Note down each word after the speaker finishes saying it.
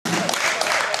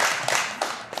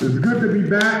It's good to be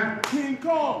back. King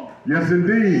Kong. Yes,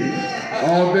 indeed.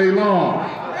 All day long.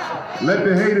 Let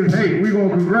the haters hate. We're going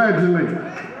to congratulate.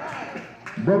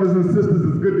 Brothers and sisters,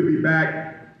 it's good to be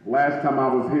back. Last time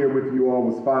I was here with you all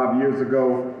was 5 years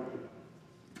ago.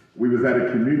 We was at a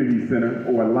community center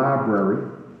or a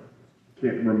library.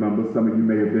 Can't remember. Some of you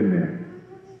may have been there.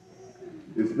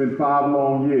 It's been 5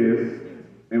 long years,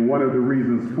 and one of the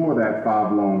reasons for that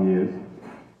 5 long years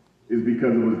is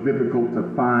because it was difficult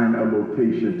to find a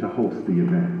location to host the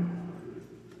event.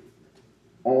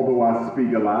 Although I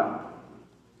speak a lot,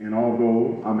 and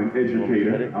although I'm an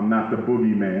educator, I'm not the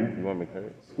boogeyman. You want me to cut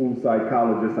it? School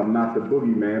psychologist, I'm not the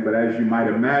boogeyman, but as you might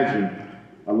imagine,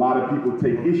 a lot of people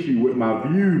take issue with my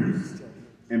views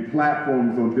and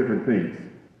platforms on different things.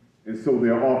 And so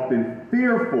they're often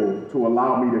fearful to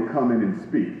allow me to come in and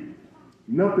speak.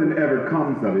 Nothing ever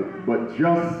comes of it, but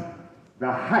just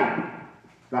the hype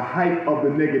of the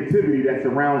negativity that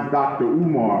surrounds Dr.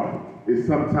 Umar is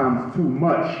sometimes too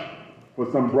much for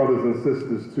some brothers and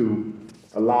sisters to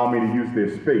allow me to use their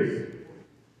space.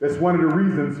 That's one of the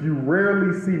reasons you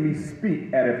rarely see me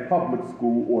speak at a public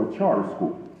school or a charter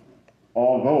school,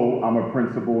 although I'm a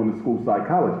principal and a school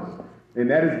psychologist. And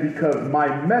that is because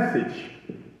my message,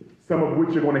 some of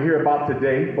which you're going to hear about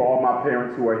today for all my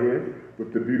parents who are here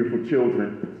with the beautiful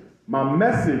children, my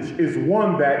message is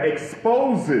one that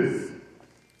exposes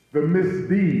the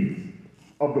misdeeds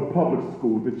of the public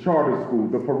school, the charter school,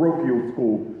 the parochial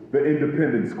school, the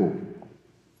independent school.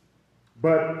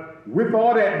 But with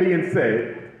all that being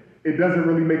said, it doesn't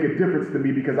really make a difference to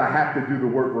me because I have to do the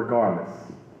work regardless.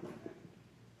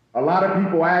 A lot of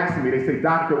people ask me, they say,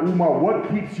 Dr. Umar, what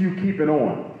keeps you keeping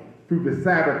on through the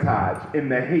sabotage, in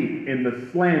the hate, in the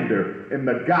slander, in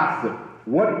the gossip?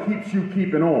 What keeps you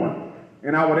keeping on?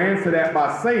 And I would answer that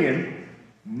by saying,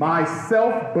 my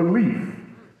self-belief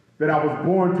that I was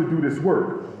born to do this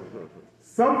work.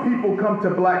 Some people come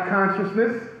to black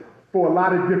consciousness for a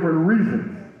lot of different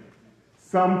reasons.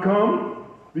 Some come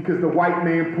because the white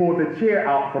man pulled the chair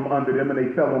out from under them and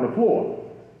they fell on the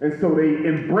floor. And so they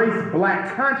embrace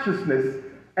black consciousness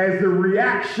as a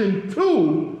reaction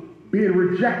to being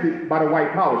rejected by the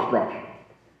white power structure.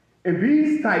 And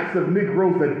these types of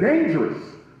Negroes are dangerous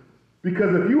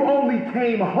because if you only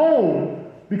came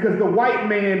home because the white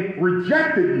man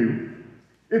rejected you,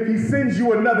 if he sends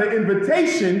you another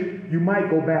invitation, you might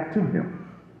go back to him.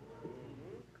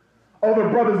 Other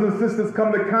brothers and sisters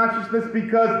come to consciousness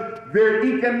because their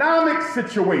economic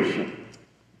situation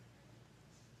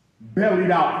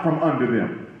bellied out from under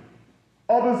them.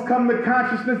 Others come to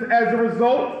consciousness as a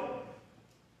result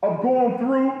of going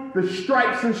through the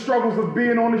stripes and struggles of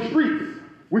being on the streets,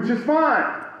 which is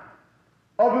fine.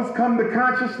 Others come to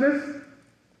consciousness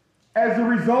as a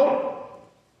result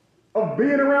of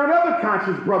being around other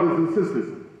conscious brothers and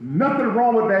sisters. Nothing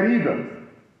wrong with that either.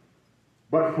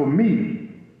 But for me,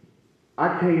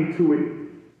 I came to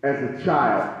it as a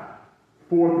child,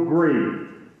 4th grade,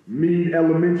 Meade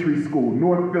Elementary School,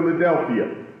 North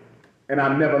Philadelphia, and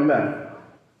I never left.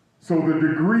 So the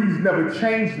degrees never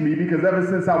changed me because ever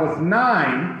since I was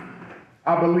 9,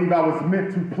 I believe I was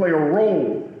meant to play a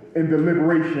role in the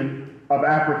liberation of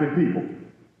African people.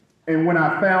 And when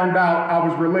I found out I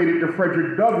was related to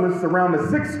Frederick Douglass around the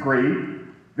 6th grade,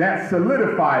 that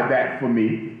solidified that for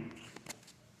me.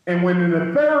 And when in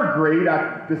the 3rd grade,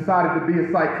 I decided to be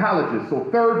a psychologist. So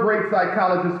 3rd grade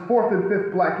psychologist, 4th and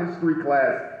 5th Black History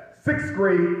class, 6th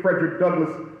grade Frederick Douglass.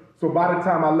 So by the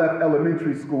time I left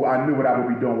elementary school, I knew what I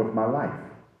would be doing with my life.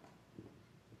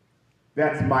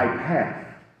 That's my path.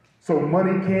 So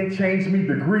money can't change me,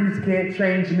 degrees can't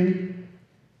change me,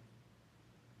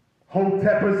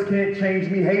 hoteppers can't change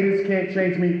me, haters can't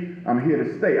change me. I'm here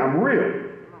to stay. I'm real.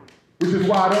 Which is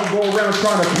why I don't go around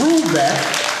trying to prove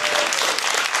that.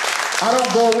 I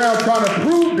don't go around trying to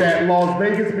prove that, Las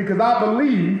Vegas, because I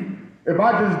believe if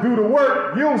I just do the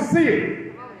work, you'll see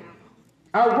it.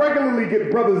 I regularly get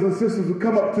brothers and sisters who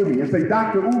come up to me and say,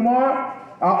 Dr.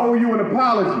 Umar, I owe you an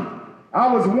apology.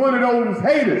 I was one of those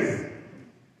haters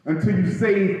until you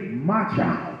saved my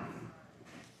child.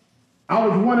 I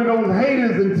was one of those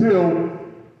haters until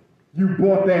you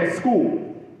bought that school.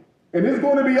 And there's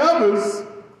going to be others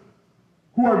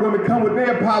who are going to come with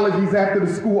their apologies after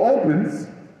the school opens.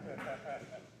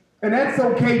 And that's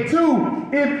okay too,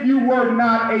 if you were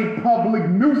not a public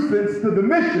nuisance to the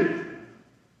mission.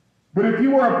 But if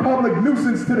you were a public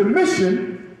nuisance to the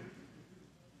mission,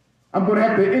 I'm going to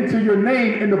have to enter your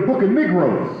name in the Book of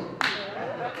Negroes.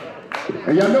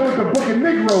 And y'all know what the Book of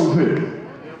Negroes is.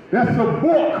 That's a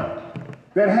book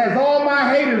that has all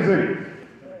my haters in it.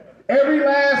 Every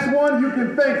last one you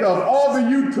can think of, all the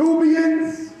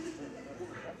YouTubians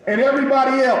and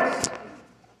everybody else.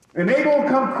 And they're going to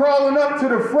come crawling up to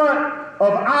the front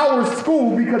of our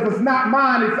school, because it's not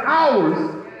mine, it's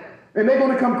ours. And they're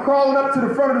going to come crawling up to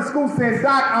the front of the school saying,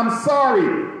 Doc, I'm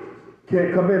sorry.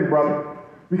 Can't come in, brother.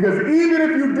 Because even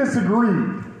if you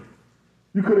disagreed,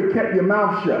 you could have kept your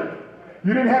mouth shut.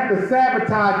 You didn't have to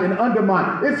sabotage and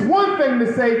undermine. It's one thing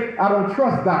to say, I don't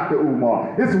trust Dr.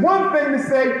 Umar. It's one thing to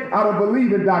say, I don't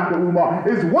believe in Dr. Umar.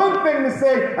 It's one thing to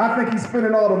say, I think he's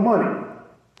spending all the money.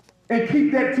 And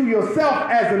keep that to yourself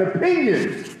as an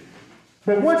opinion.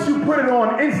 But once you put it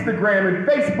on Instagram and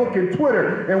Facebook and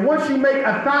Twitter, and once you make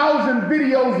 1,000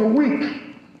 videos a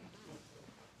week,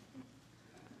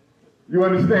 you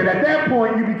understand, at that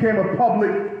point you became a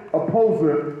public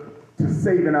opposer to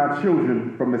saving our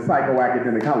children from the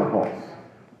psychoacademic Holocaust.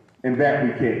 And that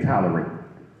we can't tolerate.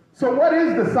 So what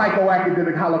is the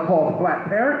psychoacademic Holocaust, black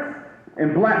parents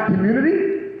and black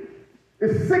community?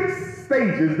 It's 6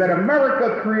 stages that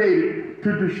America created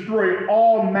to destroy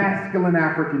all masculine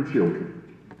African children.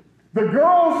 The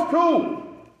girls too,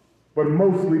 but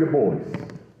mostly the boys.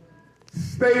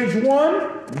 Stage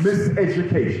 1,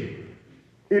 miseducation.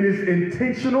 It is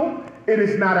intentional. It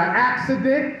is not an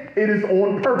accident. It is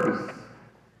on purpose.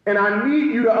 And I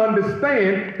need you to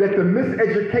understand that the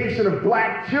miseducation of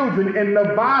black children in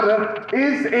Nevada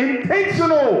is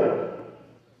intentional.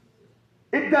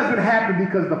 It doesn't happen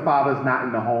because the father's not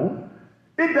in the home.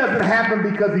 It doesn't happen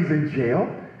because he's in jail.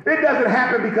 It doesn't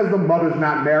happen because the mother's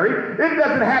not married. It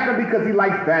doesn't happen because he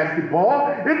likes basketball.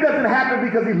 It doesn't happen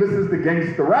because he listens to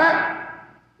gangster rap.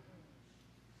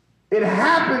 It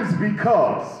happens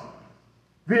because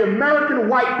the American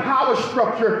white power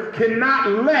structure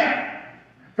cannot let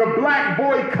the black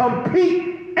boy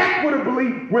compete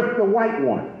equitably with the white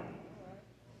one.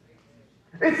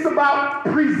 It's about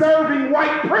preserving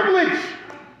white privilege.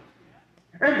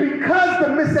 And because the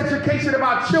miseducation of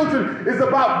our children is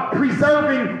about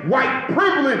preserving white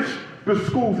privilege, the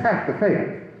schools have to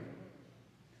fail.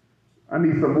 I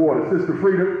need some water. Sister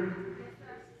Freedom?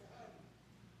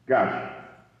 Gotcha.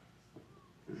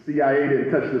 The CIA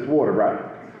didn't touch this water, right?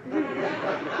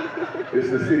 It's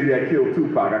the city that killed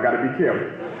Tupac. I gotta be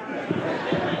careful.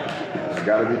 I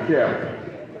gotta be careful.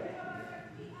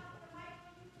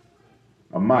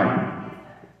 A mic.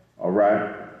 All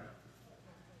right.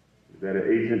 Is that an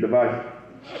agent device?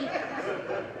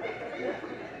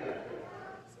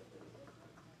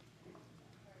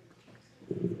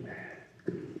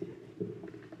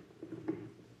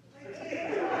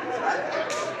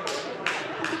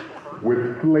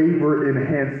 With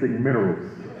flavor-enhancing minerals.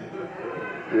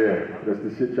 Yeah, that's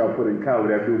the shit y'all put in cow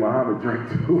that do Muhammad drink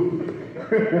too.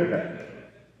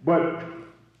 But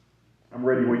I'm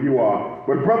ready when you are.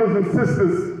 But brothers and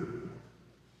sisters,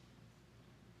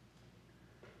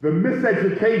 the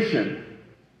miseducation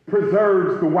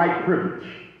preserves the white privilege.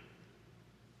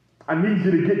 I need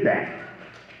you to get that.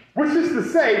 Which is to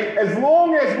say, as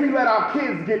long as we let our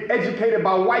kids get educated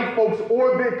by white folks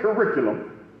or their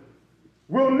curriculum,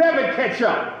 we'll never catch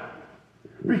up.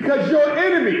 Because your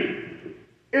enemy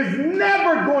is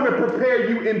never going to prepare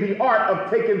you in the art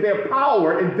of taking their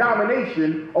power and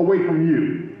domination away from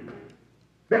you.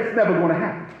 That's never going to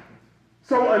happen.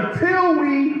 So until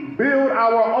we build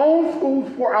our own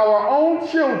schools for our own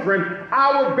children,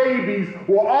 our babies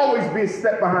will always be a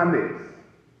step behind theirs.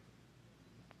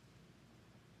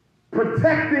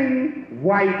 Protecting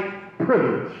white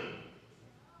privilege.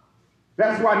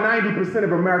 That's why 90%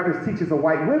 of America's teachers are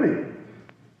white women.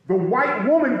 The white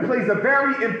woman plays a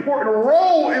very important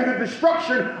role in the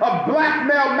destruction of black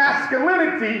male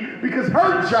masculinity because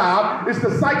her job is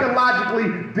to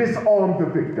psychologically disarm the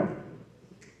victim.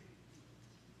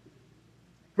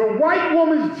 The white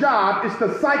woman's job is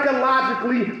to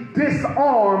psychologically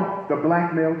disarm the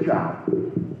black male child.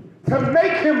 To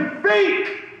make him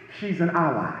think she's an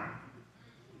ally.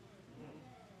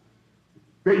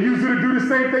 They use her to do the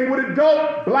same thing with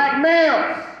adult black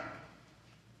males.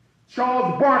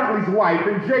 Charles Barkley's wife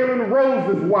and Jalen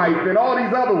Rose's wife and all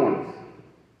these other ones.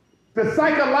 To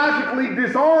psychologically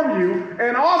disarm you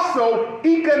and also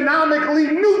economically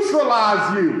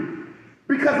neutralize you.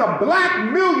 Because a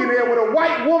black millionaire with a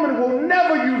white woman will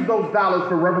never use those dollars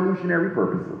for revolutionary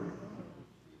purposes.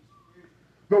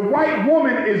 The white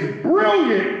woman is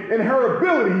brilliant in her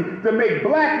ability to make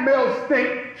black males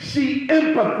think she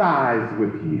empathizes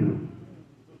with you.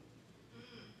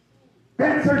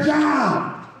 That's her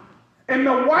job. And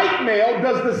the white male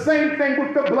does the same thing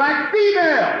with the black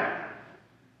female.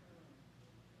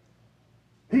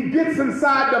 He gets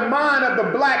inside the mind of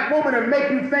the black woman and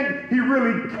make you think he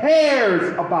really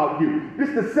cares about you.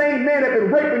 It's the same man that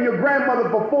been raping your grandmother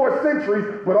for 4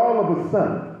 centuries, but all of a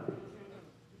sudden,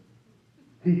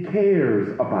 he cares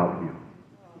about you.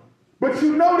 But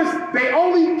you notice they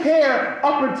only care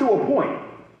up until a point.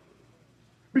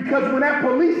 Because when that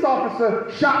police officer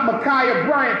shot Ma'Khia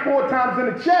Bryant 4 times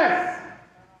in the chest,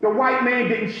 the white man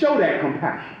didn't show that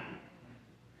compassion.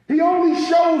 He only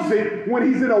shows it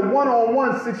when he's in a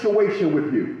one-on-one situation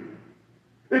with you.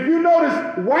 If you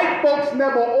notice, white folks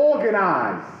never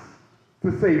organize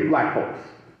to save black folks.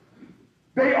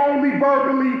 They only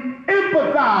verbally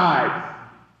empathize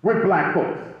with black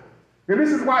folks. And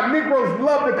this is why Negroes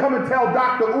love to come and tell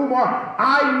Dr. Umar,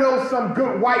 I know some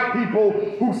good white people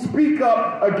who speak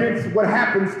up against what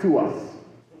happens to us.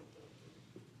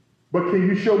 But can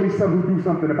you show me some who do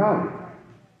something about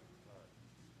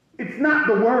it? It's not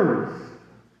the words.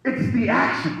 It's the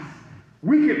actions.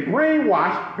 We get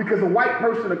brainwashed because a white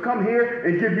person will come here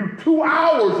and give you 2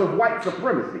 hours of white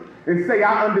supremacy and say,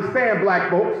 I understand black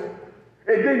folks,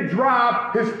 and then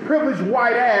drive his privileged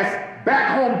white ass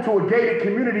back home to a gated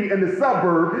community in the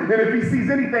suburb, and if he sees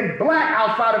anything black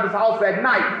outside of his house at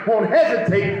night, won't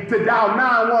hesitate to dial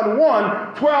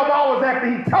 911 12 hours after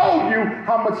he told you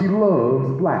how much he loves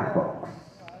black folks.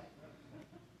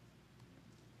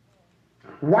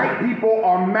 White people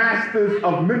are masters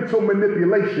of mental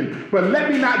manipulation, but let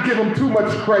me not give them too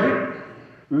much credit.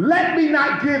 Let me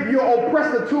not give your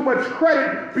oppressor too much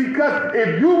credit, because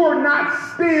if you were not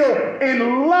still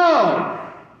in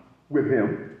love with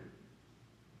him,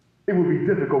 it would be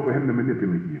difficult for him to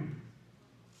manipulate you.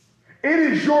 It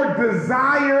is your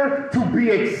desire to be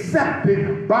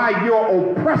accepted by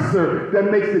your oppressor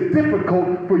that makes it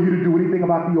difficult for you to do anything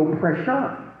about the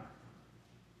oppression.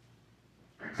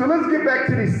 So let's get back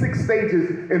to these 6 stages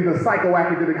in the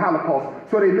psychoacademic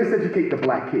Holocaust. So they miseducate the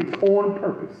black kids on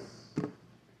purpose.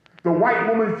 The white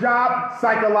woman's job,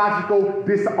 psychological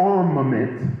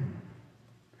disarmament.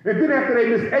 And then after they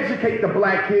miseducate the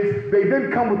black kids, they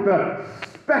then come with the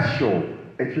special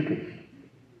education.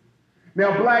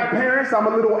 Now, black parents, I'm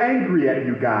a little angry at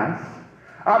you guys.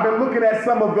 I've been looking at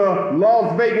some of the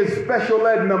Las Vegas special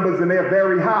ed numbers, and they're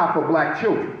very high for black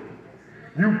children.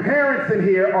 You parents in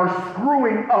here are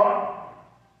screwing up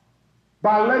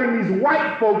by letting these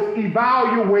white folks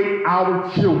evaluate our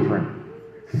children.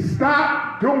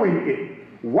 Stop doing it.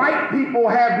 White people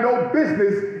have no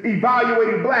business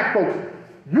evaluating black folks.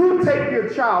 You take your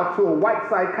child to a white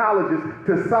psychologist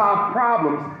to solve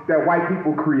problems that white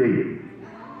people created.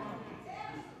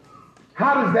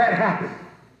 How does that happen?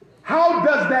 How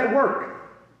does that work?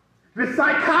 The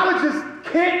psychologist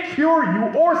can't cure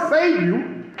you or save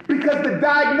you because the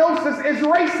diagnosis is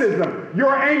racism.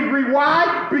 You're angry,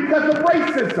 why? Because of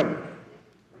racism.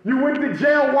 You went to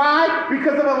jail, why?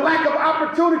 Because of a lack of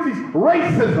opportunities,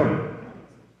 racism.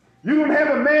 You don't have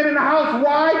a man in the house,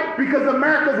 why? Because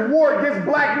America's war against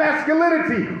black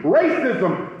masculinity,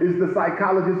 racism. Is the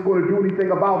psychologist going to do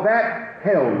anything about that?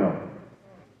 Hell no.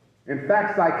 In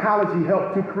fact, psychology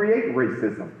helped to create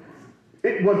racism.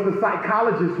 It was the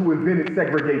psychologists who invented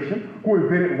segregation, who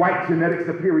invented white genetic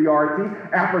superiority,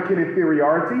 African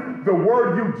inferiority. The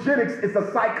word eugenics is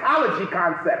a psychology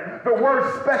concept. The word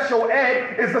special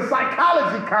ed is a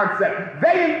psychology concept.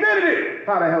 They invented it.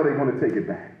 How the hell are they going to take it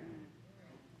back?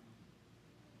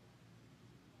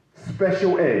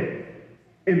 Special ed,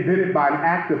 invented by an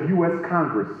act of U.S.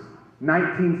 Congress,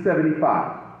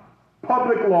 1975.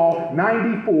 Public Law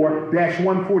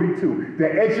 94-142,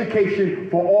 the Education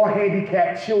for All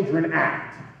Handicapped Children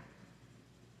Act.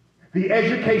 The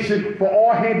Education for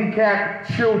All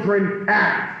Handicapped Children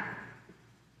Act.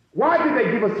 Why did they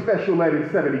give us special ed in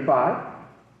 75?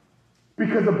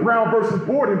 Because of Brown versus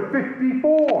Board in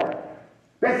 54.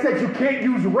 That said you can't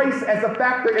use race as a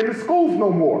factor in the schools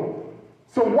no more.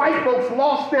 So white folks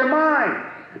lost their mind.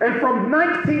 And from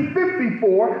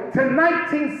 1954 to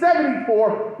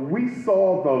 1974, we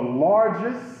saw the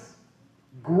largest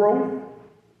growth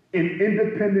in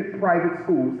independent private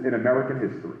schools in American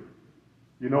history.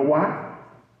 You know why?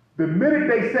 The minute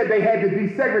they said they had to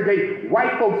desegregate,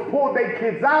 white folks pulled their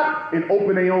kids out and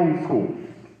opened their own schools.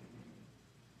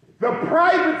 The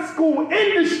private school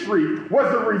industry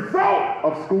was a result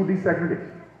of school desegregation.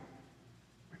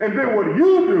 And then what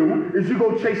you do is you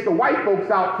go chase the white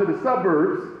folks out to the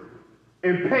suburbs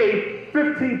and pay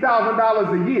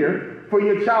 $15,000 a year for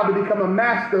your child to become a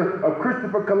master of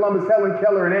Christopher Columbus, Helen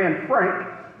Keller, and Anne Frank.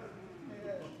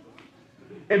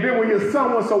 And then when your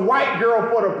son wants a white girl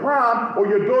for the prom, or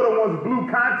your daughter wants blue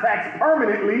contacts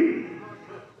permanently,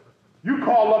 you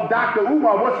call up Dr.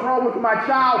 Umar, what's wrong with my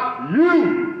child?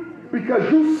 You,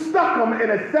 because you stuck them in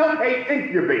a self-hate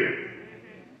incubator.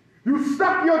 You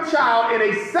stuck your child in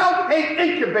a self-hate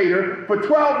incubator for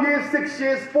 12 years, 6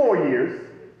 years, 4 years.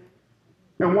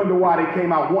 and wonder why they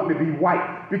came out wanting to be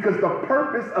white. Because the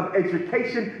purpose of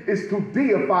education is to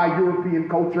deify European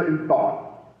culture and thought.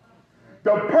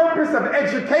 The purpose of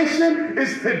education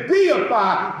is to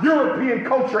deify European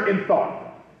culture and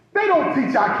thought. They don't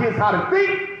teach our kids how to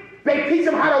think. They teach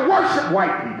them how to worship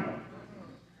white people.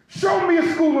 Show me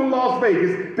a school in Las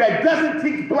Vegas that doesn't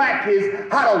teach black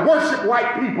kids how to worship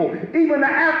white people. Even the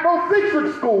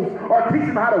Afrocentric schools are teaching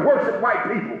them how to worship white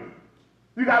people.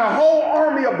 You got a whole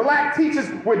army of black teachers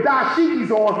with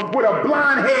dashikis on with a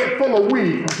blonde head full of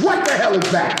weed. What the hell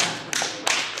is that?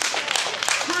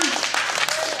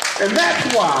 And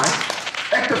that's why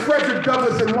at the Frederick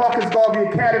Douglass and Marcus Garvey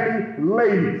Academy,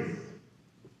 ladies,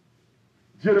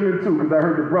 gentlemen too, because I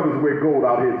heard the brothers wear gold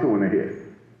out here too in their head.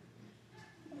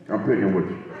 I'm picking with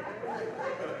you.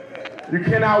 You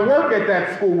cannot work at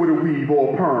that school with a weave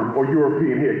or a perm or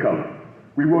European hair color.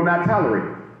 We will not tolerate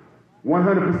it.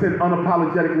 100%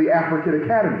 unapologetically African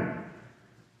Academy.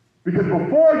 Because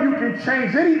before you can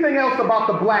change anything else about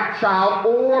the black child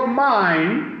or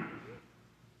mind,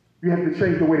 you have to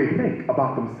change the way they think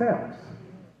about themselves.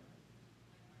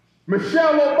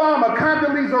 Michelle Obama,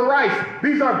 Condoleezza Rice,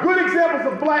 these are good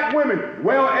examples of black women,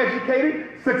 well-educated,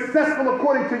 successful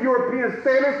according to European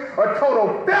standards, a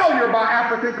total failure by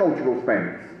African cultural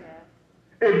standards.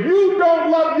 If you don't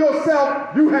love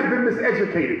yourself, you have been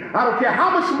miseducated. I don't care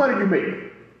how much money you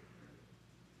make.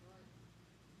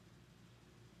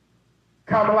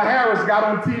 Kamala Harris got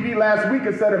on TV last week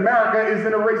and said America is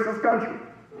in a racist country.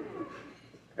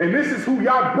 And this is who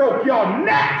y'all broke y'all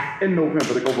necks in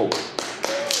November to go vote.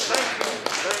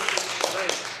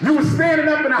 You were standing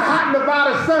up in a hot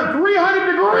Nevada sun,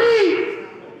 300 degrees.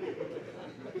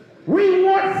 We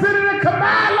want Senator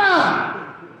Kamala.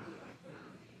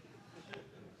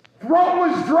 Throat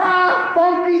was dry,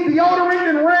 funky, deodorant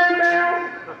and ran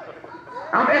down.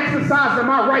 I'm exercising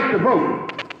my right to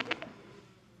vote.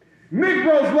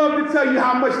 Negroes love to tell you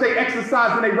how much they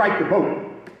exercise in their right to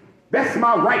vote. That's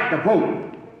my right to vote.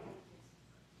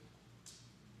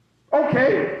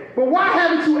 Okay, but why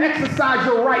haven't you exercised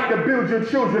your right to build your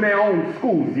children their own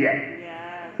schools yet?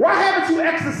 Yeah. Why haven't you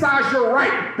exercised your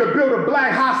right to build a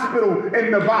black hospital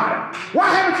in Nevada?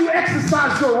 Why haven't you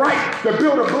exercised your right to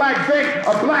build a black bank,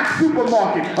 a black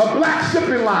supermarket, a black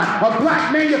shipping line, a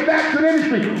black manufacturing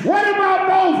industry? What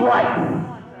about those rights?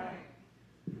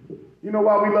 You know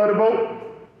why we love to vote?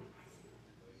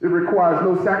 It requires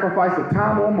no sacrifice of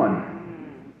time or money.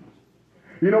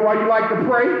 You know why you like to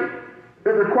pray? It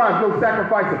requires no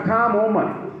sacrifice of time or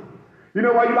money. You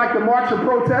know why you like to march or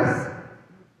protest?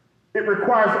 It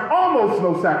requires almost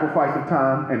no sacrifice of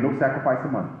time and no sacrifice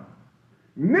of money.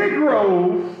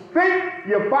 Negroes think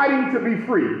you're fighting to be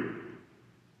free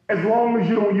as long as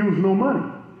you don't use no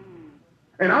money.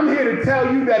 And I'm here to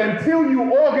tell you that until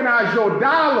you organize your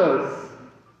dollars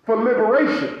for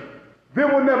liberation, there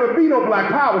will never be no black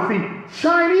power. See,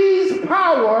 Chinese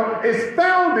power is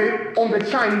founded on the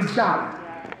Chinese dollar.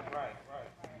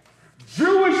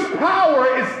 Jewish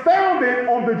power is founded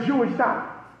on the Jewish dollar.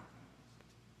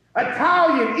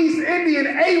 Italian, East Indian,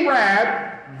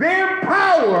 Arab, their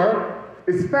power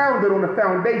is founded on the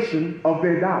foundation of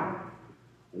their dollar.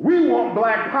 We want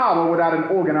black power without an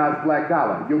organized black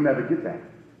dollar. You'll never get that.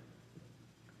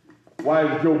 Why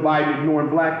is Joe Biden ignoring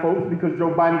black folks? Because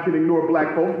Joe Biden can ignore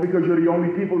black folks because you're the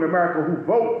only people in America who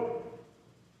vote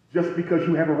just because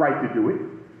you have a right to do it.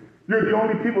 You're the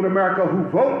only people in America who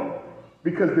vote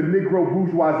because the Negro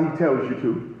bourgeoisie tells you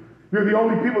to. You're the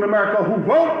only people in America who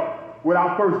vote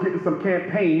without first getting some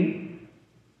campaign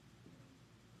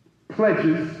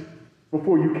pledges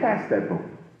before you cast that vote.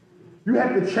 You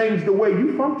have to change the way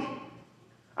you function.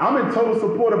 I'm in total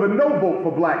support of a no vote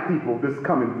for black people this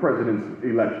coming president's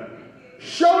election.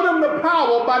 Show them the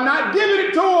power by not giving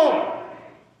it to them.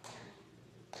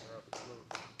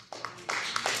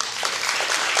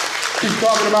 He's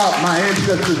talking about my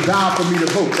ancestors died for me to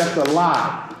vote. That's a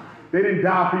lie. They didn't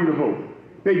die for you to vote.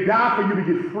 They died for you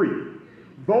to get free.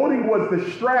 Voting was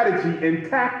the strategy and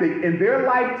tactic in their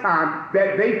lifetime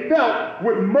that they felt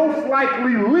would most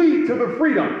likely lead to the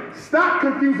freedom. Stop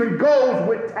confusing goals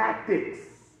with tactics.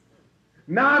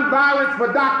 Nonviolence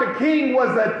for Dr. King was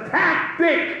a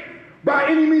tactic. By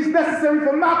any means necessary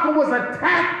for Malcolm was a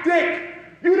tactic.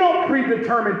 You don't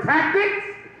predetermine tactics.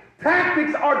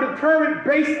 Tactics are determined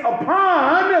based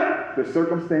upon the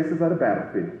circumstances of the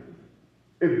battlefield.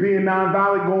 If being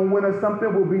nonviolent going to win us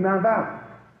something, we'll be nonviolent.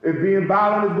 If being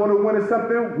violent is going to win us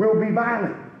something, we'll be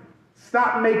violent.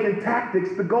 Stop making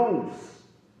tactics the goals.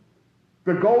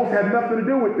 The goals have nothing to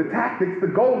do with the tactics. The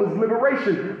goal is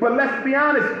liberation. But let's be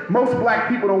honest, most black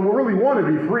people don't really want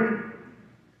to be free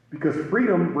because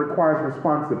freedom requires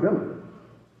responsibility.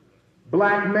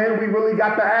 Black men, we really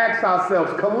got to ask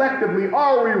ourselves collectively,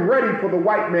 are we ready for the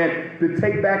white man to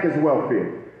take back his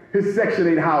welfare, his Section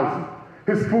 8 housing,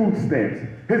 his food stamps,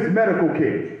 his medical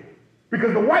care?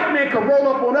 Because the white man can roll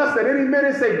up on us at any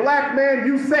minute and say, black man,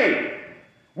 you say,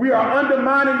 we are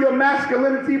undermining your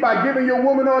masculinity by giving your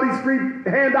woman all these free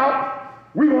handouts.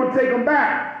 We're going to take them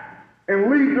back and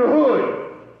leave the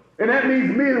hood. And that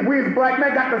means we as black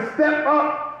men got to step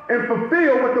up and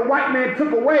fulfill what the white man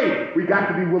took away. We got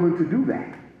to be willing to do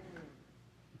that.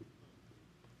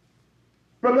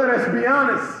 But let us be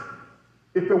honest.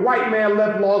 If the white man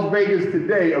left Las Vegas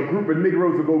today, a group of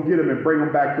Negroes will go get him and bring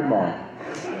him back tomorrow.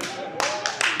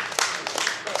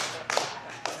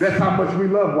 That's how much we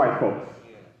love white folks.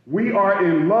 We are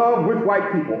in love with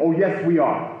white people. Oh, yes, we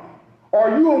are.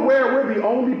 Are you aware we're the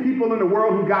only people in the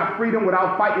world who got freedom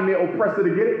without fighting their oppressor to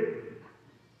get it?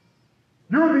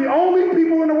 You're the only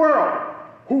people in the world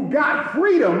who got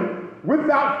freedom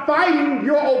without fighting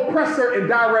your oppressor in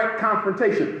direct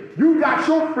confrontation. You got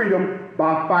your freedom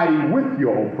by fighting with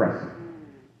your oppressor.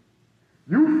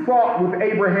 You fought with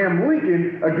Abraham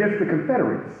Lincoln against the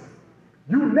Confederates.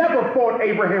 You never fought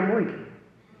Abraham Lincoln.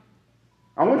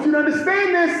 I want you to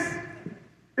understand this.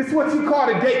 It's what you call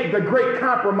the Great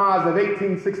Compromise of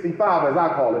 1865, as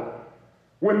I call it.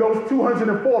 When those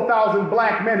 204,000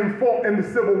 black men who fought in the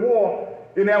Civil War,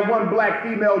 in that one black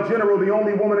female general, the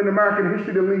only woman in American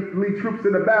history to lead troops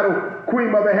in the battle,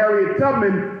 Queen Mother Harriet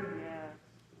Tubman.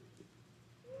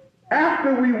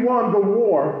 After we won the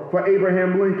war for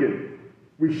Abraham Lincoln,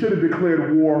 we should have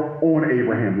declared war on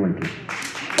Abraham Lincoln.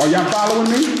 Are y'all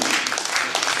following me?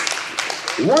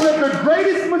 One of the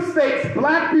greatest mistakes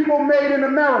black people made in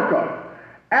America,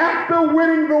 after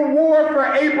winning the war for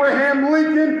Abraham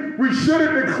Lincoln, we should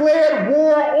have declared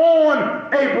war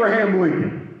on Abraham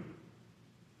Lincoln.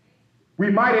 We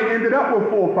might have ended up with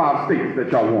 4 or 5 states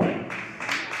that y'all wanted.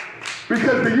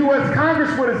 Because the U.S.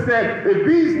 Congress would have said, if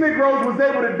these Negroes was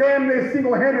able to damn near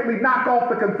single-handedly knock off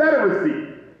the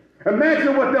Confederacy,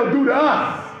 imagine what they'll do to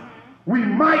us. We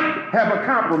might have a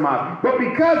compromise. But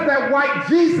because that white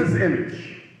Jesus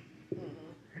image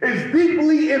is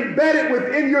deeply embedded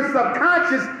within your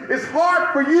subconscious, it's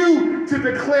hard for you to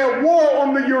declare war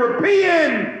on the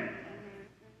European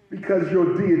because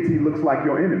your deity looks like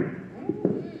your enemy.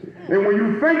 And when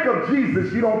you think of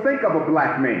Jesus, you don't think of a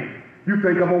black man. You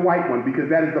think of a white one because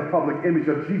that is the public image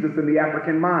of Jesus in the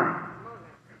African mind.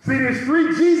 See, there's 3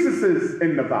 Jesuses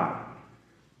in the Bible.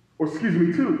 Or excuse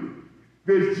me, 2.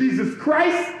 There's Jesus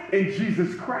Christ and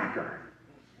Jesus Cracker.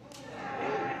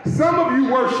 Some of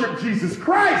you worship Jesus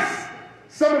Christ.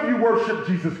 Some of you worship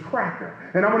Jesus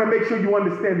Cracker. And I want to make sure you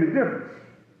understand the difference.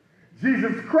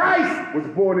 Jesus Christ was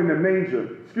born in the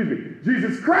manger.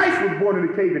 Jesus Christ was born in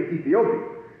the cave in Ethiopia.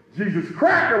 Jesus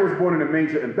Cracker was born in a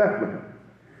manger in Bethlehem.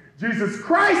 Jesus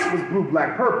Christ was blue,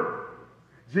 black, purple.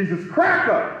 Jesus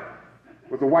Cracker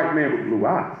was a white man with blue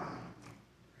eyes.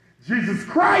 Jesus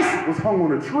Christ was hung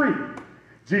on a tree.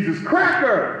 Jesus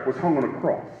Cracker was hung on a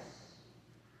cross.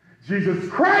 Jesus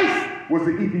Christ was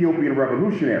the Ethiopian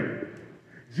revolutionary.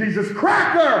 Jesus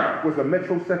Cracker was a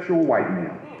metrosexual white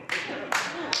male.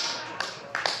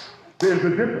 There's a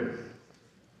difference.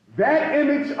 That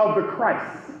image of the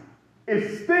Christ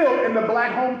is still in the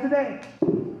black home today.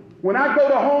 When I go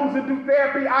to homes and do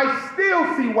therapy, I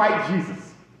still see white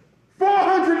Jesus.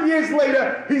 400 years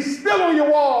later, he's still on your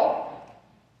wall.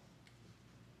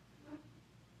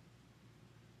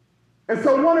 And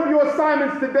so one of your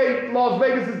assignments today, Las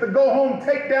Vegas, is to go home,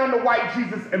 take down the white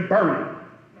Jesus, and burn it.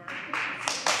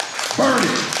 Burn it.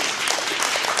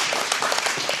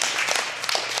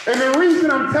 And the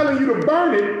reason I'm telling you to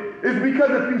burn it is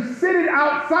because if you sit it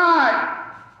outside,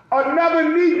 another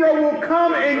Negro will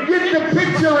come and get the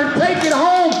picture and take it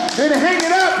home and hang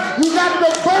it up. You got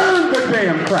to burn the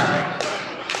damn crap.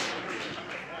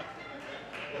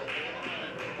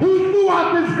 Who threw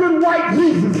out this good white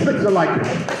Jesus picture like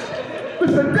this?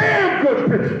 It's a damn good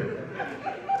picture.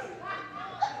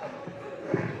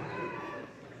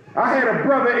 I had a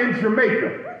brother in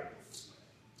Jamaica,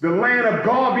 the land of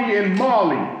Garvey and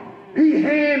Marley. He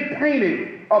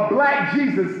hand-painted a black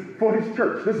Jesus for his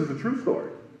church. This is a true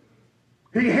story.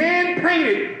 He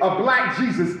hand-painted a black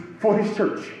Jesus for his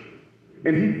church.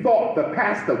 And he thought the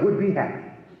pastor would be happy.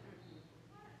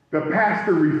 The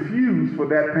pastor refused for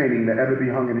that painting to ever be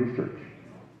hung in his church.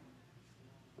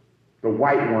 The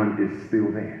white one is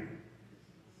still there.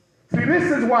 See,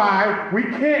 this is why we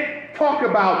can't talk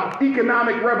about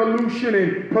economic revolution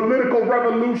and political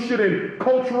revolution and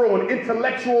cultural and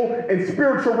intellectual and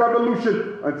spiritual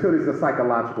revolution until there's a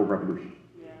psychological revolution.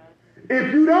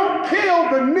 If you don't kill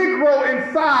the Negro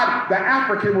inside, the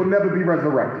African will never be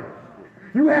resurrected.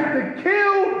 You have to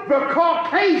kill the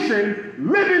Caucasian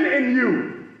living in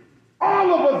you.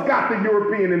 All of us got the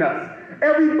European in us.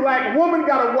 Every black woman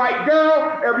got a white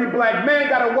girl. Every black man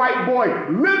got a white boy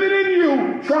living in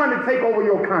you, trying to take over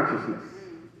your consciousness.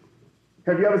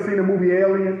 Have you ever seen the movie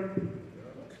Alien?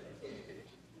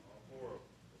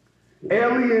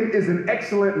 Alien is an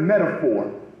excellent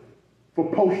metaphor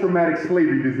for post-traumatic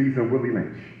slavery disease and Willie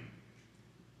Lynch.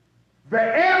 The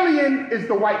alien is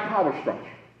the white power structure.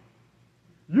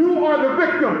 You are the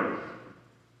victim.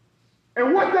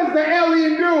 And what does the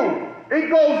alien do? It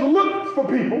goes looks for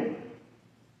people,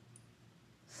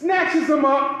 snatches them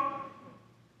up,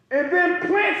 and then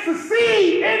plants the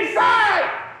seed inside.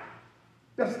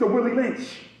 That's the Willie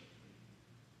Lynch.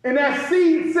 And that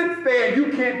seed sits there, and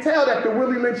you can't tell that the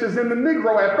Willie Lynch is in the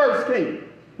Negro at first, King.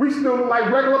 We still look like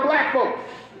regular black folks.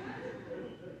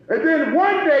 And then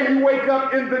one day you wake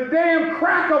up and the damn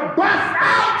cracker busts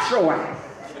out your ass.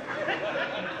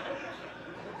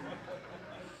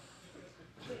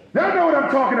 Y'all know what I'm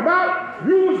talking about.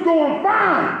 You was going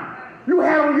fine. You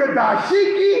had on your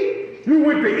dashiki. You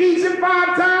went to Egypt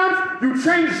 5 times. You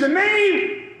changed your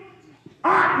name.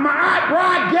 Ma'at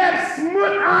Rageb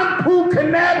Smut Anpu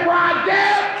Kaneb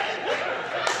Rageb.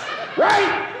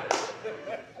 Right?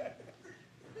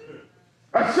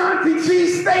 Ashanti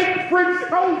cheesesteak, French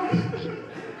toast,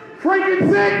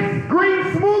 frankincense, green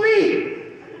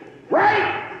smoothie.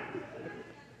 Right?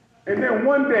 And then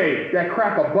one day, that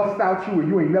cracker busts out you and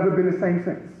you ain't never been the same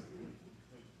since.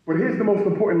 But here's the most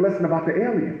important lesson about the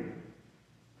alien.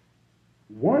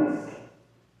 Once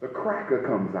the cracker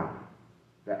comes out,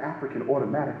 the African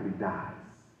automatically dies.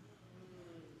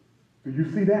 Do you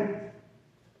see that?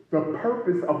 The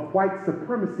purpose of white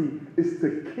supremacy is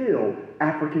to kill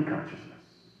African consciousness.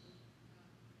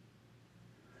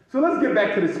 So let's get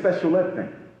back to the special ed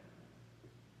thing.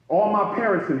 All my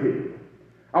parents in here,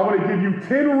 I want to give you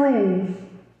 10 rules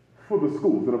for the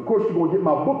schools. And of course, you're going to get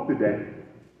my book today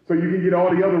so you can get all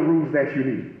the other rules that you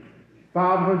need.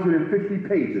 550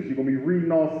 pages. You're going to be reading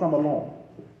all summer long.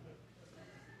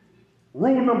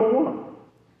 Rule number 1,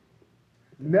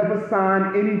 never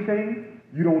sign anything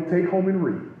you don't take home and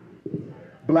read.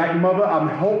 Black mother,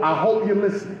 I hope you're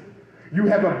listening. You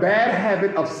have a bad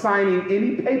habit of signing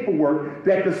any paperwork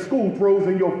that the school throws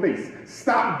in your face.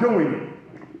 Stop doing it.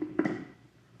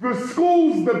 The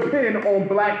schools depend on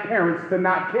black parents to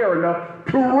not care enough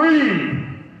to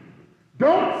read.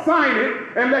 Don't sign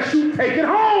it unless you take it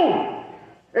home.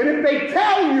 And if they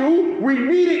tell you we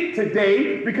need it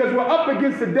today because we're up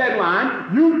against the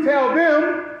deadline, you tell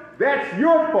them that's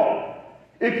your fault.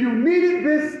 If you needed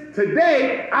this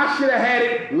today, I should have had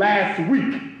it last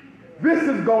week. This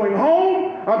is going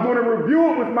home. I'm going to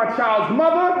review it with my child's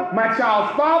mother, my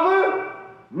child's father,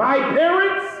 my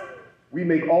parents. We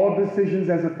make all decisions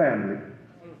as a family.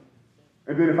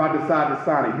 And then if I decide to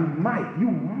sign it, you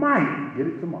might get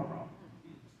it tomorrow.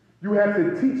 You have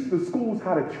to teach the schools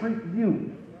how to treat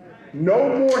you.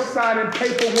 No more signing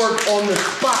paperwork on the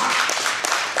spot.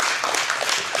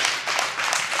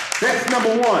 That's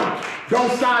number 1.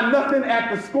 Don't sign nothing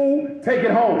at the school. Take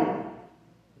it home.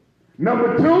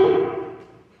 Number 2,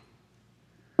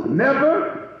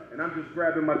 never, and I'm just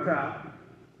grabbing my top.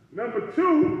 Number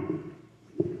 2,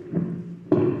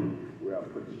 where I'll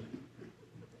put you.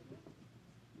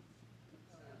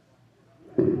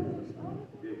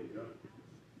 There you go.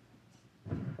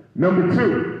 Number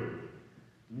 2,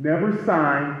 never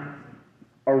sign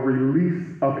a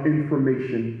release of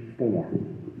information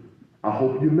form. I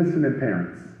hope you're listening,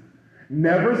 parents.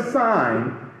 Never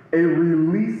sign a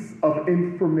release of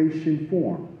information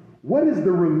form. What is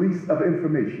the release of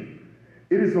information?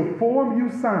 It is a form you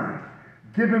sign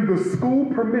giving the school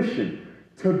permission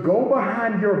to go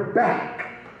behind your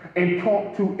back and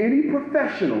talk to any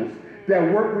professionals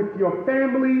that work with your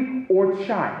family or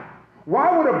child.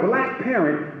 Why would a black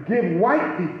parent give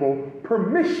white people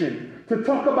permission to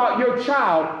talk about your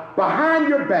child behind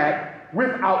your back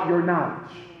without your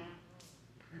knowledge?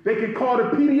 They can call the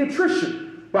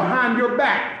pediatrician behind your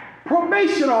back,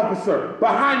 probation officer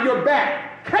behind your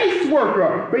back,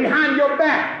 caseworker behind your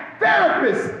back,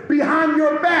 therapist behind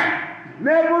your back.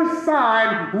 Never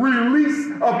sign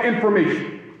release of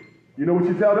information. You know what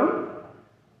you tell them?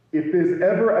 If there's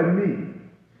ever a need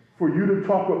for you to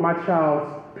talk with my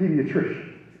child's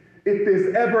pediatrician, if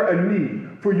there's ever a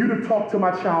need for you to talk to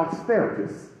my child's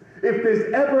therapist, if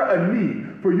there's ever a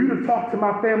need for you to talk to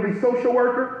my family social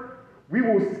worker, we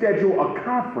will schedule a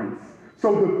conference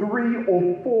so the 3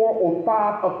 or 4 or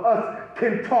 5 of us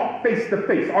can talk face to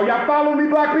face. Are y'all following me,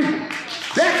 black people?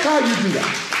 That's how you do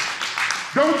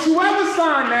that. Don't you ever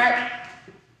sign that,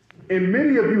 and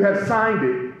many of you have signed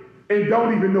it and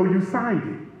don't even know you signed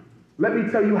it. Let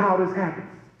me tell you how this happens.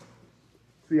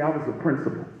 See, I was a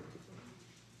principal.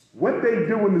 What they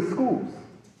do in the schools,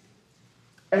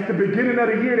 at the beginning of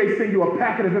the year, they send you a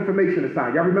packet of information to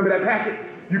sign. Y'all remember that packet?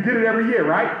 You get it every year,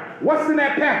 right? What's in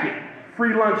that packet?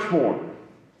 Free lunch form.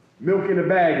 Milk in a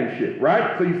bag and shit,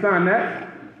 right? So you sign that.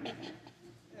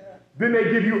 Then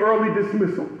they give you early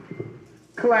dismissal.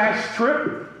 Class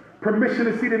trip. Permission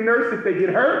to see the nurse if they get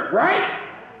hurt, right?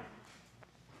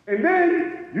 And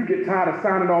then you get tired of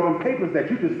signing all them papers that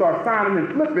you just start signing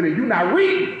and flipping and you're not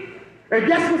reading. And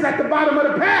guess what's at the bottom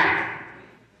of the pack?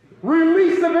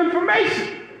 Release of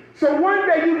information. So one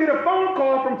day you get a phone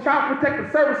call from Child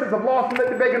Protective Services of Los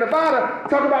Angeles, Nevada,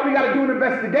 talking about we got to do an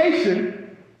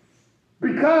investigation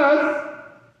because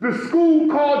the school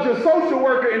called your social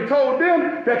worker and told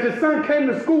them that your son came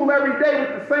to school every day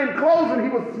with the same clothes and he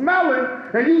was smelling.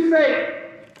 And you say,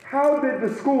 how did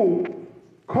the school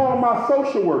call my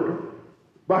social worker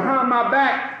behind my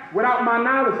back without my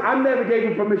knowledge? I never gave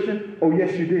him permission. Oh,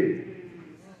 yes, you did.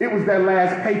 It was that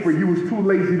last paper you was too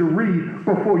lazy to read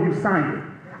before you signed it.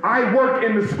 I work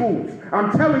in the schools.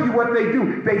 I'm telling you what they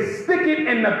do. They stick it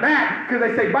in the back because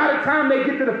they say by the time they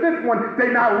get to the fifth one,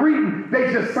 they're not reading.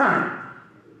 They just sign it.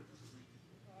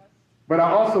 But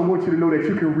I also want you to know that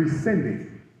you can rescind it.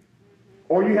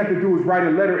 All you have to do is write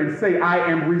a letter and say,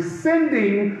 I am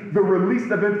rescinding the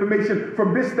release of information.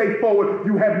 From this day forward,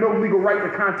 you have no legal right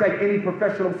to contact any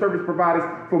professional service providers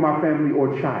for my family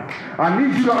or child. I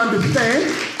need you to understand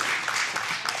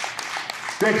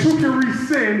that you can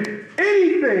rescind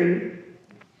anything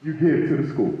you give to the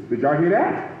school. Did y'all hear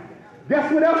that?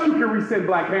 Guess what else you can rescind,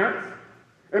 black parents?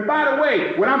 And by the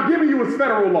way, what I'm giving you is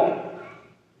federal law.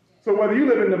 So whether you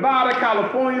live in Nevada,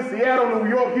 California, Seattle, New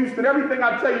York, Houston, everything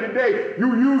I tell you today,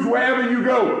 you use wherever you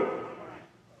go.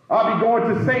 I'll be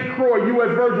going to St. Croix, U.S.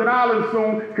 Virgin Islands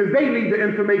soon because they need the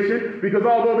information because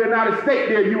although they're not a state,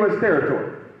 they're U.S.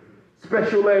 territory.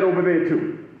 Special ed over there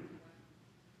too.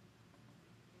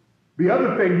 The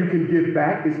other thing you can give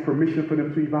back is permission for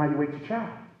them to evaluate your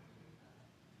child.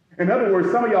 In other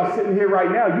words, some of y'all sitting here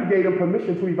right now, you gave them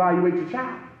permission to evaluate your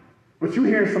child. But you're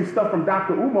hearing some stuff from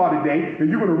Dr. Umar today, and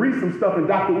you're going to read some stuff in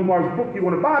Dr. Umar's book you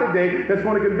want to buy today that's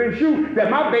going to convince you that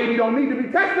my baby don't need to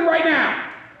be tested right now.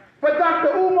 But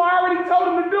Dr. Umar already told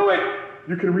him to do it.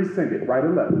 You can rescind it. Write a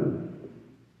letter.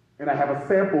 And I have a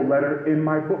sample letter in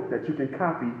my book that you can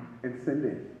copy and send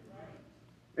in.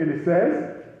 And it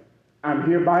says, I'm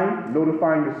hereby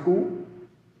notifying the school,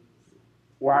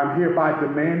 or I'm hereby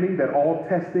demanding that all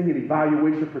testing and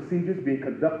evaluation procedures being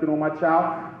conducted on my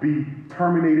child be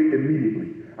terminated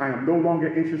immediately. I am no longer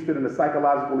interested in the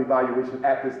psychological evaluation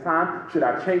at this time. Should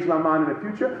I change my mind in the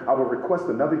future, I will request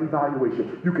another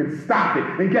evaluation. You can stop it.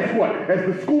 And guess what? As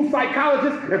the school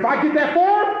psychologist, if I get that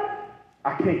form,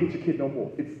 I can't get your kid no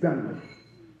more. It's done with.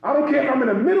 I don't care if I'm in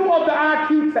the middle of the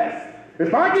IQ test.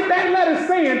 If I get that letter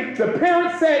saying the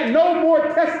parent said no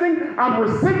more testing, I'm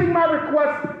rescinding my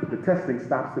request, the testing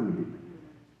stops immediately.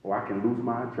 Or I can lose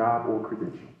my job or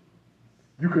credential.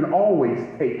 You can always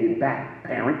take it back,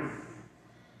 parents.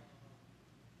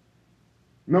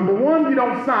 Number one, you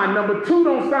don't sign. Number two,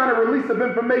 don't sign a release of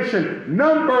information.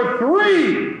 Number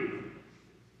three,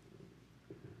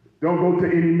 don't go to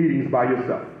any meetings by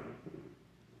yourself.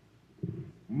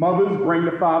 Mothers bring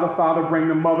the father, father bring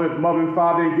the mother. If mother and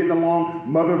father ain't getting along,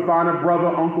 mother find a brother,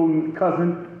 uncle, and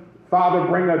cousin. Father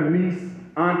bring a niece,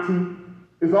 auntie.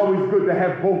 It's always good to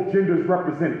have both genders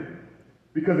represented.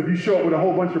 Because if you show up with a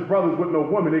whole bunch of brothers with no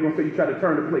woman, they're going to say you try to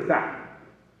turn the place out.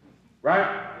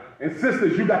 Right? And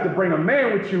sisters, you got to bring a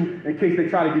man with you in case they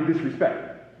try to get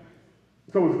disrespected.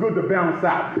 So it's good to balance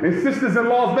out. And sisters in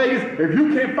Las Vegas, if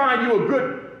you can't find you a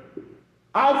good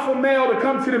alpha male to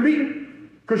come to the meeting,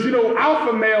 because you know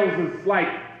alpha males is like,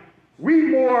 we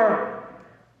more,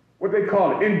 what they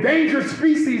call it, endangered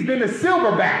species than the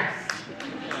silverbacks.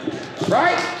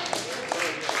 Right?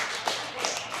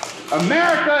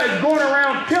 America is going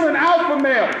around killing alpha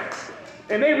males.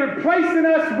 And they're replacing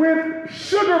us with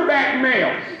sugarback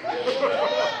males.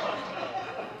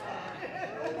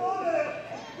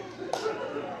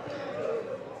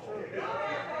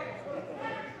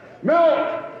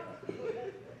 No,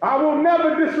 I will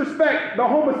never disrespect the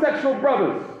homosexual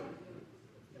brothers,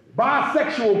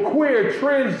 bisexual, queer,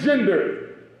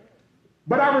 transgender,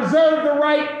 but I reserve the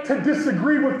right to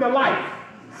disagree with the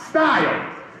lifestyle.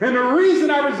 And the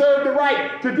reason I reserve the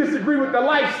right to disagree with the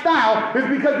lifestyle is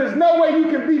because there's no way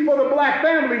you can be for the black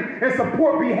family and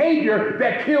support behavior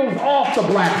that kills off the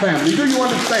black family. Do you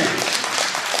understand?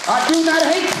 I do not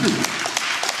hate you.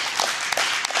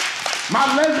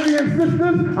 My lesbian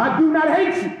sisters, I do not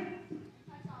hate you.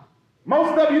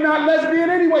 Most of you not lesbian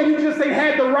anyway. You just ain't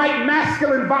had the right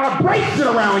masculine vibration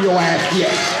around your ass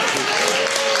yet.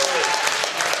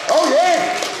 Oh,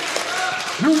 yeah.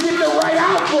 You get the right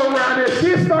outfit around there.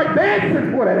 She'll start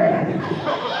dancing for that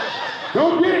ass.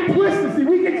 Don't get it twisted. See,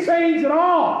 we can change it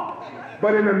all.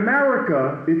 But in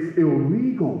America, it's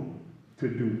illegal to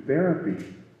do therapy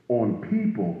on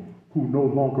people who no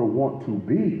longer want to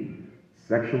be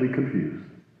sexually confused.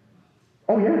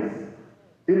 Oh, yes.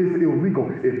 It is illegal.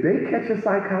 If they catch a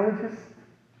psychologist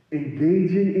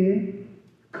engaging in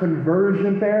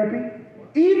conversion therapy,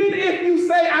 even if you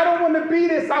say, I don't want to be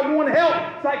this, I want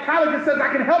help, psychologist says,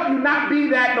 I can help you not be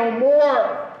that no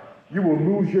more. You will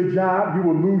lose your job, you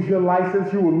will lose your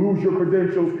license, you will lose your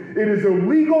credentials. It is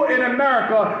illegal in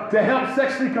America to help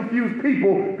sexually confused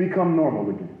people become normal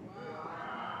again.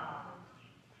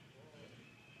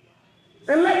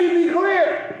 And let me be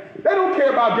clear, they don't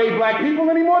care about gay black people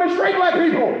anymore than straight black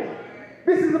people.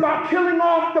 This is about killing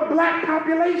off the black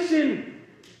population.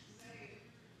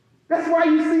 That's why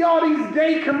you see all these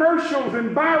gay commercials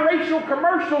and biracial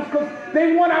commercials, because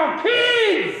they want our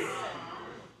kids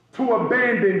to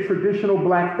abandon traditional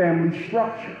black family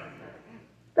structure.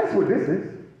 That's what this is.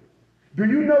 Do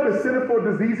you know the Center for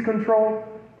Disease Control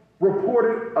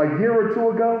reported a year or two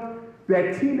ago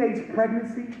that teenage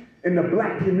pregnancy in the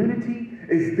black community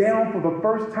is down for the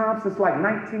first time since like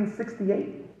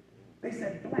 1968? They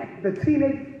said the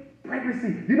teenage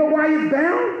pregnancy, you know why it's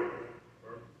down?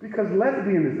 Because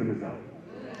lesbianism is up.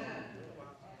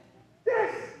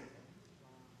 Yes.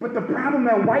 But the problem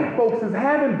that white folks is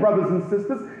having, brothers and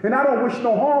sisters, and I don't wish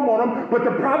no harm on them, but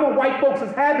the problem white folks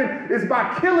is having is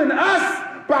by killing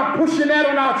us, by pushing that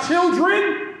on our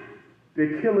children,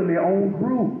 they're killing their own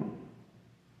group.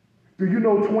 Do you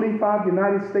know 25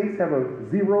 United States have a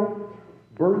 0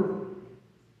 birth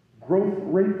growth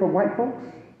rate for white folks?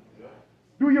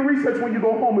 Do your research when you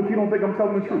go home if you don't think I'm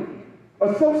telling the truth.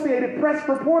 Associated Press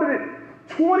reported it.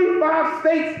 25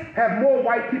 states have more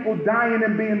white people dying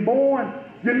than being born.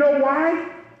 You know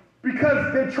why?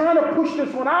 Because they're trying to push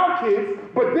this on our kids,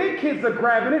 but their kids are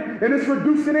grabbing it, and it's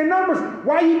reducing their numbers.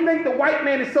 Why do you think the white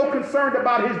man is so concerned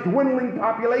about his dwindling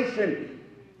population?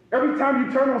 Every time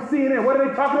you turn on CNN, what are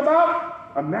they talking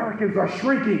about? Americans are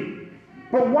shrinking.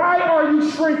 But why are you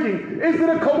shrinking? Is it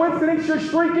a coincidence you're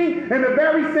shrinking in the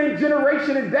very same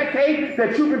generation and decade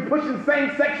that you've been pushing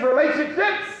same-sex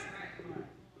relationships?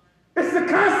 It's the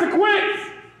consequence.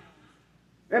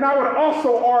 And I would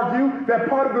also argue that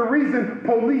part of the reason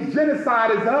police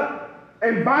genocide is up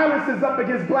and violence is up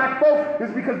against black folks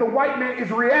is because the white man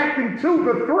is reacting to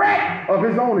the threat of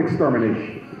his own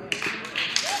extermination.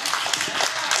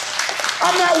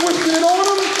 I'm not wishing it on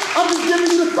them. I'm just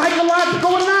giving you the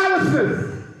psychological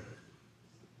analysis.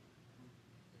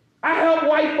 I help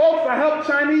white folks. I help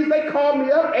Chinese. They call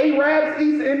me up. Arabs,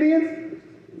 East Indians.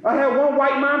 I had one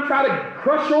white mom try to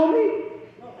crush on me.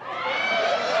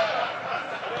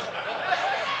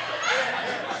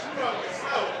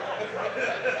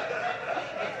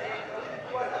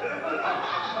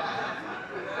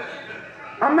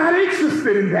 I'm not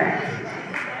interested in that.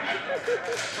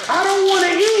 I don't want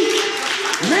to eat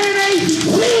mayonnaise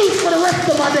and cheese for the rest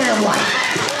of my damn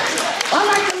life. I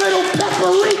like a little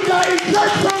paprika and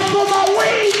church crumbs on my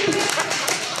weed.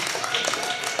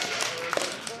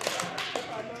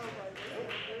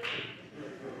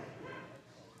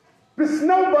 The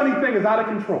snow bunny thing is out of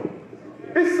control.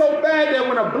 It's so bad that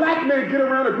when a black man get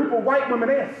around a group of white women,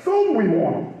 they assume we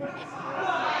want them.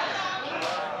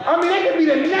 I mean, they could be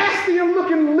the nastiest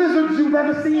looking lizards you've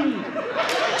ever seen.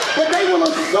 But they will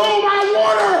assume I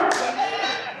want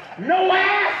her. No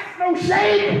ass, no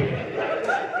shape.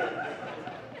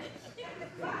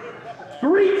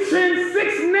 3 chins,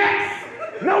 6 necks,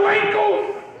 no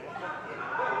ankles.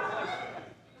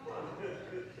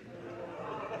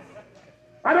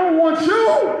 I don't want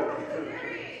you.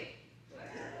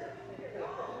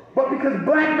 But because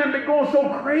black men been going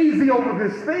so crazy over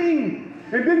this thing,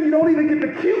 and then you don't even get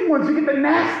the cute ones, you get the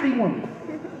nasty ones.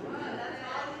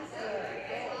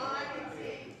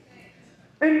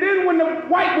 And then when the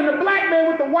black man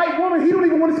with the white woman, he don't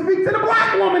even want to speak to the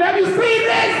black woman. Have you seen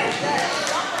this?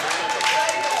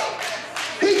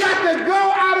 He got to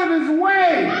go out of his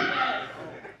way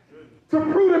to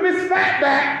prove to Miss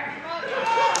Fatback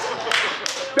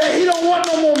that he don't want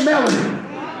no more melanin.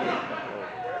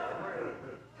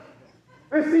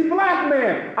 And see, black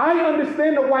man, I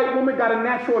understand the white woman got a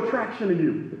natural attraction to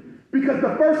you because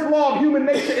the first law of human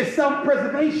nature is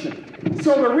self-preservation.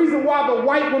 So the reason why the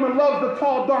white woman loves the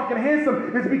tall, dark, and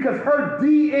handsome is because her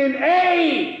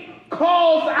DNA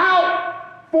calls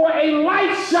out for a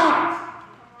life shot.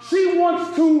 She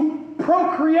wants to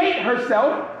procreate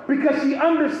herself because she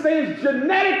understands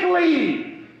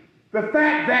genetically the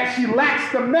fact that she lacks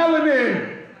the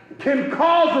melanin can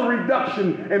cause a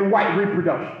reduction in white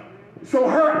reproduction. So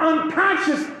her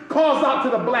unconscious calls out to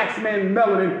the black man's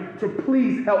melanin to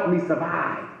please help me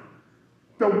survive.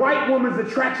 The white woman's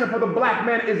attraction for the black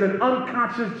man is an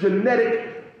unconscious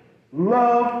genetic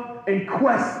love and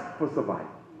quest for survival.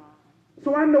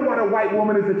 So I know why the white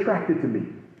woman is attracted to me.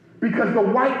 Because the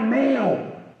white male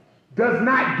does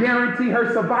not guarantee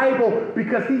her survival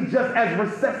because he's just as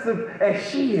recessive as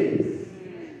she is.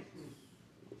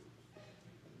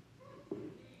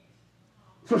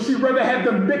 So she'd rather have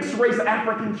the mixed race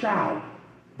African child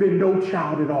than no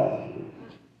child at all.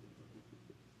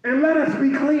 And let us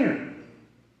be clear.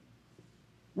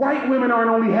 White women aren't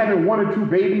only having 1 or 2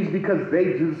 babies because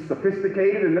they just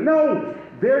sophisticated. And no,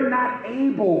 they're not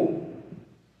able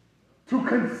to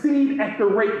conceive at the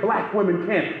rate black women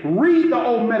can. Read the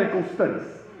old medical studies,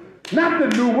 not the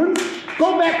new ones.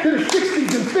 Go back to the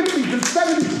 60s and 50s and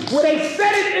 70s where they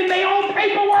said it in their own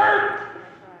paperwork.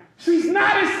 She's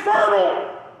not as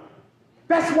fertile.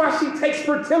 That's why she takes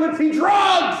fertility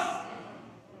drugs.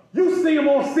 You see them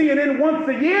on CNN once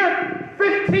a year.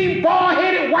 15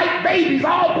 bald-headed white babies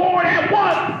all born at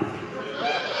once.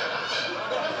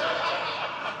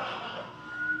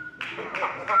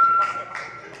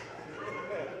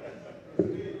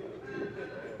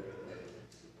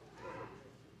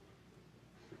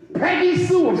 Peggy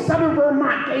Sue of Southern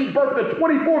Vermont gave birth to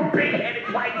 24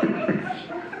 big-headed white babies.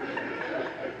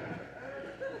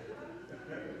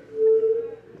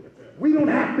 We don't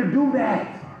have to do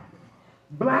that.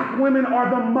 Black women are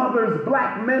the mothers.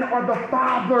 Black men are the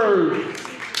fathers.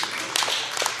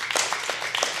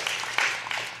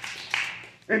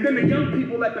 And then the young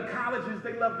people at the colleges,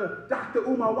 they love the Dr.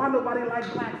 Umar. Why nobody likes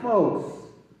black folks?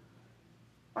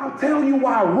 I'll tell you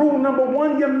why. Rule number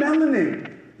 1, you're melanin.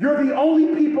 You're the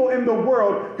only people in the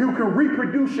world who can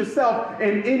reproduce yourself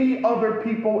and any other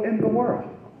people in the world.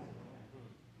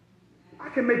 I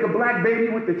can make a black baby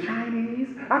with the Chinese.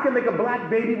 I can make a black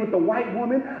baby with the white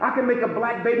woman. I can make a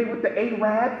black baby with the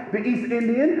Arab, the East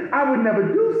Indian. I would never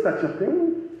do such a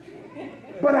thing,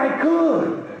 but I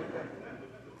could.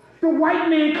 The white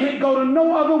man can't go to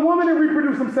no other woman and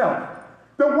reproduce himself.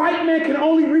 The white man can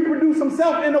only reproduce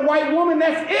himself in the white woman.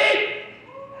 That's it.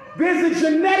 There's a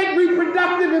genetic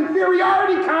reproductive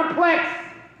inferiority complex.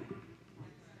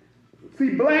 See,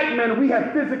 black men, we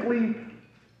have physically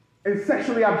and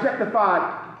sexually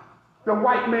objectified the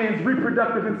white man's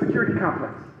reproductive insecurity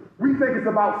complex. We think it's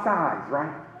about size,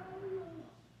 right?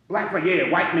 Black man, yeah,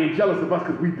 white man jealous of us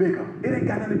because we bigger. It ain't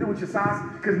got nothing to do with your size,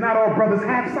 because not all brothers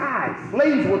have size.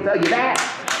 Slaves will tell you that.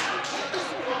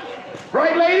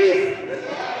 Right, ladies?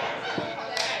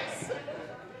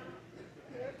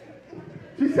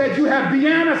 She said you have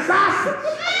Vienna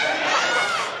sausage.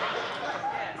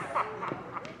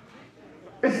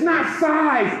 It's not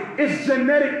size, it's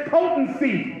genetic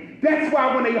potency. That's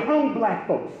why when they hung black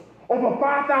folks, over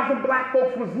 5,000 black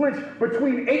folks was lynched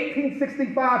between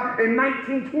 1865 and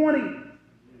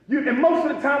 1920. And most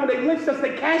of the time when they lynched us,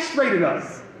 they castrated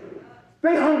us.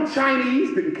 They hung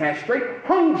Chinese, didn't castrate.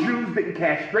 Hung Jews, didn't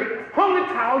castrate. Hung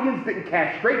Italians, didn't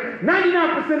castrate.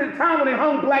 99% of the time when they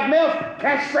hung black males,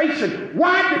 castration.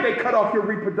 Why did they cut off your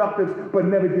reproductives but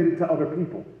never did it to other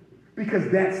people?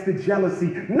 Because that's the jealousy,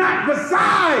 not the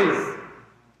size.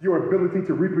 Your ability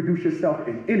to reproduce yourself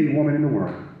in any woman in the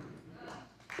world.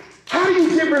 How do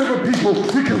you get rid of a people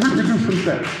who can reproduce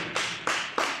themselves?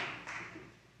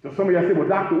 So some of y'all say, well,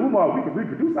 Dr. Umar, we can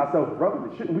reproduce ourselves, brother.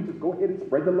 Shouldn't we just go ahead and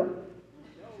spread the love?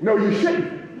 No, you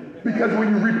shouldn't. Because when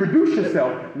you reproduce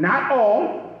yourself, not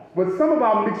all, but some of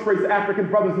our mixed race African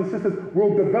brothers and sisters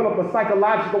will develop a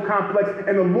psychological complex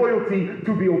and a loyalty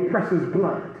to the oppressor's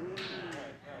blood.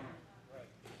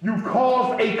 You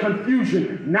cause a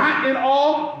confusion, not in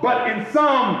all, but in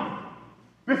some.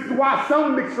 This is why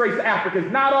some mixed race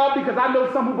Africans, not all, because I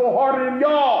know some who go harder than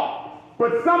y'all,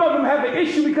 but some of them have an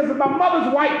issue because if my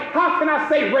mother's white, how can I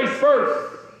say race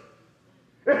first?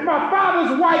 If my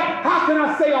father's white, how can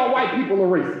I say all white people are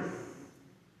racist?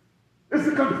 It's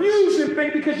a confusion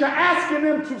thing because you're asking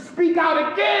them to speak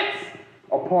out against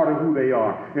a part of who they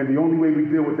are. And the only way we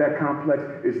deal with that complex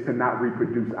is to not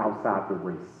reproduce outside the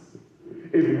race.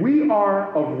 If we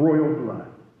are of royal blood,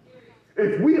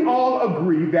 if we all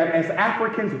agree that as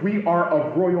Africans we are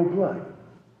of royal blood,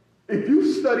 if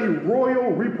you study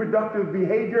royal reproductive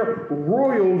behavior,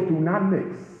 royals do not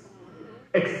mix,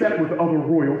 except with other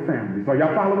royal families. Are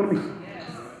y'all following me?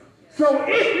 So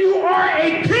if you are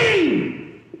a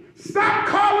king, stop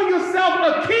calling yourself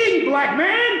a king, black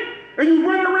man, and you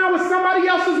run around with somebody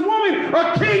else's woman.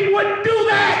 A king wouldn't do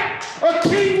that. A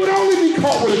king would only be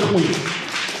caught with a queen.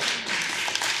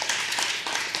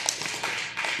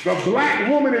 The black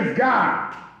woman is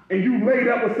God, and you laid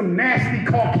up with some nasty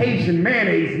Caucasian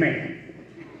mayonnaise man.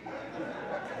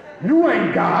 You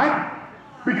ain't God,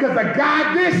 because a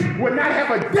goddess would not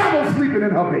have a devil sleeping in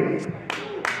her bed.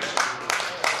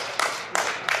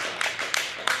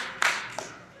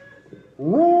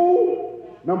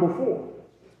 Rule number 4.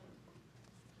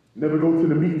 Never go to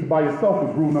the meetings by yourself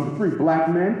is rule number 3. Black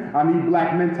men, I need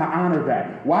black men to honor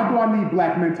that. Why do I need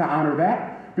black men to honor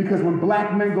that? Because when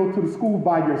black men go to the school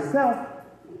by yourself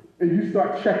and you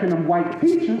start checking them white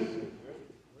teachers,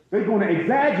 they're going to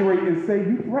exaggerate and say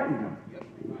you threatened them.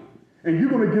 And you're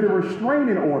going to get a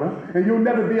restraining order and you'll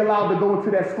never be allowed to go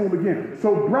into that school again.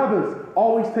 So brothers,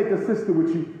 always take a sister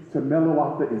with you to mellow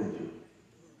out the energy.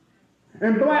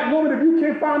 And black woman, if you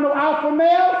can't find no alpha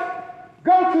males,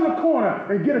 go to the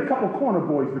corner and get a couple corner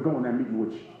boys to go in that meeting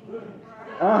with you.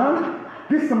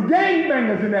 Get some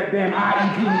gangbangers in that damn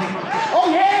IEP.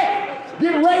 Oh yeah!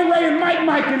 Get Ray and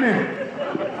Mike in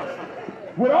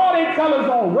there. With all their colors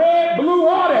on, red, blue,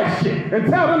 all that shit. And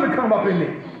tell them to come up in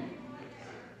there.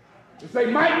 And say,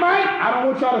 Mike, I don't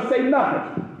want y'all to say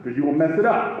nothing. Because you're going to mess it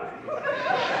up.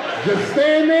 Just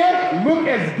stand there, look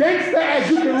as gangster as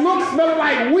you can look, smelling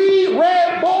like weed,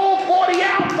 Red Bull, 40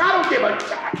 ounce. I don't give a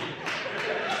shot.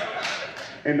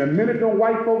 And the minute the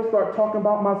white folks start talking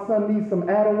about my son needs some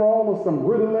Adderall or some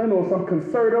Ritalin or some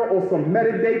Concerta or some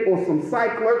Metadate or some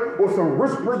Cycler or some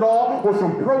Risperdal or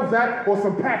some Prozac or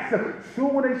some Paxil,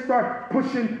 soon when they start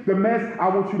pushing the mess, I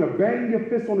want you to bang your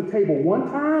fist on the table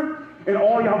one time and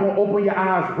all y'all gonna open your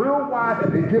eyes real wide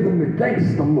and give them the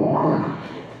gangster look.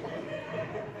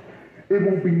 It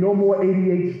won't be no more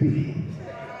ADHD.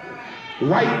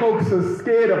 White folks are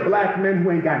scared of black men who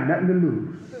ain't got nothing to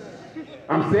lose.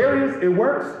 I'm serious, it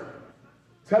works.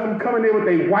 Tell them come in there with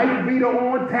their white beater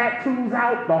on, tattoos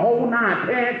out, the whole 9,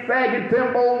 pants sagging,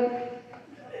 temples.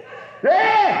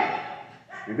 Yeah!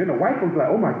 And then the white folks like,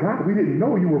 oh my God, we didn't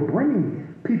know you were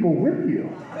bringing people with you.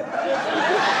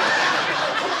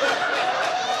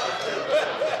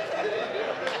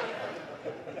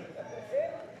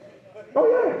 Oh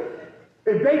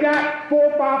yeah. If they got 4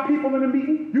 or 5 people in the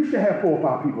meeting, you should have 4 or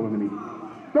 5 people in the meeting.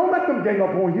 Don't let them gang up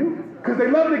on you, because they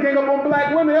love to gang up on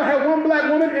black women. They'll have 1 black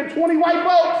woman and 20 white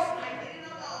folks.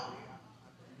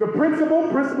 The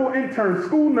principal intern,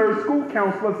 school nurse, school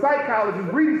counselor,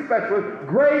 psychologist, reading specialist,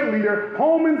 grade leader,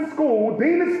 home and school,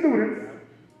 dean of students.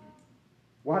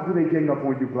 Why do they gang up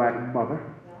on you, black mother?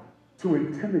 To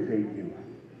intimidate you.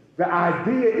 The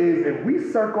idea is if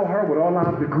we circle her with all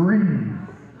our degrees,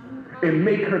 and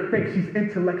make her think she's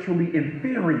intellectually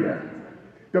inferior,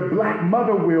 the black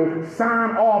mother will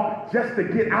sign off just to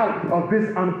get out of this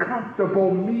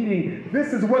uncomfortable meeting.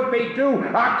 This is what they do.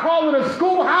 I call it a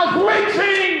schoolhouse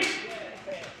lynching.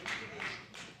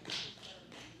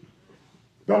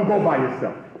 Don't go by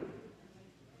yourself.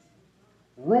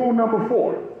 Rule number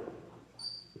 4.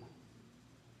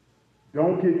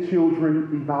 Don't get children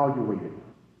evaluated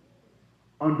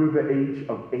under the age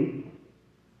of 8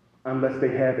 unless they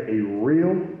have a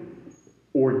real,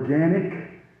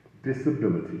 organic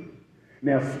disability.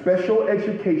 Now, special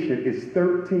education is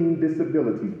 13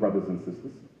 disabilities, brothers and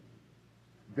sisters.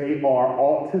 They are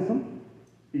autism,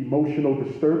 emotional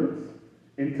disturbance,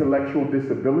 intellectual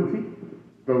disability,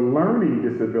 the learning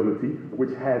disability,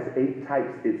 which has 8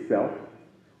 types itself,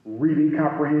 reading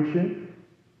comprehension,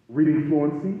 reading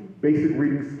fluency, basic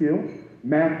reading skills,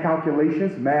 math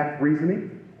calculations, math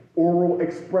reasoning, oral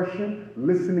expression,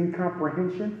 listening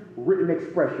comprehension, written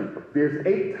expression. There's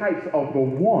 8 types of the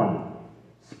one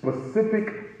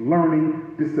specific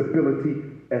learning disability,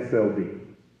 SLD.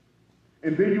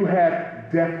 And then you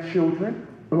have deaf children,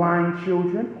 blind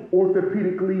children,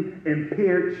 orthopedically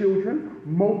impaired children,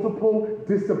 multiple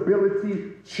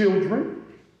disability children,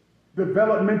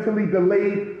 developmentally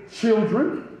delayed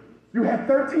children. You have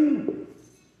 13.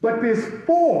 But there's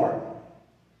 4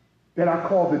 that I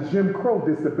call the Jim Crow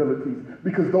disabilities,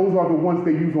 because those are the ones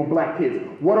they use on black kids.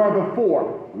 What are the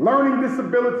 4? Learning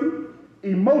disability,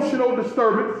 emotional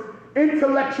disturbance,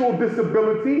 intellectual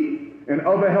disability, and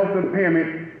other health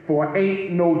impairment for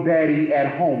ain't no daddy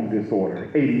at home disorder,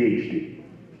 ADHD.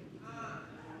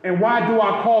 And why do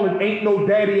I call it ain't no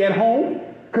daddy at home?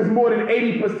 Because more than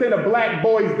 80% of black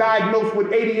boys diagnosed with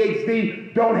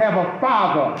ADHD don't have a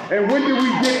father. And when did we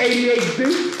get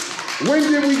ADHD? When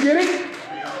did we get it?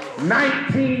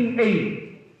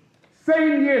 1980.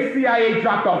 Same year CIA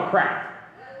dropped off crack.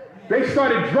 They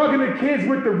started drugging the kids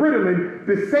with the Ritalin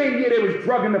the same year they was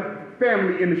drugging the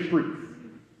family in the streets.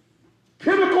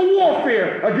 Chemical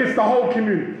warfare against the whole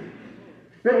community.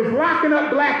 They was locking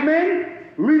up black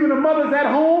men, leaving the mothers at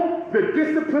home. The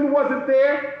discipline wasn't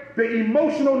there. The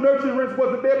emotional nurturance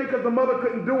wasn't there because the mother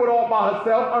couldn't do it all by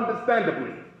herself,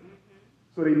 understandably.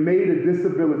 So they made a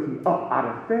disability up out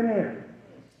of thin air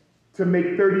to make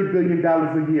 $30 billion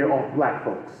a year off black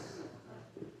folks.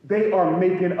 They are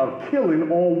making a killing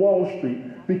on Wall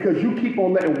Street because you keep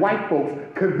on letting white folks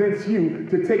convince you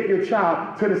to take your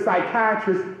child to the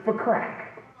psychiatrist for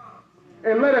crack.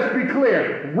 And let us be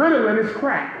clear, Ritalin is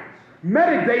crack.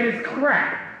 Metadate is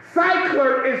crack.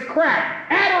 Cycler is crack.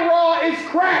 Adderall is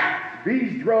crack.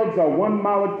 These drugs are one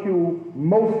molecule,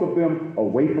 most of them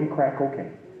away from crack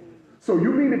cocaine. So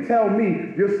you mean to tell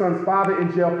me your son's father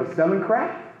in jail for selling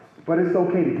crack, but it's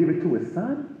okay to give it to his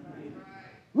son?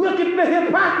 Look at the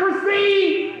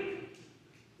hypocrisy!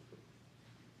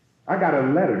 I got a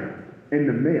letter in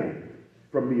the mail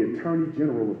from the Attorney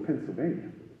General of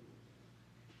Pennsylvania.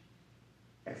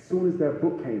 As soon as that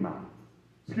book came out,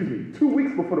 2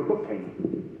 weeks before the book came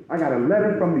out, I got a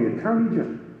letter from the Attorney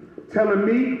General telling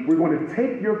me we're going to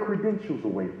take your credentials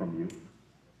away from you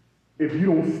if you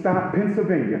don't stop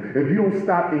Pennsylvania, if you don't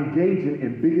stop engaging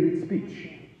in bigoted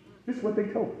speech. This is what they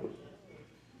told me.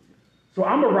 So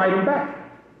I'm going to write them back.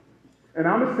 And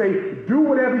I'm going to say, do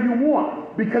whatever you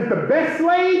want, because the best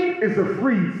slave is a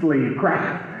freed slave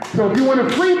cracker. So if you want to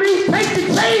free me, take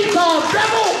the chains off,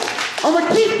 devil! I'm going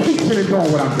to keep teaching and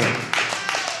doing what I'm doing.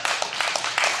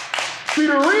 See,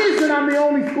 the reason I'm the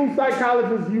only school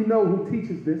psychologist you know who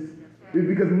teaches this is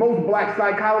because most black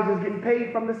psychologists get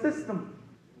paid from the system.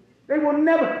 They will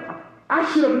never.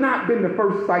 I should have not been the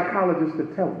first psychologist to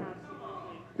tell you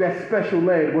that special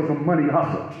ed was a money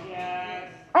hustle.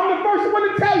 I'm the first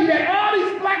one to tell you that all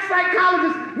these black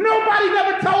psychologists, nobody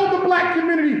ever told the black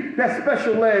community that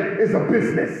special ed is a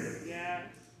business. Yes.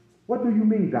 What do you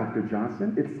mean, Dr.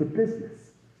 Johnson? It's a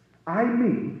business. I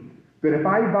mean that if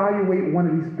I evaluate one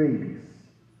of these babies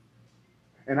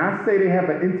and I say they have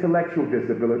an intellectual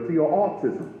disability or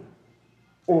autism,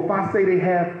 or if I say they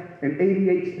have an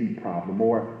ADHD problem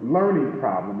or learning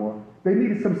problem, or they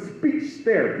needed some speech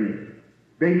therapy,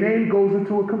 their name goes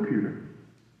into a computer.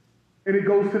 And it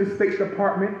goes to the State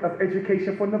Department of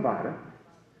Education for Nevada.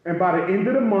 And by the end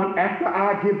of the month, after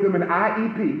I give them an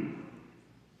IEP,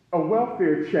 a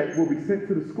welfare check will be sent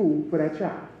to the school for that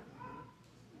child.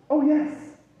 Oh, yes.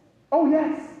 Oh,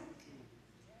 yes.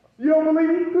 You don't believe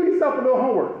me? Do yourself a little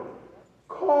homework.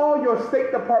 Call your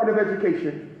State Department of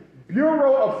Education,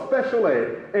 Bureau of Special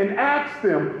Ed, and ask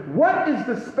them, what is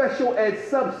the special ed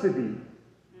subsidy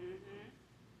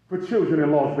for children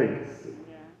in Las Vegas?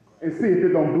 And see if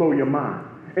it don't blow your mind.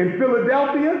 In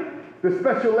Philadelphia, the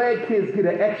special ed kids get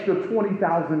an extra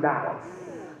 $20,000.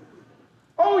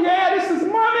 Oh yeah, this is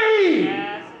money.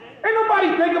 Yes. Ain't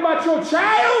nobody think about your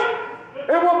child.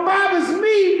 And what bothers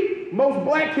me, most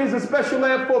black kids in special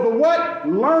ed for the what?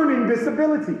 Learning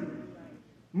disability.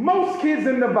 Most kids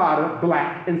in Nevada,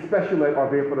 black, in special ed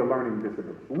are there for the learning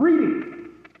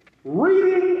disability.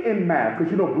 Reading and math,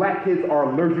 because you know black kids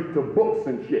are allergic to books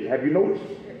and shit. Have you noticed?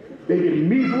 They get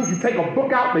measles. You take a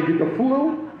book out, they get the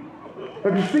flu.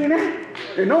 Have you seen that?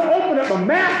 And don't open up a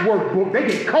math workbook. They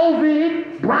get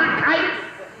COVID, bronchitis,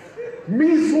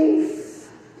 measles.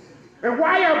 And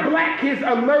why are black kids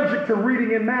allergic to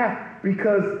reading and math?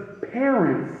 Because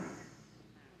parents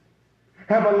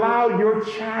have allowed your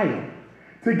child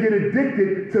to get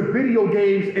addicted to video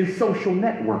games and social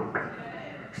network.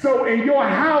 So in your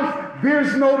house,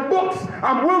 there's no books.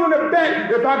 I'm willing to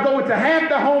bet if I go into half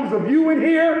the homes of you in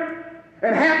here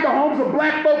and half the homes of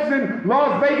black folks in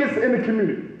Las Vegas in the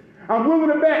community, I'm willing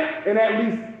to bet in at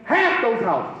least half those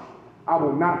houses, I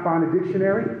will not find a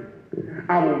dictionary.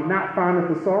 I will not find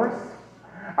a thesaurus.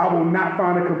 I will not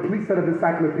find a complete set of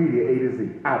encyclopedia A to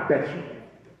Z. I bet you.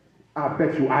 I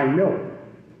bet you I know,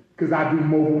 because I do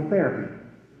mobile therapy.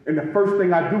 And the first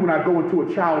thing I do when I go into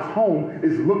a child's home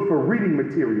is look for reading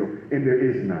material, and there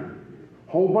is none.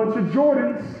 Whole bunch of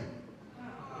Jordans,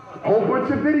 whole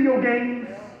bunch of video games,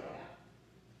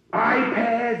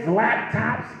 iPads,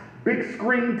 laptops, big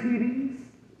screen TVs.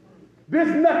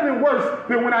 There's nothing worse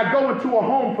than when I go into a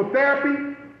home for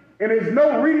therapy and there's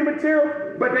no reading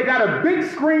material, but they got a big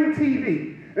screen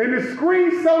TV. And the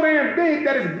screen's so damn big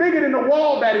that it's bigger than the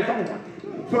wall that it's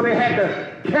on. So they had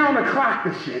to counterclock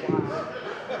the shit.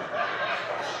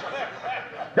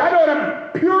 Y'all know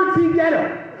the purity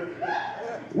ghetto.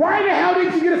 Why the hell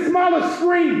did you get a smaller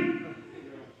screen?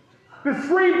 The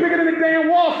screen bigger than the damn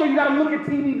wall, so you gotta look at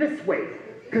TV this way.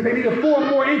 Because they needed 4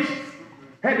 more inches.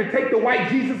 Had to take the white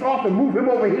Jesus off and move him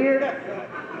over here.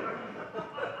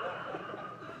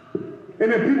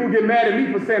 And then people get mad at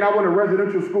me for saying I want a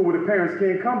residential school where the parents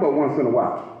can't come but once in a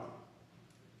while.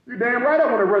 You're damn right I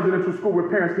want a residential school where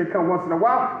parents can come once in a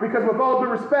while, because with all due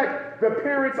respect, the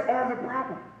parents are the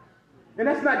problem. And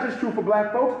that's not just true for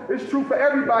black folks, it's true for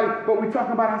everybody, but we're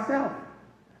talking about ourselves.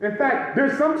 In fact,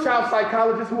 there's some child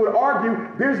psychologists who would argue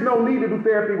there's no need to do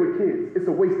therapy with kids. It's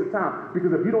a waste of time,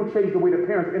 because if you don't change the way the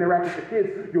parents interact with the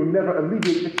kids, you'll never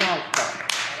alleviate the child's problem.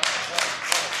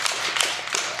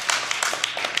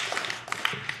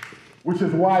 Which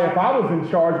is why if I was in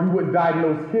charge, we wouldn't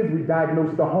diagnose kids, we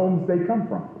diagnose the homes they come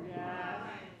from.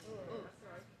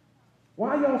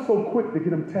 Why are y'all so quick to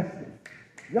get them tested?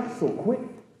 Y'all so quick?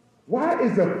 Why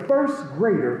is a first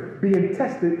grader being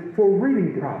tested for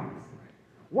reading problems?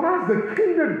 Why is the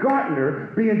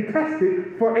kindergartner being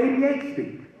tested for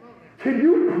ADHD? Can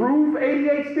you prove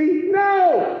ADHD?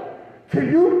 No. Can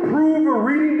you prove a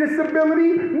reading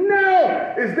disability?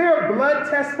 No. Is there a blood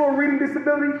test for a reading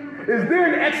disability? Is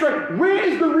there an X-ray? Where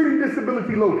is the reading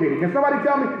disability located? Can somebody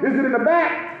tell me? Is it in the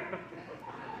back?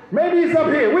 Maybe it's up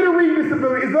here. Where the reading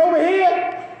disability? Is it over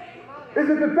here? Is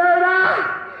it the third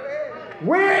eye?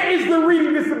 Where is the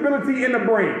reading disability in the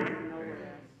brain?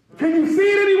 Can you see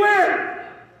it anywhere?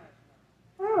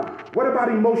 What about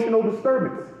emotional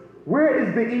disturbance? Where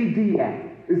is the ED at?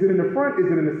 Is it in the front?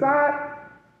 Is it in the side?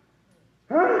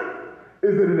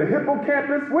 Is it in the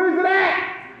hippocampus? Where is it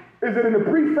at? Is it in the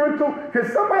prefrontal? Can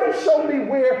somebody show me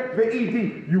where the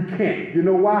ED? You can't. You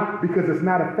know why? Because it's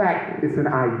not a fact. It's an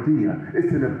idea.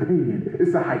 It's an opinion.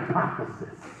 It's a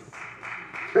hypothesis.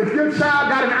 If your child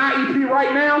got an IEP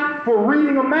right now for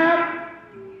reading or math,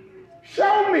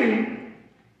 show me,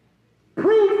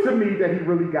 prove to me that he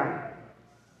really got it.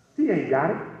 He ain't got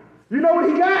it. You know what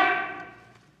he got?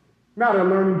 Not a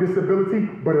learning disability,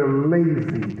 but a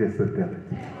lazy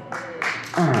disability.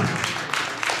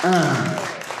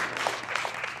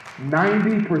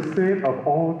 90% of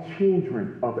all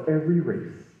children of every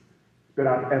race that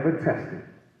I've ever tested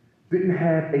didn't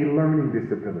have a learning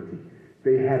disability.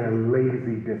 They had a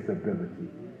lazy disability.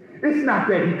 It's not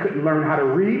that he couldn't learn how to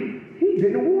read. He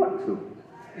didn't want to.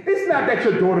 It's not that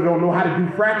your daughter don't know how to do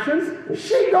fractions.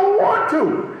 She don't want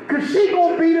to, because she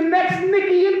gonna be the next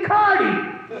Nicki and Cardi.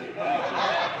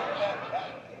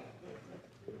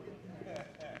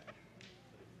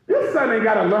 Your son ain't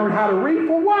got to learn how to read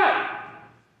for what?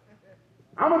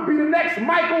 I'm going to be the next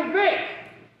Michael Vick.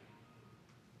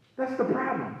 That's the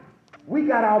problem. We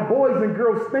got our boys and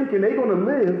girls thinking they're going to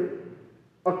live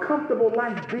a comfortable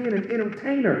life being an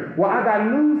entertainer. Well, I got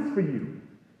news for you.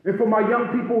 And for my young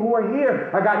people who are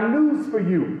here, I got news for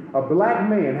you. A black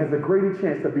man has a greater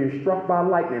chance of being struck by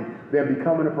lightning than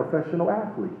becoming a professional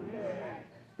athlete.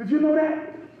 Did you know that?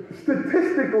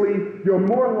 Statistically, you're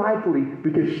more likely to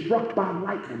get struck by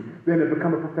lightning than to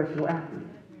become a professional athlete.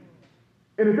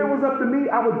 And if it was up to me,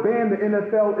 I would ban the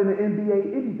NFL and the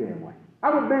NBA any damn way. I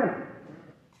would ban them.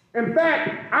 In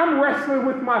fact, I'm wrestling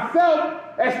with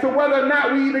myself as to whether or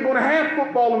not we even going to have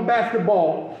football and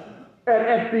basketball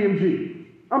at FDMG.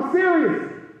 I'm serious.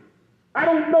 I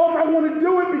don't know if I want to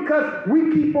do it, because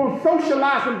we keep on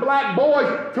socializing black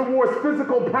boys towards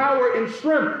physical power and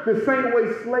strength the same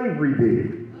way slavery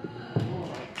did.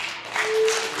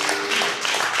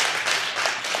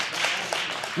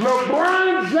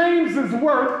 LeBron James's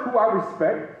worth, who I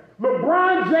respect,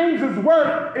 LeBron James's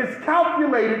worth is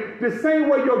calculated the same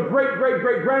way your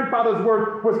great-great-great-grandfather's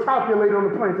worth was calculated on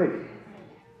the plantation.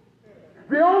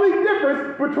 The only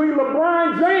difference between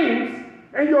LeBron James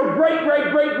and your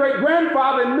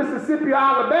great-great-great-great-grandfather in Mississippi or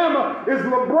Alabama is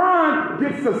LeBron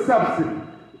gets a subsidy.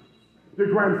 Your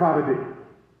grandfather did.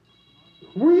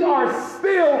 We are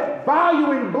still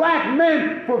valuing black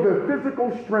men for their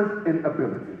physical strength and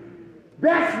ability.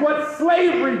 That's what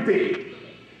slavery did.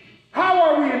 How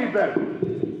are we any better?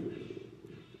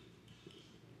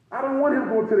 I don't want him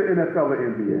going to the NFL or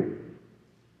NBA,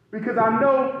 because I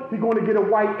know he's going to get a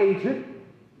white agent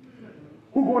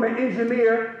who's going to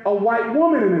engineer a white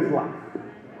woman in his life.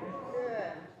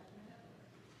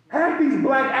 Half these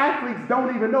black athletes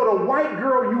don't even know the white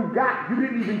girl you got, you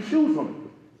didn't even choose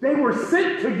them. They were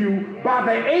sent to you by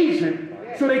the agent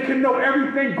so they can know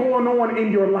everything going on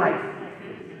in your life.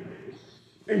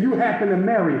 And you happen to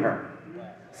marry her.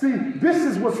 See, this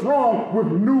is what's wrong with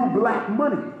new black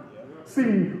money.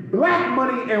 See, black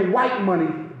money and white money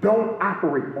don't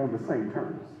operate on the same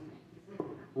terms.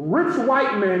 Rich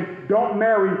white men don't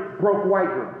marry broke white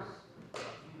girls.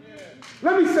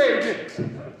 Let me say it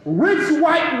again. Rich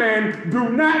white men do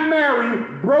not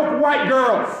marry broke white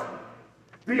girls.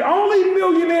 The only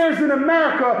millionaires in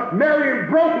America marrying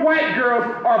broke white girls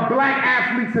are black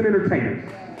athletes and entertainers.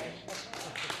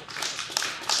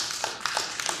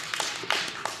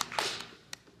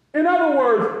 In other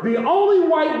words, the only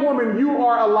white woman you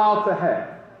are allowed to have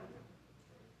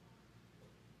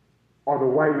are the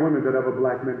white women that other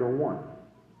black men don't want.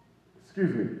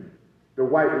 Excuse me. The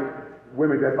white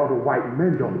women that other white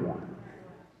men don't want.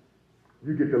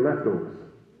 You get the leftovers.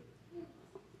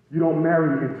 You don't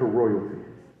marry into royalty.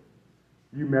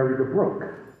 You marry the broke.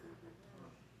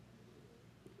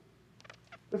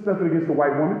 There's nothing against the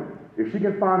white woman. If she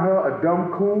can find her a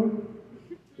dumb coon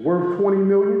worth $20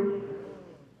 million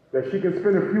that she can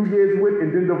spend a few years with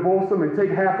and then divorce him and take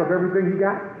half of everything he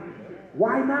got,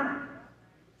 why not?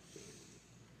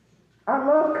 I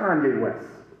love Kanye West.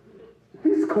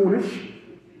 He's coonish,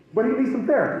 but he needs some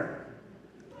therapy.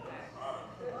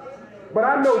 But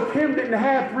I know Kim didn't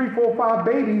have 3, 4, 5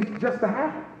 babies just to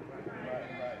have them.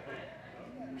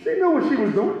 She knew what she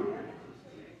was doing.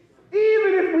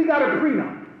 Even if we got a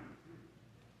prenup,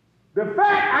 the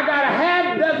fact I got a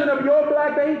half dozen of your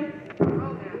black babies,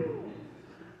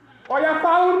 are y'all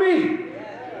following me?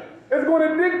 It's going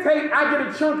to dictate I get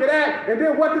a chunk of that. And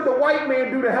then what did the white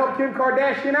man do to help Kim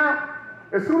Kardashian out?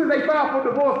 As soon as they filed for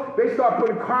divorce, they start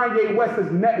putting Kanye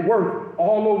West's net worth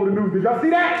all over the news. Did y'all see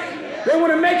that? They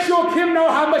want to make sure Kim know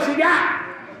how much he got.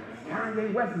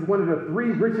 Kanye West is one of the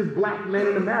 3 richest black men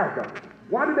in America.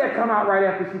 Why did that come out right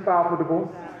after she filed for divorce?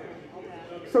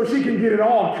 So she can get it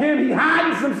all. Kim, he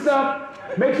hiding some stuff.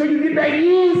 Make sure you get that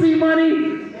easy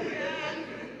money.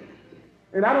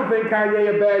 And I don't think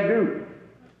Kanye a bad dude.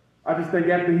 I just think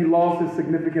after he lost his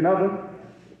significant other,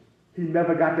 he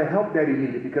never got the help that he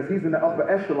needed because he's in the upper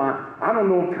echelon. I don't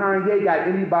know if Kanye got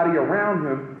anybody around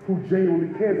him who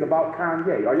genuinely cares about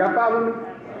Kanye. Are y'all following me?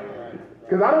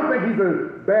 Because I don't think he's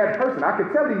a bad person. I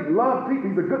can tell he loves people.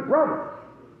 He's a good brother.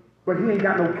 But he ain't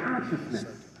got no consciousness.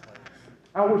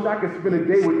 I wish I could spend a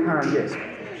day with Kanye.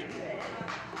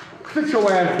 Sit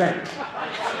your ass down.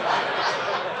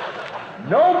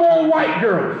 No more white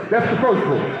girls. That's the first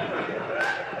rule.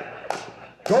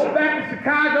 Go back to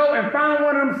Chicago and find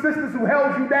one of them sisters who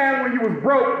held you down when you was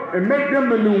broke and make them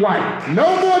the new white.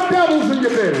 No more devils in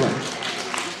your bedroom.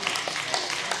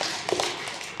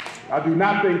 I do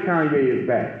not think Kanye is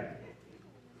bad.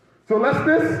 So let's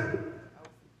this.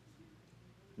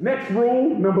 Next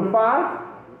rule, number 5.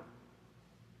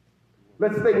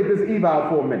 Let's stay with this eval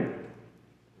for a minute.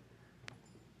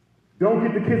 Don't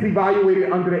get the kids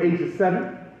evaluated under the age of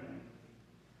 7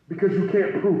 because you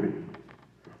can't prove it.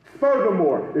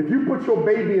 Furthermore, if you put your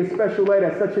baby in special ed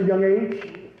at such a young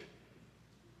age,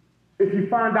 if you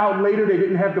find out later they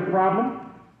didn't have the problem,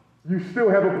 you still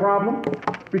have a problem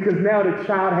because now the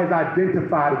child has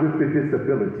identified with the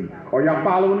disability. Are y'all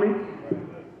following me?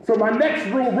 So my next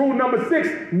rule, rule number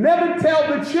 6, never tell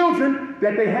the children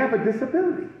that they have a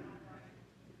disability.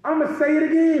 I'm going to say it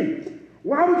again.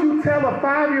 Why would you tell a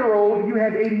 5-year-old you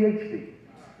have ADHD?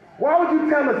 Why would you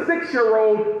tell a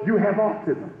 6-year-old you have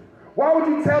autism? Why would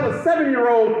you tell a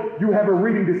 7-year-old you have a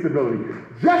reading disability?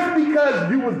 Just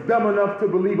because you was dumb enough to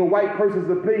believe a white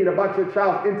person's opinion about your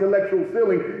child's intellectual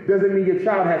ceiling doesn't mean your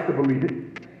child has to believe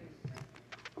it.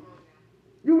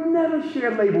 You never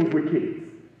share labels with kids.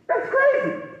 That's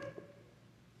crazy.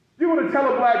 You want to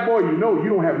tell a black boy, you know you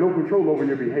don't have no control over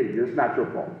your behavior. It's not your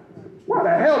fault. Why the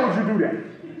hell would you do that?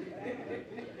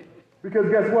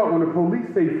 Because guess what? When the police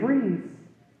say freeze,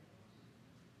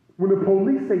 when the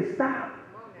police say stop,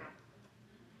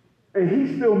 and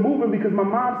he's still moving because my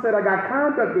mom said I got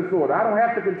conduct disorder, I don't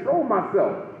have to control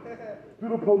myself. Do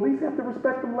the police have to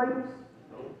respect them labels?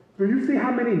 Do you see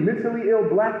how many mentally ill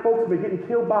black folks have been getting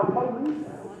killed by police?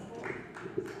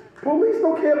 Police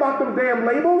don't care about them damn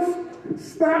labels.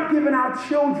 Stop giving our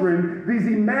children these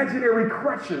imaginary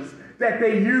crutches that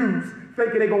they use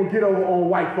thinking they're going to get over on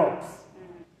white folks.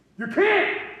 You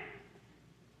can't.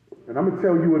 And I'm going to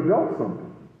tell you adults something.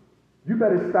 You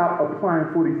better stop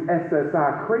applying for these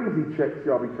SSI crazy checks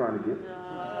y'all be trying to get.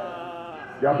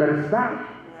 Y'all better stop.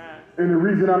 And the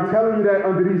reason I'm telling you that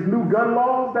under these new gun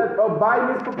laws that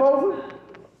Biden is proposing,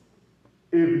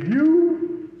 if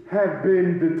you have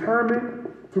been determined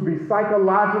to be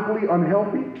psychologically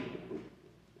unhealthy,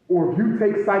 or if you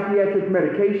take psychiatric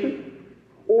medication,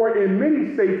 or in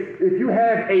many states, if you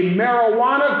have a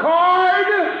marijuana card,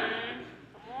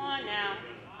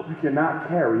 you cannot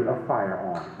carry a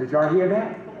firearm. Did y'all hear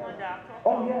that?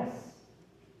 Oh, yes.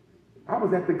 I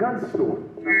was at the gun store.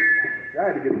 I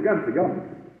had to get a gun for y'all.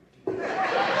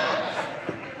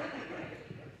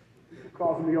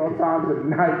 Calls me all times of the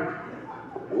night.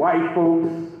 White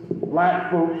folks,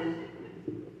 black folks.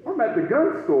 I'm at the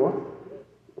gun store,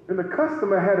 and the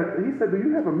customer he said, do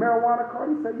you have a marijuana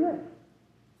card? He said, yeah.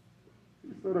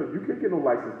 He said, you can't get no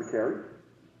license to carry.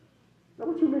 Now,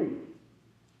 what you mean?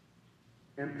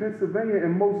 In Pennsylvania,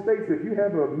 in most states, if you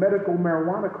have a medical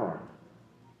marijuana card,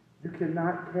 you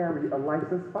cannot carry a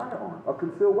licensed firearm, a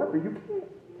concealed weapon. You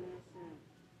can't.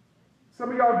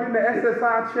 Some of y'all getting the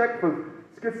SSI check for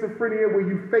schizophrenia where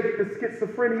you fake the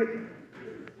schizophrenia.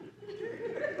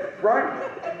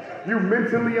 right? You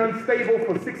mentally unstable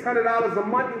for $600 a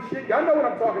month and shit. Y'all know what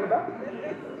I'm talking about.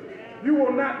 You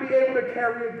will not be able to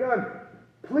carry a gun.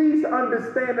 Please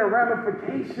understand the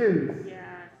ramifications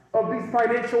of these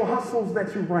financial hustles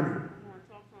that you're running.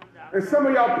 And some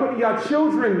of y'all putting your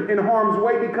children in harm's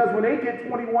way because when they get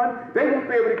 21, they won't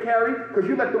be able to carry, because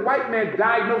you let the white man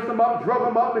diagnose them up, drug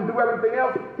them up, and do everything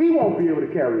else. He won't be able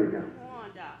to carry a gun.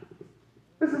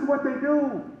 This is what they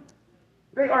do.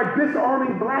 They are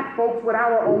disarming black folks with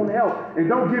our own help. And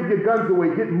don't give your guns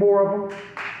away. Get more of them.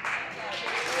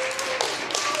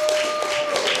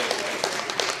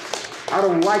 I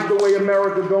don't like the way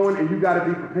America's going, and you got to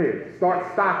be prepared.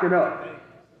 Start stocking up.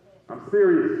 I'm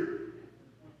serious.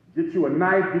 Get you a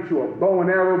knife, get you a bow and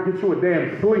arrow, get you a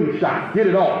damn slingshot. Get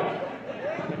it all.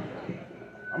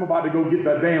 I'm about to go get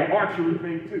that damn archery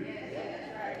thing too.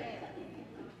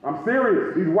 I'm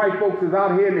serious. These white folks is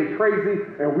out here and they crazy,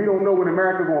 and we don't know when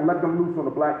America's going to let them loose on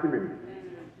the black community.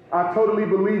 I totally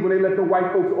believe when they let the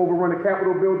white folks overrun the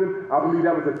Capitol building, I believe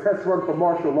that was a test run for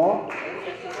martial law.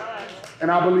 And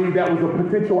I believe that was a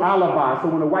potential alibi. So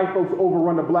when the white folks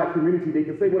overrun the black community, they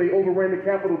can say, well, they overran the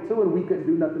Capitol too, and we couldn't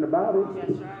do nothing about it.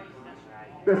 That's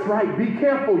right. That's right. Be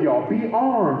careful, y'all. Be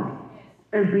armed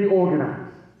and be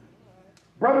organized.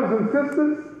 Brothers and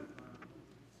sisters,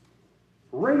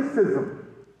 racism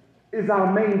is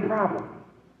our main problem.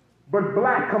 But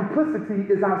black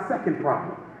complicity is our second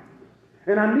problem.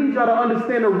 And I need y'all to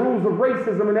understand the rules of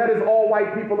racism, and that is all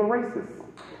white people are racist.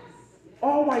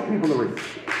 All white people are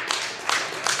racist.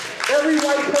 Every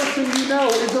white person you know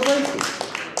is a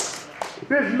racist.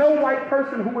 There's no white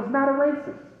person who is not a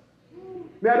racist.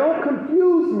 Now, don't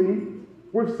confuse me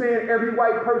with saying every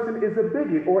white person is a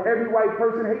bigot or every white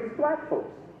person hates black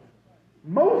folks.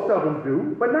 Most of them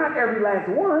do, but not every last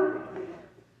one.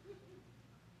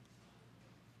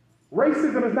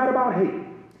 Racism is not about hate.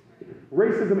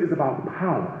 Racism is about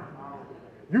power.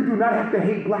 You do not have to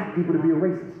hate black people to be a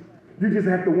racist. You just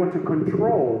have to want to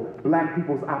control black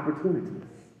people's opportunities.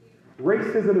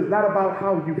 Racism is not about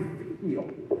how you feel.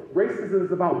 Racism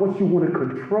is about what you want to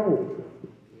control.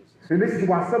 And this is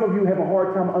why some of you have a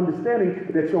hard time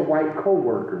understanding that your white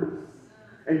coworkers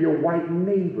and your white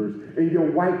neighbors and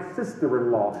your white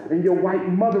sister-in-law and your white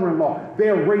mother-in-law,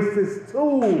 they're racist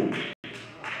too.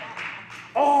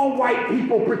 All white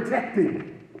people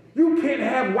protected. You can't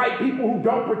have white people who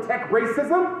don't protect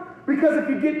racism, because if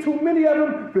you get too many of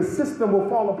them, the system will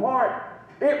fall apart.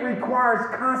 It requires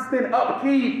constant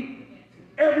upkeep.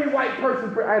 Every white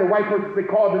person, I had a white person that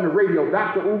called in the radio,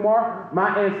 Dr. Umar,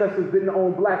 my ancestors didn't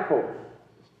own black folks.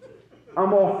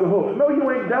 I'm off the hook. No,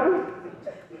 you ain't, devil.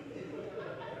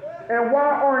 And why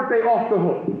aren't they off the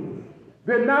hook?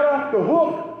 They're not off the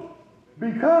hook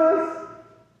because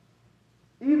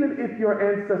even if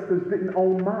your ancestors didn't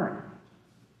own mine,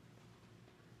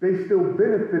 they still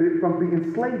benefited from the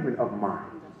enslavement of mine.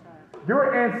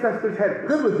 Your ancestors had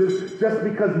privileges just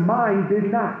because mine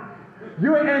did not.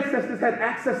 Your ancestors had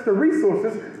access to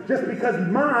resources just because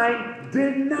mine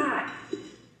did not.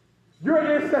 Your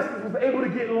ancestors was able to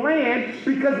get land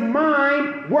because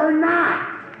mine were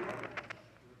not.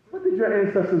 What did your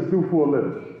ancestors do for a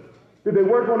living? Did they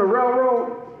work on a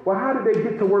railroad? Well, how did they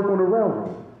get to work on a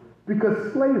railroad?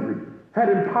 Because slavery had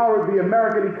empowered the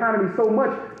American economy so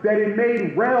much that it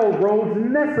made railroads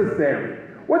necessary.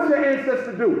 What's your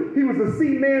ancestor do? He was a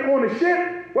seaman on a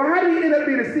ship. Well, how did he end up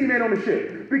being a seaman on the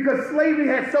ship? Because slavery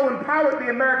had so empowered the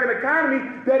American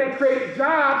economy that it created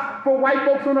jobs for white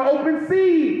folks on the open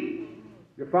sea.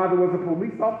 Your father was a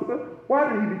police officer.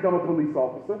 Why did he become a police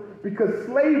officer? Because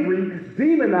slavery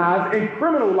demonized and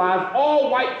criminalized all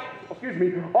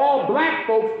black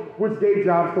folks, which gave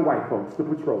jobs to white folks to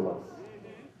patrol us.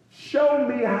 Show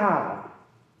me how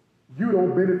you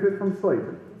don't benefit from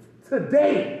slavery.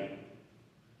 Today,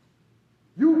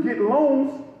 you get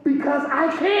loans because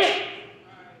I can't.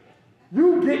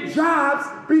 You get jobs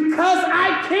because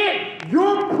I can't.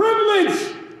 Your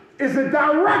privilege is a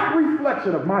direct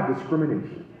reflection of my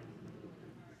discrimination.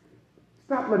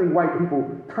 Stop letting white people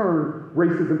turn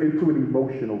racism into an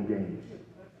emotional game.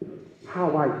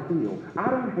 How I feel. I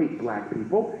don't hate black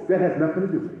people. That has nothing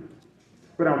to do with it.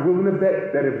 But I'm willing to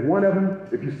bet that if one of them,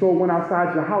 if you saw one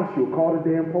outside your house, you'll call the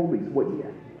damn police, wouldn't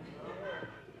you?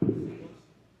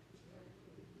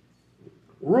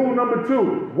 Rule number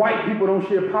 2, white people don't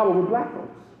share power with black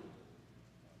folks.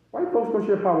 White folks don't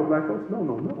share power with black folks.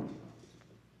 No.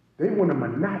 They want to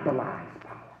monopolize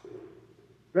power.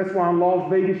 That's why in Las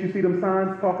Vegas you see them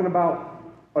signs talking about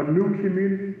a new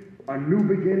community, a new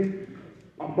beginning,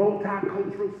 a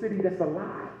multicultural city that's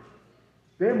alive.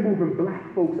 They're moving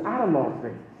black folks out of Las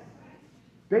Vegas.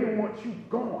 They want you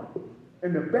gone.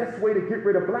 And the best way to get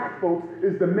rid of black folks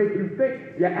is to make you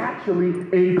think you're actually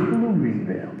including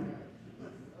them.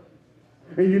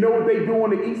 And you know what they do on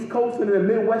the East Coast and in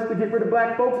the Midwest to get rid of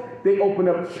black folks? They open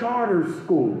up charter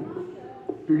schools.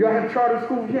 Do y'all have charter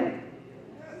schools yet?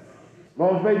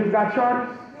 Las Vegas got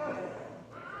charters?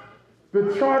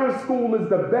 The charter school is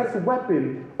the best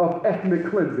weapon of ethnic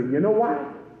cleansing. You know why?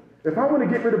 If I want to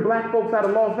get rid of black folks out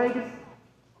of Las Vegas,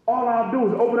 all I'll do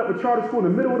is open up a charter school in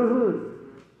the middle of the hood.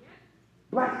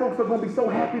 Black folks are going to be so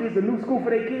happy there's a new school for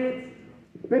their kids.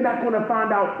 They're not going to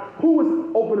find out who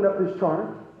is opening up this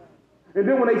charter. And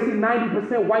then when they see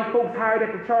 90% white folks hired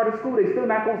at the charter school, they still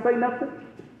not going to say nothing.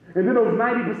 And then those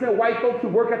 90% white folks who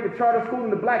work at the charter school in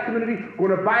the black community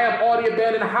going to buy up all the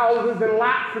abandoned houses and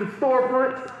lots and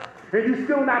storefronts. And you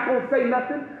still not going to say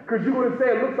nothing because you're going to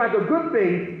say it looks like a good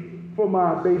thing for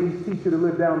my baby's teacher to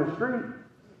live down the street.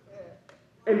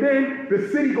 And then the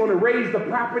city going to raise the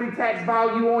property tax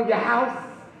value on your house.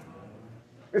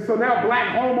 And so now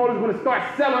black homeowners going to start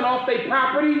selling off their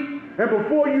property. And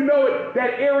before you know it,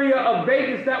 that area of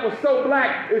Vegas that was so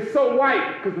black is so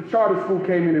white because the charter school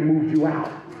came in and moved you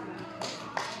out.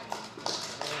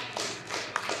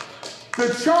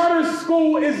 The charter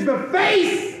school is the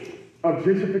face of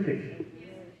gentrification.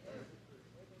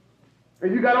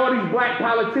 And you got all these black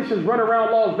politicians running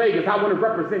around Las Vegas. I want to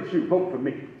represent you. Vote for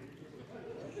me.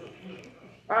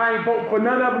 I ain't voting for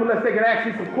none of them unless they can ask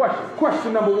me some questions.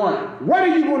 Question number one. What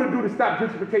are you going to do to stop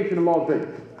gentrification in Las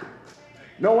Vegas?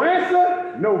 No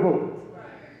answer, no vote.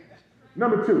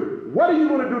 Number two, what are you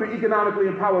going to do to economically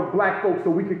empower black folks so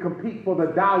we can compete for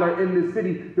the dollar in this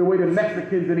city the way the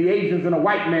Mexicans and the Asians and the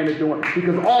white man are doing?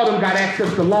 Because all of them got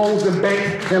access to loans and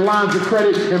banks and lines of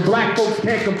credit, and black folks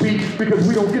can't compete because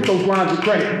we don't get those lines of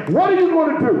credit. What are you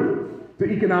going to do to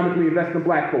economically invest in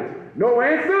black folks? No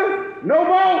answer, no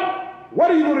vote. What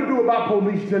are you going to do about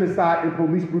police genocide and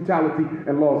police brutality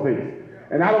in Las Vegas?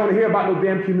 And I don't want to hear about no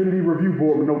damn community review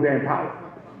board with no damn power.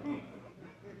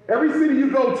 Every city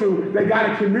you go to, they got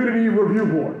a community review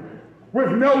board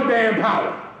with no damn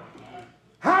power.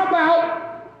 How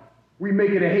about we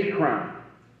make it a hate crime?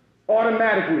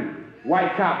 Automatically,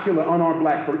 white cop kill an unarmed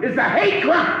black person. It's a hate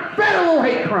crime, federal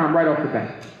hate crime right off the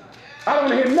bat. I don't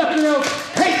want to hear nothing else,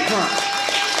 hate crime.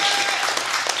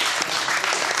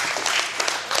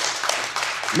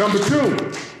 Number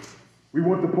two, we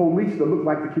want the police to look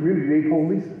like the community they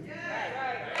policing.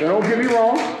 Now, don't get me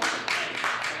wrong.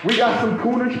 We got some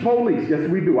coonish police. Yes,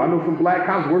 we do. I know some black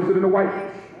cops worse than the white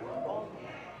ones.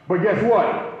 But guess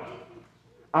what?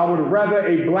 I would rather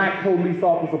a black police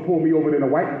officer pull me over than a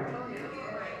white one.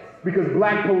 Because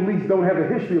black police don't have a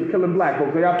history of killing black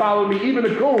folks. They are following me. Even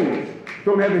the coons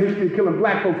don't have a history of killing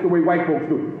black folks the way white folks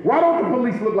do. Why don't the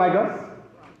police look like us?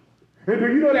 And do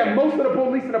you know that most of the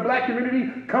police in the black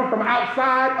community come from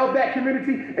outside of that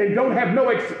community and don't have no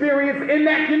experience in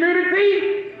that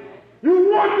community?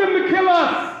 You want them to kill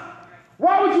us.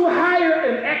 Why would you hire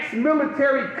an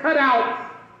ex-military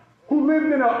cutout who lived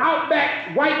in an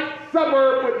outback white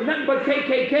suburb with nothing but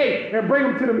KKK and bring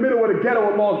him to the middle of the ghetto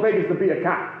of Las Vegas to be a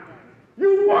cop?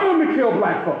 You want them to kill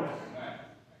black folks.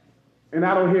 And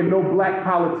I don't hear no black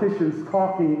politicians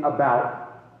talking about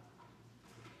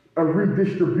a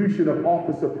redistribution of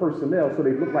officer personnel so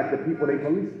they look like the people they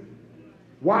police.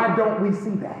 Why don't we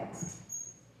see that?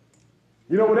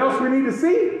 You know what else we need to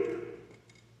see?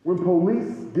 When police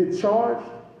get charged,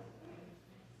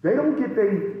 they don't get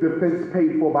their defense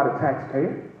paid for by the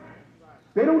taxpayer.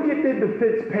 They don't get their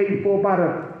defense paid for by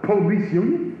the police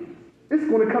union. It's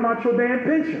going to come out your damn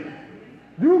pension.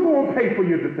 You're going to pay for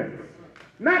your defense,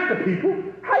 not the people.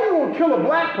 How you going to kill a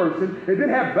black person and then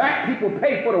have black people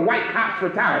pay for the white cop's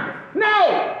retirement?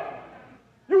 No!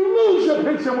 You lose your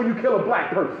pension when you kill a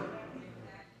black person.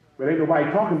 But ain't nobody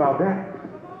talking about that.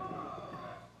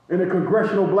 In the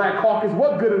Congressional Black Caucus,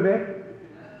 what good are they?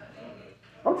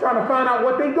 I'm trying to find out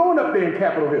what they doing up there in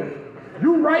Capitol Hill.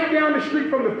 You right down the street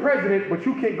from the president, but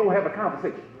you can't go have a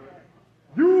conversation.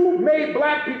 You made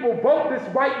black people vote this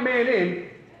white man in.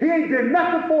 He ain't did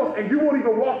nothing for us, and you won't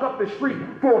even walk up the street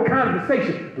for a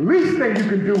conversation. Least thing you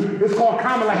can do is call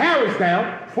Kamala Harris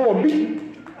down for a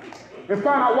meeting and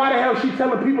find out why the hell she's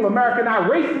telling people America not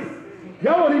racist.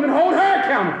 Y'all won't even hold her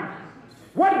accountable.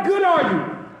 What good are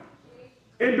you?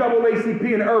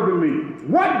 NAACP and Urban League.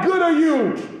 What good are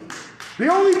you? The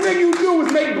only thing you do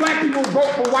is make black people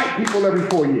vote for white people every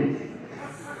 4 years.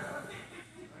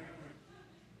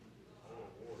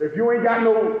 If you ain't got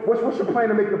no, what's your plan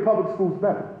to make the public schools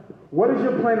better? What is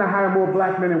your plan to hire more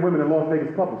black men and women in Las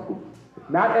Vegas public schools?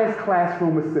 Not as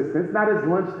classroom assistants, not as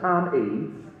lunchtime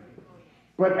aides,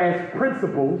 but as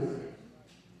principals,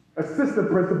 assistant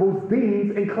principals,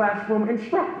 deans, and classroom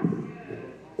instructors.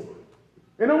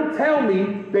 And don't tell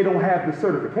me they don't have the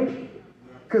certification,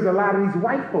 because a lot of these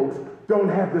white folks don't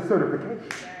have the certification.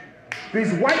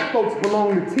 These white folks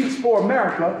belong to Teach for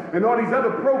America and all these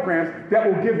other programs that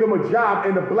will give them a job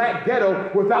in the black ghetto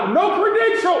without no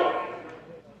credential.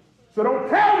 So don't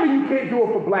tell me you can't do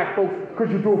it for black folks,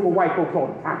 because you do it for white folks all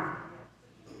the time.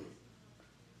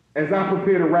 As I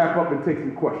prepare to wrap up and take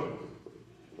some questions.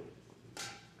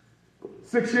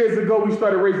 6 years ago, we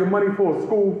started raising money for a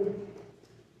school.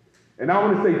 And I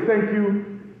want to say thank you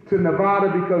to Nevada,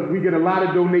 because we get a lot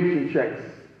of donation checks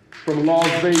from Las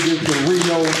Vegas and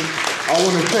Reno. I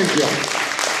want to thank y'all.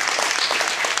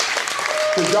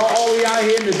 Because y'all always out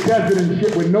here in the desert and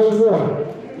shit with no water.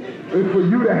 And for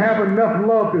you to have enough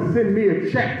love to send me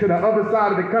a check to the other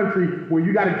side of the country when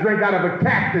you got to drink out of a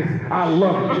cactus, I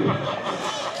love you.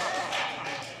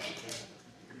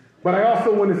 But I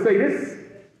also want to say this.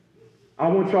 I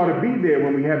want y'all to be there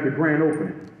when we have the grand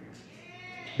opening,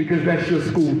 because that's your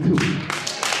school too.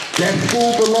 That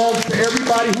school belongs to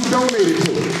everybody who donated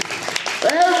to it.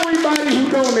 Everybody who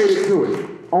donated to it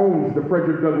owns the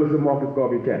Frederick Douglass and Marcus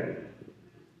Garvey Academy.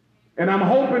 And I'm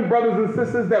hoping, brothers and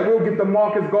sisters, that we'll get the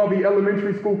Marcus Garvey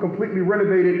Elementary School completely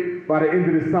renovated by the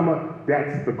end of the summer.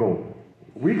 That's the goal.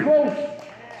 We close.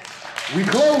 We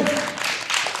close.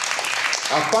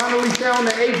 I finally found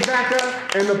the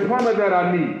HVACer and the plumber that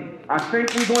I need. I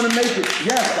think we're going to make it.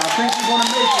 Yes, I think we're going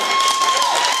to make it.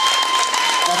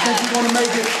 I think we're going to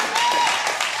make it.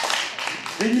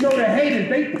 And you know the haters,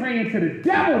 they praying to the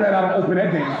devil that I don't open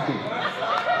that damn school.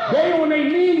 They on their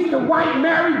knees to white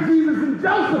Mary, Jesus, and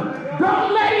Joseph.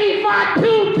 Don't let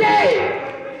Ifatunde.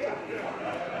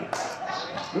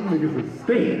 Them niggas are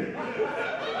scared.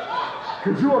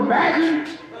 Could you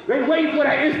imagine? They wait for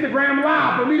that Instagram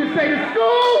live for me to say the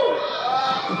school.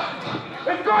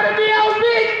 It's going to be LD.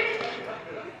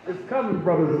 It's coming,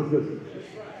 brothers and sisters.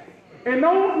 And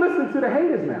don't listen to the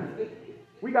haters now.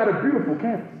 We got a beautiful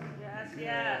campus.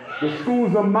 Yes. The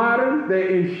schools are modern. They're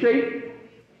in shape.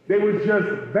 They was just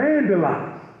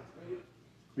vandalized.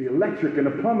 The electric and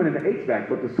the plumbing and the HVAC,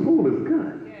 but the school is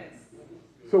good. Yes.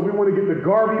 So we want to get the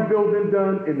Garvey building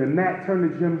done and the Nat Turner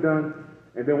gym done.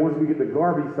 And then once we get the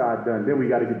Garvey side done, then we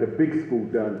got to get the big school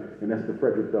done, and that's the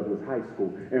Frederick Douglass High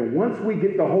School. And once we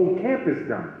get the whole campus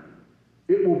done,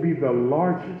 it will be the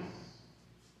largest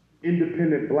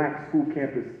independent black school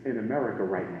campus in America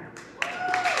right now.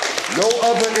 No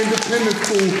other independent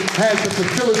school has the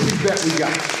facilities that we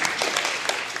got.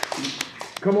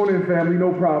 Come on in, family,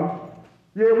 no problem.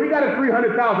 Yeah, we got a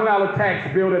 $300,000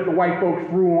 tax bill that the white folks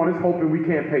threw on us, hoping we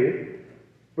can't pay it.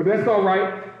 But that's all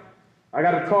right. I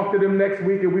got to talk to them next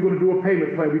week, and we're going to do a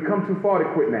payment plan. We come too far to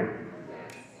quit now.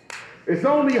 It's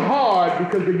only hard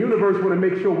because the universe want to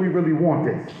make sure we really want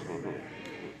this.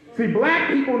 See, black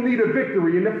people need a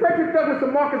victory. And the Frederick Douglass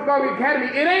and Marcus Garvey Academy,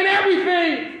 it ain't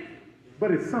everything,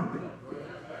 but it's something.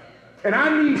 And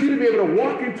I need you to be able to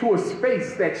walk into a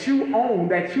space that you own,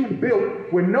 that you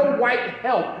built with no white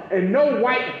help and no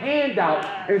white handout,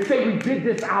 and say we did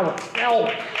this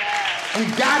ourselves. We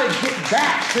got to get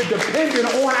back to depending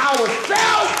on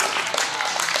ourselves.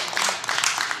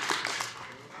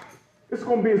 It's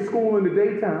going to be a school in the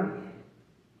daytime,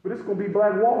 but it's going to be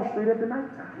Black Wall Street at the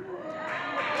nighttime.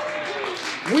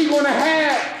 We're going to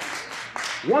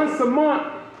have, once a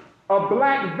month, a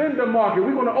black vendor market.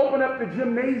 We're going to open up the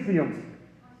gymnasiums.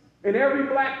 And every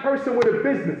black person with a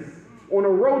business, on a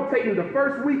rotating, the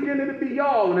first weekend it'll be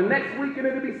y'all, and the next weekend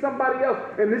it'll be somebody else,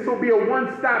 and this will be a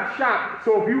one-stop shop.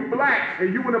 So if you black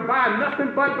and you want to buy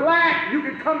nothing but black, you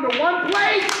can come to one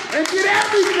place and get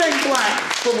everything black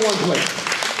from one place.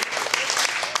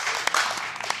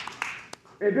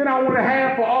 And then I want to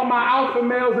have for all my alpha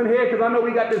males in here, because I know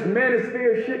we got this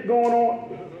manosphere shit going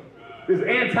on, this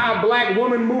anti-black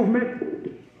woman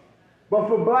movement. But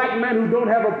for black men who don't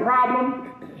have a problem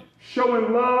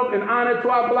showing love and honor to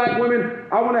our black women,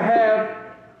 I want to have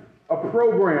a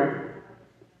program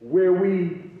where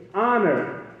we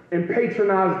honor and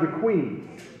patronize the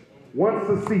queens once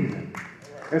a season.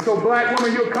 And so black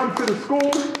women, you'll come to the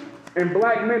school, and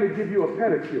black men will give you a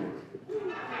pedicure.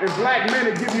 And black men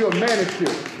will give you a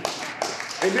manicure.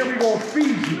 And then we're going to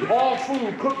feed you all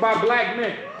food cooked by black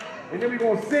men. And then we're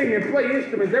going to sing and play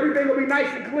instruments. Everything will be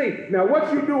nice and clean. Now,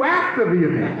 what you do after the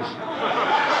event,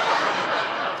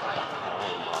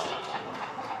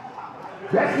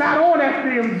 that's not on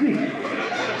FDMG.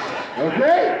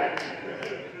 Okay?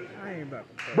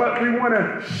 But we want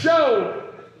to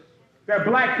show that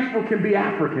black people can be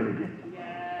African again.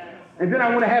 And then I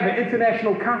want to have an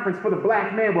international conference for the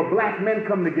black man where black men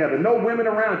come together. No women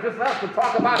around, just us to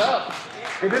talk about us.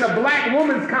 And then a black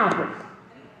women's conference.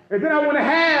 And then I want to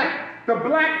have the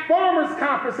black farmers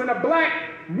conference and a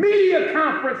black media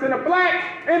conference and a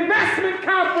black investment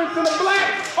conference and a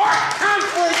black art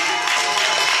conference.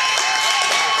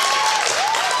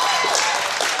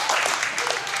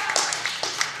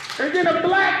 And then a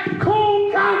black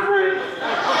coon conference.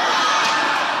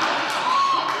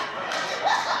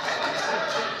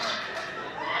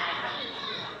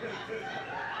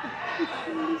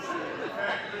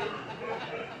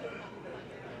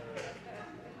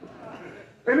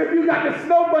 And if you got the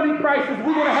snow bunny prices,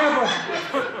 we're going to have a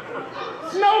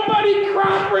snow bunny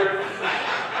conference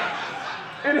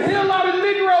and heal a lot of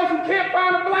Negroes who can't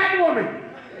find a black woman.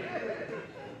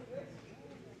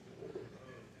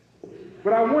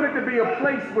 But I want it to be a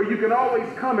place where you can always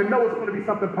come and know it's going to be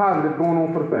something positive going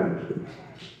on for the family.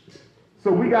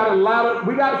 So we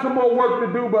got some more work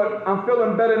to do, but I'm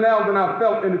feeling better now than I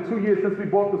felt in the 2 years since we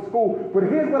bought the school. But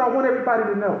here's what I want everybody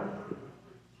to know.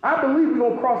 I believe we're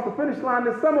going to cross the finish line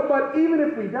this summer, but even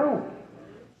if we don't,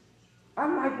 I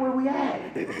like where we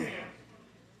at.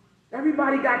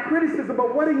 Everybody got criticism,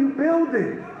 but what are you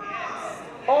building?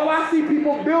 All I see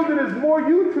people building is more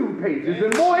YouTube pages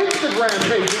and more Instagram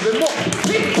pages and more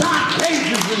TikTok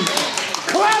pages and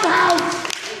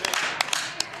Clubhouse.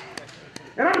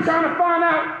 And I'm trying to find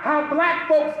out how black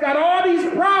folks got all these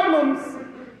problems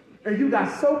and you got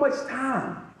so much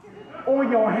time on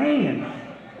your hands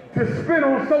to spend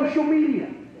on social media.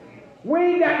 We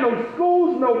ain't got no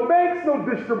schools, no banks, no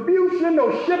distribution,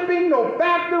 no shipping, no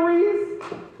factories,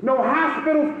 no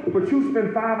hospitals, but you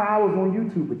spend 5 hours on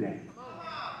YouTube a day.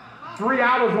 3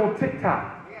 hours on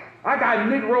TikTok. I got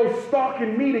Negroes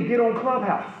stalking me to get on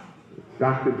Clubhouse.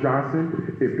 Dr.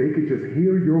 Johnson, if they could just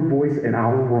hear your voice in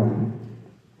our room.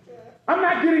 I'm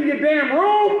not getting your damn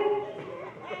room.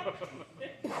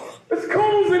 There's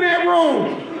coons in that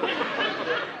room.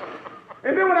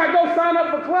 And then when I go sign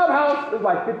up for Clubhouse, it's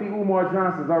like 50 Umar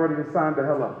Johnsons already signed the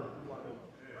hell up.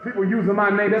 People using my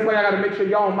name. That's why I got to make sure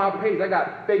y'all on my page. I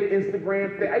got fake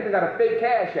Instagram. I even got a fake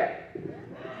Cash App.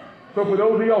 So for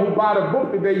those of y'all who buy the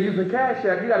book today using Cash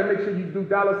App, you got to make sure you do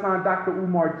 $ Dr.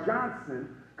 Umar Johnson.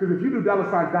 Because if you do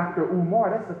 $ Dr.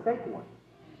 Umar, that's a fake one.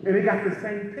 And they got the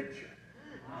same picture.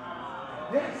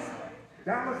 Yes.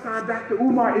 $ Dr.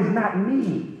 Umar is not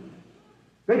me.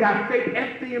 They got fake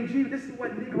FDMG. This is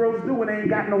what Negroes do when they ain't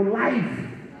got no life.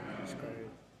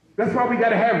 That's why we got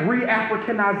to have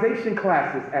re-Africanization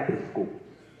classes at the school.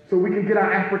 So we can get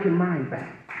our African mind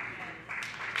back.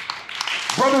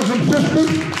 Brothers and sisters,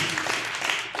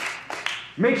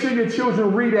 make sure your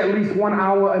children read at least 1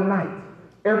 hour a night.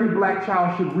 Every black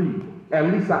child should read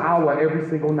at least an hour every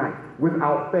single night,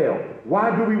 without fail.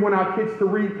 Why do we want our kids to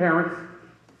read, parents?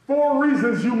 4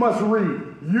 reasons you must read.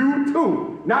 You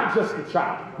too, not just the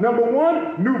child. Number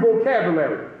 1, new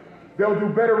vocabulary. They'll do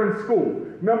better in school.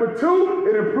 Number 2,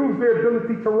 it improves their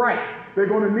ability to write. They're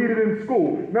going to need it in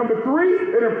school. Number 3,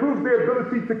 it improves their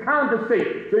ability to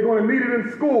conversate. They're going to need it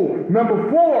in school. Number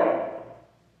 4,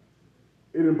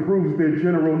 it improves their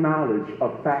general knowledge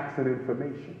of facts and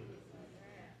information.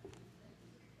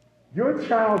 Your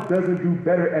child doesn't do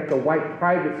better at the white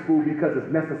private school because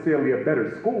it's necessarily a better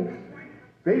school.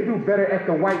 They do better at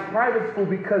the white private school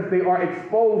because they are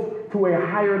exposed to a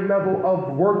higher level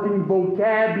of working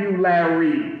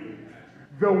vocabulary.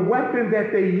 The weapon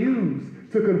that they use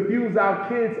to confuse our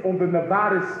kids on the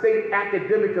Nevada State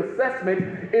Academic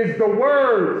Assessment is the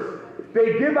words.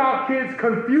 They give our kids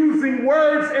confusing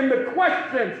words in the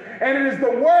questions, and it is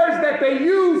the words that they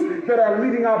use that are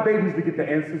leading our babies to get the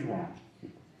answers wrong.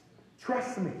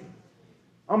 Trust me.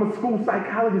 I'm a school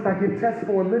psychologist. I give tests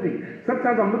for a living.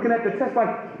 Sometimes I'm looking at the test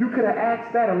like, you could have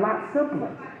asked that a lot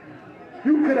simpler.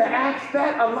 You could have asked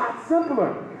that a lot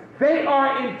simpler. They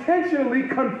are intentionally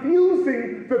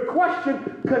confusing the question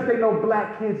because they know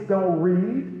black kids don't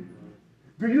read.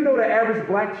 Do you know the average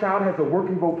black child has a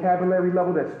working vocabulary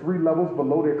level that's 3 levels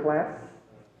below their class?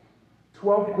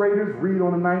 12th graders read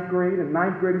on the 9th grade, and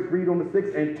 9th graders read on the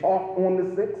 6th and talk on the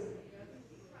 6th.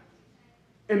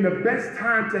 And the best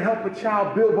time to help a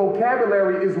child build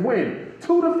vocabulary is when?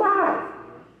 2 to 5.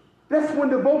 That's when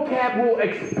the vocab will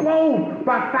explode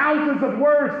by thousands of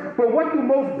words. But what do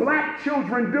most black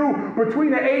children do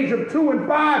between the age of 2 and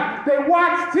 5? They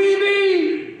watch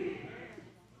TV.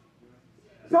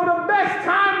 So the best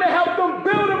time to help them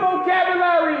build a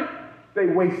vocabulary, they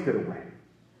waste it away.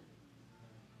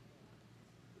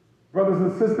 Brothers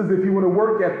and sisters, if you want to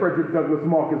work at Frederick Douglass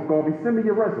Marcus Garvey, send me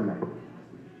your resume.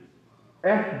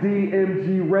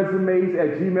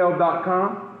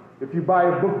 fdmgresumes@gmail.com. If you buy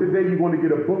a book today, you're going to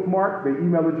get a bookmark. The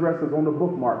email address is on the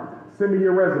bookmark. Send me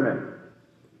your resume.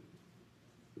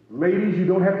 Ladies, you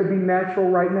don't have to be natural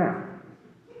right now.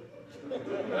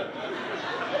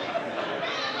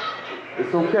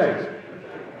 It's okay.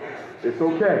 It's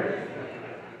okay.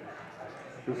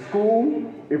 The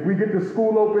school, if we get the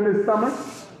school open this summer,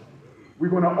 we're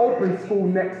going to open school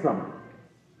next summer.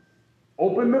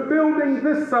 Open the building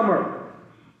this summer.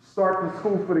 Start the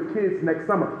school for the kids next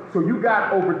summer. So you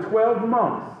got over 12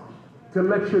 months to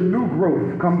let your new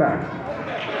growth come back.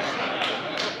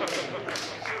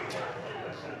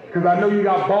 Because I know you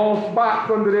got bald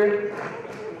spots under there.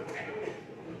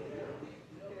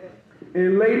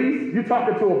 And ladies, you're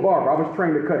talking to a barber. I was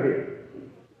trained to cut hair.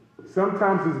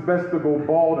 Sometimes it's best to go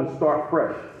bald and start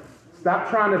fresh. Stop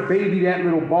trying to baby that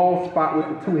little bald spot with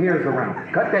the two hairs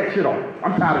around. Cut that shit off.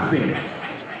 I'm tired of seeing it.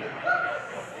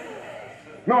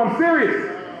 No, I'm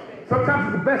serious.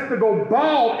 Sometimes it's best to go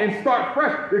bald and start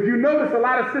fresh. If you notice, a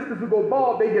lot of sisters who go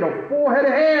bald, they get a full head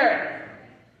of hair.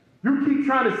 You keep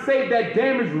trying to save that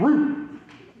damaged root.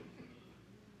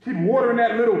 Keep watering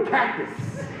that little cactus.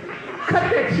 Cut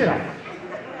that shit off.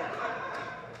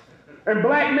 And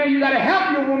black men, you got to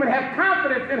help your woman have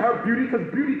confidence in her beauty,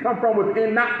 because beauty comes from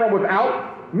within, not from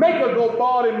without. Make her go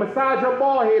bald and massage her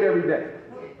bald head every day.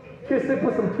 Kiss it,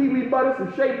 put some kiwi butter,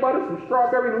 some shea butter, some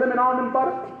strawberry lemon almond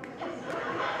butter.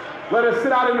 Let her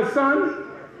sit out in the sun.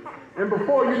 And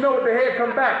before you know it, the hair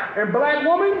come back. And black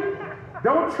woman,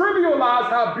 don't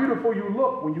trivialize how beautiful you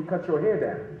look when you cut your hair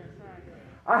down.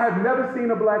 I have never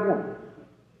seen a black woman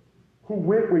who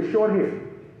went with short hair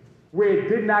where it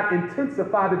did not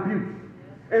intensify the beauty.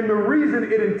 And the reason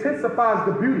it intensifies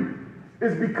the beauty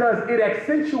is because it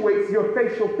accentuates your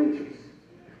facial features.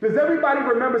 Does everybody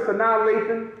remember Sanaa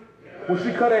Lathan when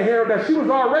she cut her hair down? She was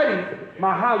already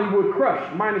my Hollywood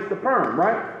crush, minus the perm,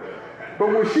 right? But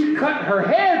when she cut her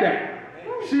hair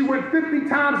down, she went 50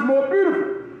 times more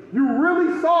beautiful. You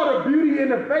really saw the beauty in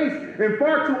the face, and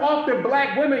far too often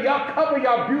black women, y'all cover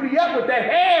y'all beauty up with that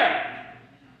hair.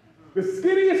 The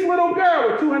skinniest little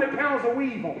girl with 200 pounds of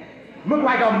weave on look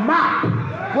like a mop.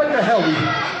 What the hell we do?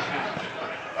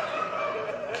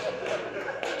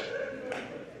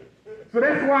 So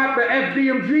that's why for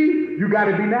FDMG, you got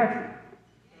to be natural.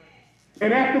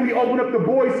 And after we open up the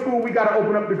boys' school, we got to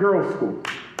open up the girls' school.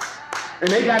 And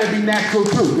they got to be natural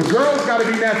too. The girls got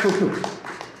to be natural too.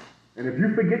 And if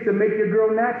you forget to make your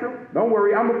girl natural, don't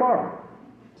worry, I'm a barber.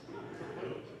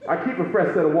 I keep a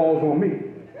fresh set of walls on me.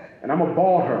 And I'm going to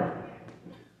bald her.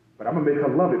 But I'm going to make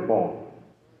her love it bald.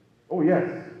 Oh, yes.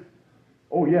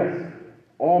 Oh, yes.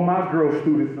 All my girl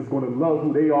students is going to love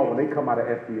who they are when they come out of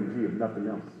FDMG, if nothing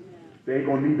else. They ain't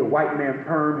going to need the white man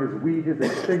perm, his weave, his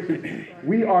extensions.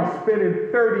 We are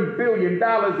spending $30 billion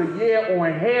a year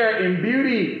on hair and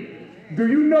beauty. Do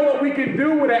you know what we can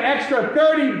do with an extra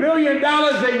 $30 billion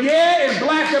a year in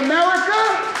black America?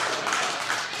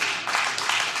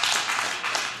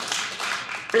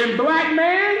 In black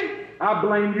man, I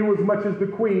blame you as much as the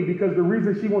queen, because the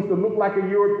reason she wants to look like a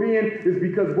European is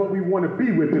because what we want to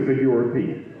be with is a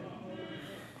European.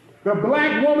 The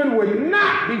black woman would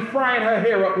not be frying her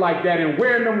hair up like that and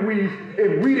wearing them weaves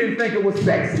if we didn't think it was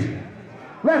sexy.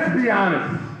 Let's be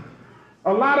honest.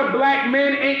 A lot of black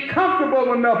men ain't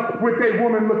comfortable enough with a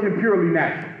woman looking purely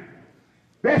natural.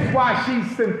 That's why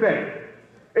she's synthetic.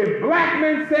 If black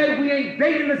men said we ain't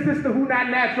dating a sister who not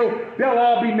natural, they'll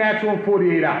all be natural in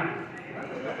 48 hours.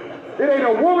 It ain't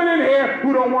a woman in here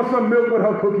who don't want some milk with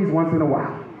her cookies once in a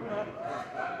while.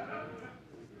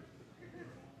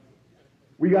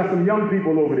 We got some young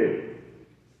people over there.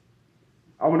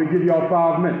 I want to give y'all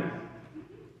 5 minutes.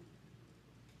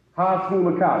 High school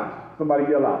or college?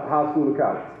 Somebody yell out, high school or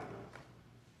college?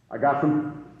 I got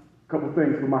couple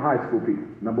things for my high school people.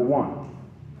 Number 1,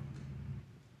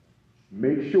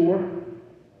 make sure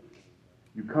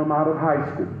you come out of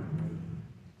high school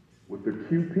with the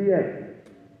QPA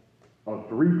of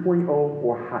 3.0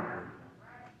 or higher,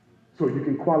 so you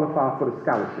can qualify for the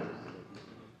scholarships.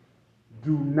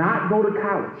 Do not go to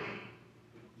college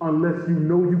unless you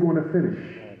know you're going to finish.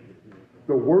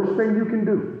 The worst thing you can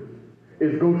do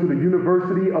is go to the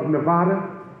University of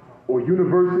Nevada or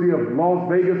University of Las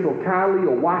Vegas or Cali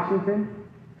or Washington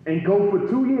and go for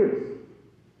 2 years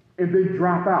and then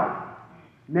drop out.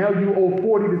 Now you owe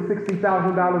 $40,000 to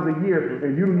 $60,000 a year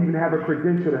and you don't even have a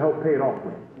credential to help pay it off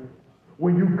with.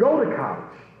 When you go to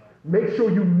college, make sure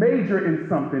you major in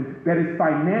something that is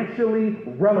financially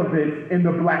relevant in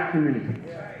the black community.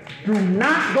 Do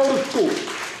not go to school.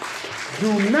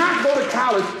 Do not go to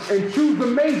college and choose a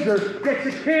major that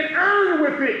you can't earn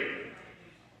with it.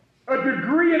 A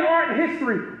degree in art and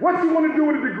history. What do you want to do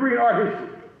with a degree in art history?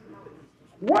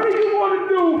 What do you want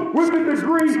to do with a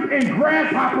degree in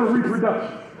grasshopper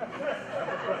reproduction?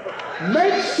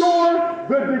 Make sure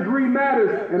the degree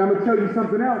matters. And I'm going to tell you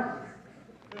something else.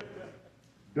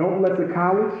 Don't let the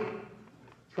college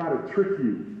try to trick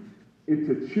you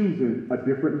into choosing a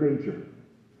different major.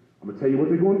 I'm going to tell you what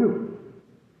they're going to do.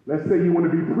 Let's say you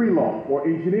want to be pre-law or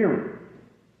engineering.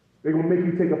 They're going to make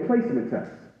you take a placement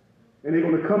test. And they're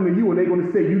going to come to you and they're going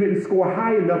to say you didn't score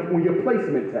high enough on your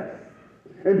placement test.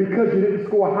 And because you didn't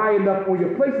score high enough on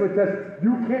your placement test,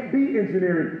 you can't be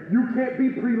engineering. You can't be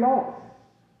pre-law.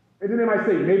 And then they might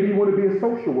say, maybe you want to be a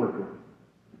social worker.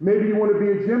 Maybe you want to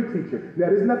be a gym teacher. Now,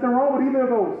 there's nothing wrong with either of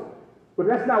those. But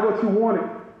that's not what you wanted.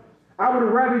 I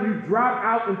would rather you drop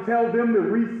out and tell them to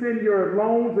rescind your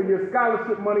loans or your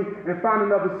scholarship money and find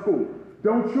another school.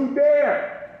 Don't you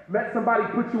dare let somebody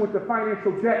put you into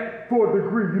financial debt for a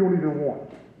degree you don't even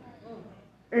want.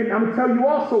 And I'm going to tell you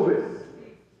also this.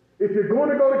 If you're going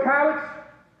to go to college,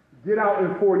 get out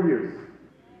in 4 years.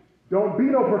 Don't be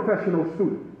no professional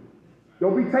student.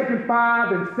 Don't be taking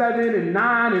 5 and 7 and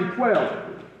 9 and 12.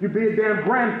 You'll be a damn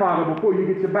grandfather before you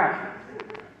get your bachelor's.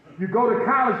 You go to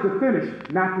college to finish,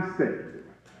 not to stay.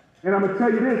 And I'm going to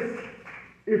tell you this.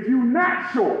 If you're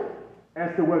not sure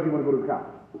as to whether you want to go to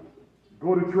college,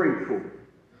 go to trade school.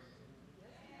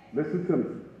 Listen to me.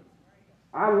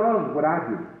 I love what I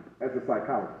do as a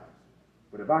psychologist.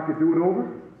 But if I could do it over,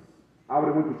 I would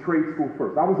have went to trade school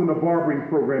first. I was in the barbering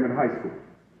program in high school.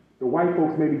 The white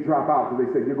folks made me drop out because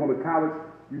they said, you're going to college,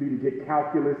 you need to get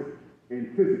calculus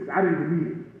and physics. I didn't even need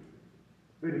it.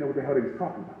 They didn't know what the hell they was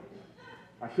talking about.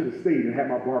 I should have stayed and had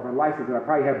my barbering license, and I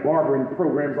probably had barbering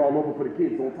programs all over for the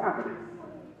kids on top of this.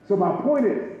 So my point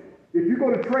is, if you go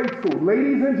to trade school,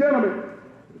 ladies and gentlemen,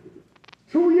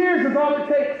 2 years is all it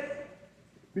takes.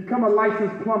 Become a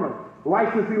licensed plumber,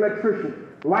 licensed electrician,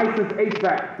 licensed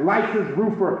HVAC, licensed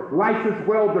roofer, licensed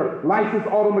welder, licensed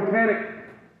auto mechanic.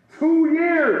 2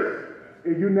 years,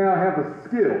 and you now have a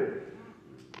skill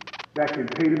that can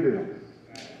pay the bills.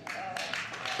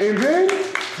 And then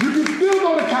you can still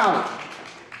go to college.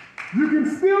 You can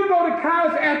still go to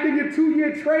college after your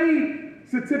 2-year trade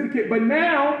certificate. But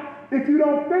now, if you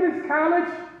don't finish college,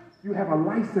 you have a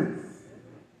license.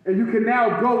 And you can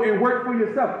now go and work for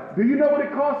yourself. Do you know what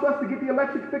it costs us to get the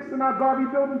electric fixed in our Garvey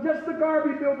building? Just the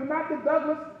Garvey building, not the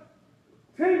Douglass.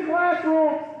 10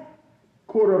 classrooms,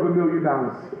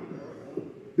 $250,000.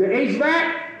 The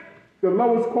HVAC, the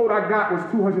lowest quote I got was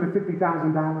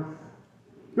 $250,000.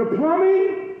 The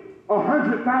plumbing,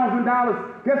 $100,000.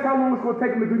 Guess how long it's going to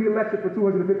take them to do the electric for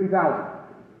 $250,000?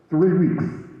 3 weeks.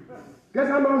 Guess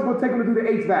how long it's going to take them to do the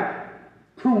HVAC?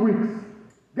 2 weeks.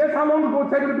 Guess how long it's going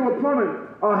to take them to do a plumbing?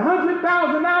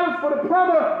 $100,000 for the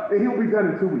plumber, and he'll be done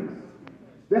in 2 weeks.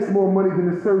 That's more money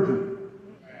than the surgeon.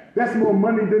 That's more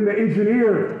money than the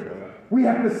engineer. We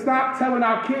have to stop telling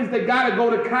our kids they got to go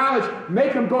to college.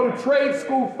 Make them go to trade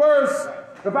school first.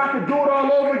 If I could do it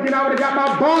all over again, I would have got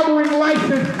my barbering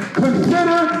license.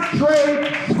 Consider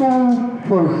trade school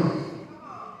first.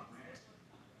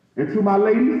 And to my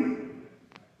ladies,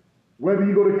 whether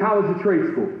you go to college or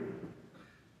trade school,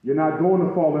 you're not going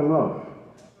to fall in love.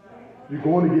 You're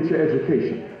going to get your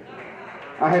education.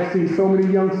 I have seen so many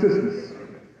young sisters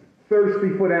thirsty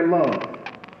for that love,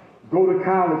 go to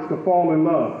college to fall in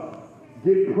love,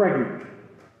 get pregnant,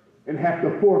 and have to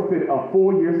forfeit a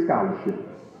 4-year scholarship.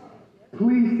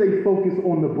 Please stay focused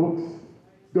on the books.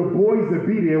 The boys will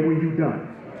be there when you're done.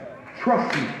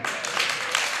 Trust me.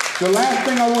 The last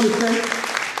thing I want to say,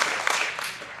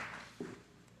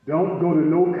 don't go to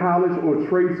no college or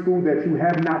trade school that you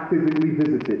have not physically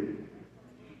visited.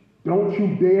 Don't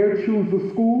you dare choose a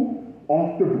school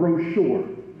off the brochure.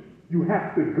 You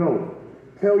have to go.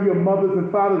 Tell your mothers and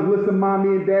fathers, listen,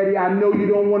 mommy and daddy, I know you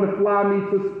don't want to fly me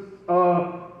to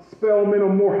Spelman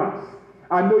or Morehouse.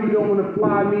 I know you don't want to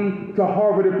fly me to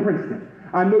Harvard or Princeton.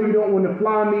 I know you don't want to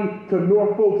fly me to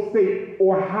Norfolk State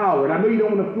or Howard. I know you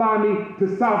don't want to fly me to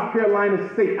South Carolina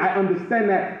State. I understand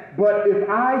that. But if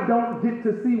I don't get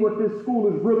to see what this school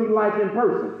is really like in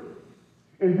person,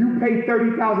 and you pay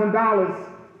 $30,000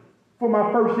 for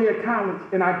my first year at college,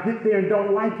 and I get there and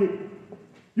don't like it,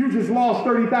 you just lost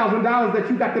 $30,000 that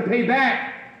you got to pay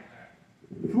back.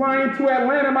 Flying to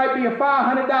Atlanta might be a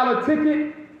 $500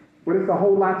 ticket, but it's a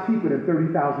whole lot cheaper than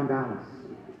 $30,000.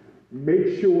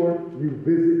 Make sure you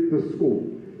visit the school.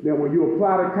 Now, when you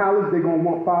apply to college, they're going to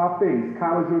want 5 things,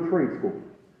 college or trade school.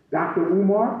 Dr.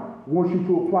 Umar wants you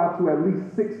to apply to at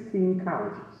least 16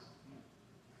 colleges.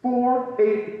 4,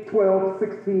 8, 12,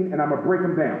 16, and I'm going to break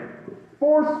them down.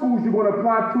 4 schools you're going to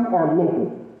apply to are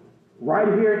local,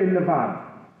 right here in Nevada.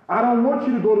 I don't want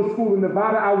you to go to school in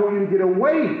Nevada. I want you to get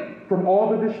away from all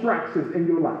the distractions in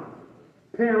your life.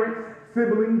 Parents,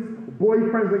 siblings,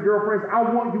 boyfriends and girlfriends, I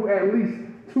want you at least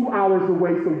 2 hours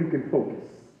away so you can focus.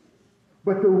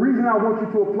 But the reason I want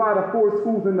you to apply to 4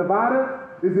 schools in Nevada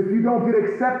is if you don't get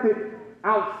accepted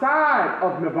outside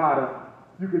of Nevada,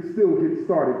 you can still get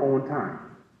started on time.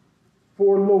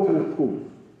 4 local schools.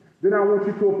 Then I want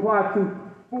you to apply to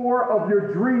 4 of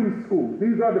your dream schools.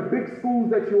 These are the big schools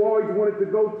that you always wanted to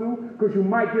go to because you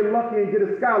might get lucky and get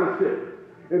a scholarship.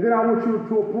 And then I want you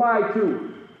to apply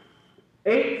to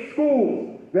 8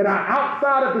 schools that are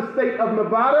outside of the state of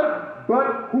Nevada,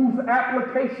 but whose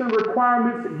application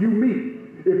requirements you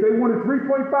meet. If they want a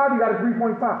 3.5, you got a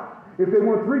 3.5. If they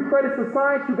want 3 credits of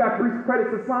science, you got 3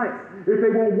 credits of science. If they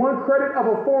want 1 credit of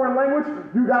a foreign language,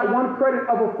 you got 1 credit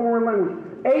of a foreign language.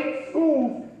 8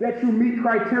 schools that you meet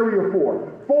criteria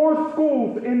for. 4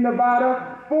 schools in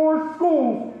Nevada, 4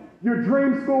 schools, your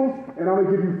dream schools, and I'm going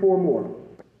to give you 4 more.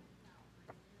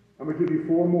 I'm going to give you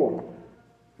 4 more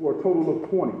for a total of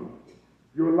 20.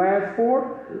 Your last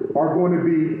 4 are going to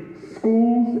be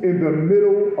schools in the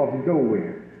middle of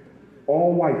nowhere.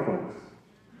 All white folks.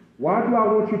 Why do I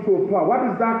want you to apply? Why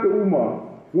does Dr. Umar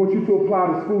want you to apply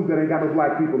to schools that ain't got no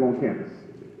black people on campus?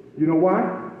 You know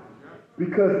why?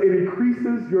 Because it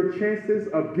increases your chances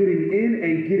of getting in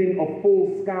and getting a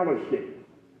full scholarship.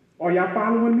 Are y'all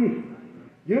following me?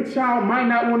 Your child might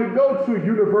not want to go to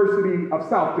University of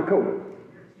South Dakota.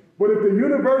 But if the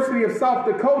University of South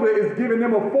Dakota is giving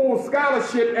them a full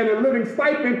scholarship and a living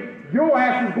stipend, your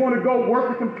ass is going to go work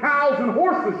with some cows and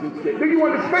horses and shit. Do you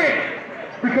understand?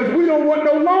 Because we don't want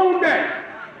no loan debt.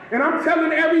 And I'm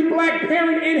telling every black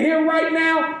parent in here right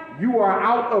now, you are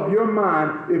out of your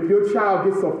mind if your child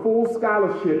gets a full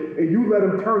scholarship and you let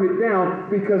them turn it down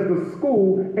because the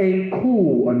school ain't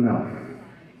cool enough.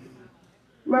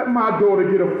 Let my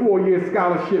daughter get a 4-year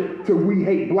scholarship to We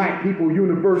Hate Black People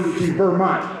University,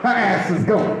 Vermont. Her ass is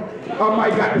going. I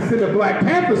might got to send the Black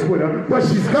Panthers with her, but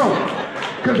she's going.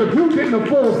 Because if you getting a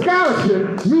full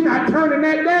scholarship, me not turning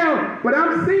that down. But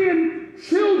I'm seeing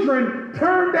children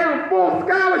turn down full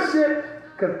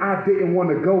scholarship because I didn't want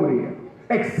to go there.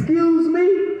 Excuse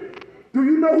me? Do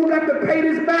you know who got to pay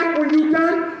this back when you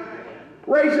done?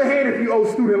 Raise your hand if you owe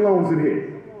student loans in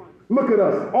here. Look at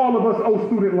us. All of us owe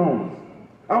student loans.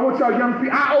 I want y'all young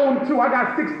people. I owe them too. I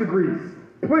got 6 degrees.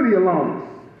 Plenty of loans.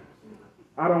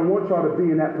 I don't want y'all to be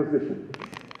in that position.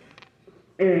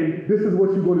 And this is what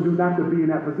you're going to do not to be in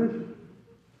that position.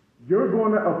 You're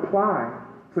going to apply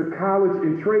to college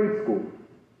and trade school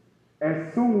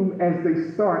as soon as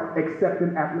they start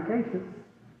accepting applications.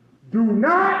 Do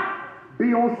not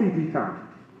be on CT time.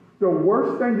 The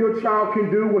worst thing your child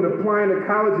can do when applying to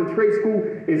college and trade school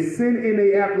is send in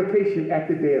an application at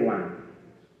the deadline.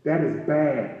 That is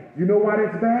bad. You know why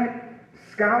that's bad?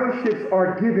 Scholarships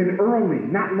are given early,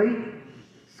 not late.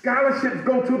 Scholarships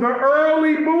go to the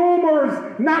early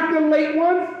boomers, not the late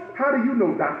ones. How do you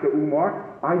know, Dr.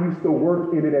 Umar? I used to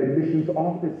work in an admissions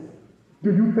office.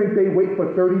 Do you think they wait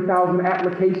for 30,000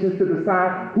 applications to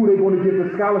decide who they're going to give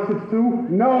the scholarships to?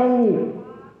 No.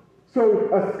 So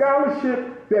a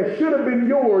scholarship that should have been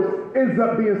yours ends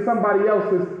up being somebody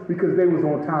else's because they was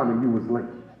on time and you was late.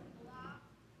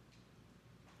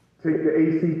 Take the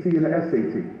ACT and the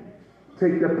SAT.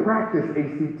 Take the practice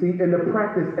ACT and the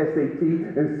practice SAT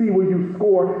and see where you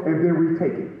score and then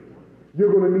retake it.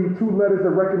 You're going to need 2 letters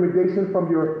of recommendation from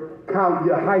your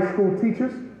high school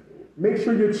teachers. Make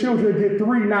sure your children get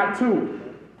 3, not 2.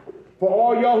 For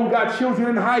all y'all who got children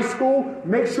in high school,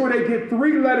 make sure they get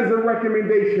 3 letters of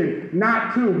recommendation,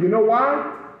 not 2. You know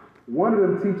why? One of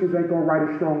them teachers ain't going to write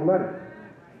a strong letter.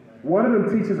 One of them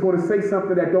teachers is going to say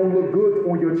something that don't look good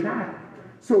on your child.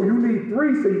 So you need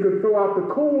 3 so you can throw out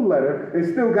the cool letter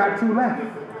and still got 2 left.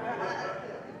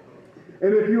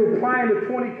 And if you're applying to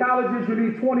 20 colleges, you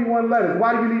need 21 letters.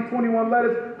 Why do you need 21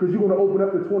 letters? Because you're going to open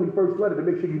up the 21st letter to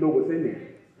make sure you know what's in there.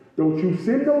 Don't you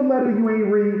send no letter you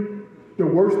ain't read. The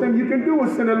worst thing you can do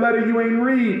is send a letter you ain't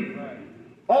read.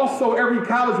 Also, every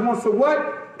college wants a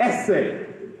what? Essay.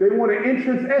 They want an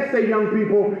entrance essay, young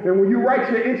people. And when you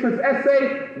write your entrance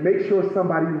essay, make sure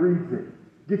somebody reads it.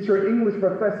 Get your English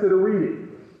professor to read it.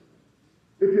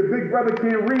 If your big brother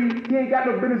can't read, he ain't got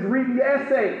no business reading your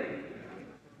essay.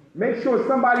 Make sure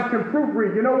somebody can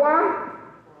proofread. You know why?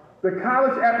 The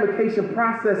college application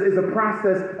process is a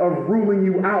process of ruling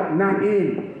you out, not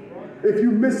in. If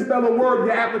you misspell a word,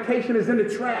 your application is in the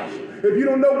trash. If you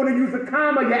don't know when to use a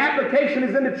comma, your application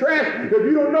is in the trash. If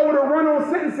you don't know where to run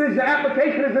on sentences, your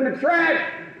application is in the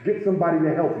trash. Get somebody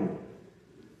to help you.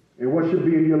 And what should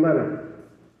be in your letter?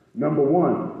 Number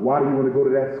 1, why do you want to go to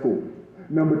that school?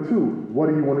 Number 2, what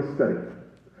do you want to study?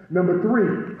 Number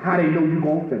 3, how they know you're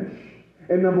going to finish.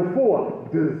 And number 4,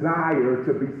 desire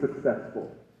to be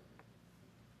successful.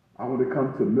 I want to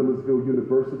come to Millersville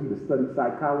University to study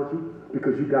psychology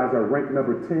because you guys are ranked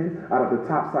number 10 out of the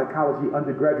top psychology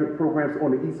undergraduate programs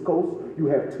on the East Coast. You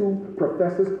have 2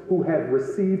 professors who have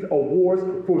received awards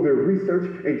for their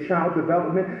research in child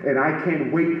development, and I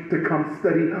can't wait to come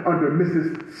study under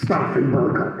Mrs.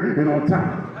 Stauffenberger. And on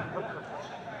top,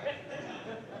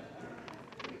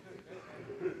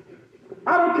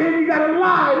 I don't care if you gotta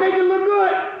lie, make it look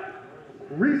good.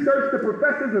 Research the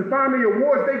professors and find the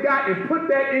awards they got and put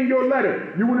that in your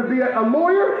letter. You want to be a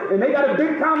lawyer and they got a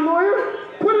big-time lawyer?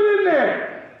 Put it in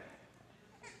there.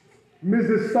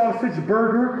 Mrs. Sausage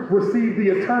Burger received the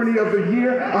Attorney of the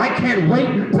Year. I can't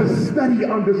wait to study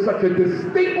under such a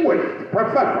distinguished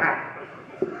professor.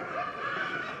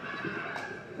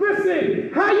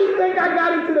 Listen, how you think I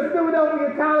got into the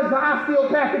Philadelphia College of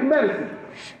Osteopathic Medicine?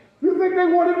 You think they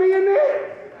wanted me in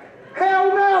there? Hell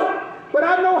no. But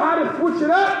I know how to switch it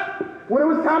up. When it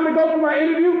was time to go for my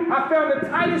interview, I found the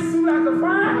tightest suit I could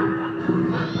find.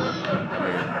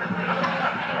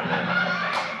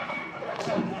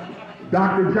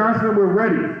 Dr. Johnson, we're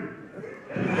ready.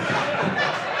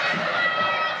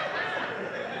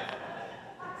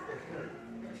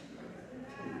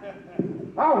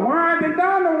 I whined and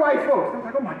down the white folks. I was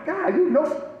like, oh my God, you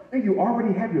know, and you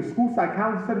already have your school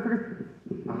psychology certificate?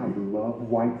 I love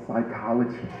white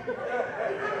psychology.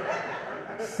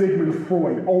 Sigmund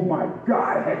Freud, oh my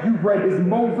God, have you read his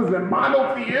Moses and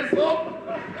monotheism?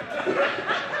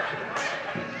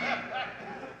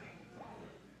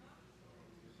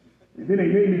 And then they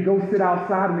made me go sit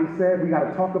outside and they said, we got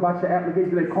to talk about your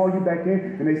application. They call you back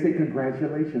in and they say,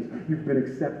 congratulations, you've been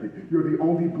accepted. You're the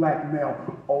only black male.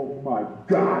 Oh my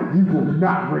God, you will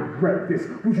not regret this.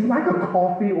 Would you like a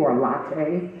coffee or a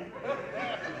latte?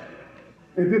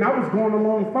 And then I was going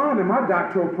along fine in my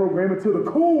doctoral program until the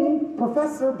cool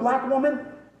professor, black woman,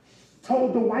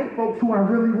 told the white folks who I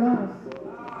really was.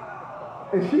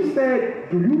 And she said,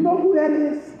 do you know who that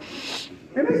is?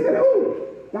 And they said, who?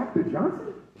 Dr.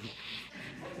 Johnson?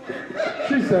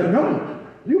 She said, no,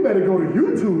 you better go to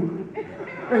YouTube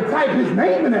and type his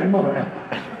name in that mother.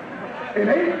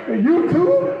 And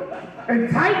YouTube and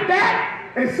type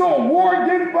that and saw a war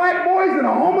against black boys and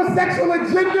a homosexual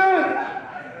agenda.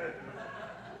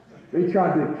 They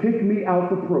tried to kick me out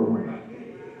the program.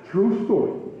 True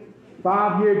story.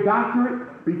 5-year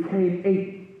doctorate became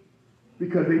 8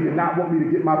 because they did not want me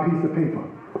to get my piece of paper.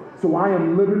 So I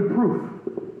am living proof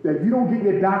that you don't get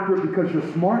your doctorate because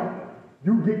you're smart.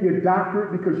 You get your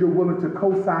doctorate because you're willing to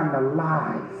co-sign the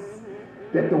lies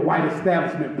that the white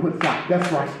establishment puts out.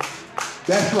 That's right.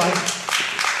 That's right.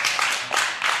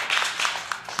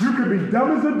 You could be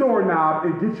dumb as a doorknob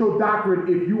and get your doctorate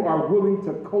if you are willing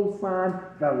to co-sign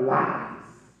the lies.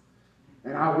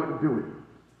 And I wouldn't do it.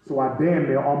 So I damn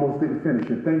near almost didn't finish.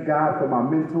 And thank God for my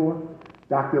mentor,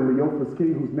 Dr. Leophis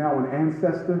King, who's now an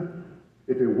ancestor.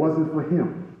 If it wasn't for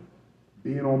him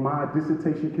being on my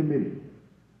dissertation committee,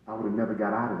 I would have never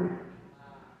got out of there.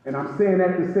 And I'm saying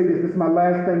that to say this. This is my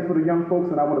last thing for the young folks,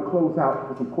 and I want to close out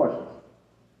with some questions.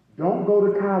 Don't go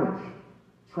to college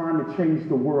trying to change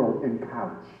the world in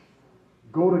college.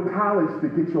 Go to college to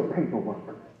get your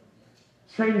paperwork.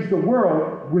 Change the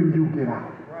world when you get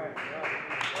out.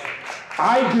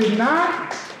 I did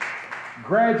not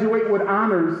graduate with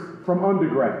honors from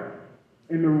undergrad.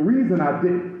 And the reason I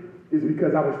didn't is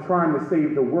because I was trying to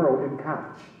save the world in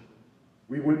college.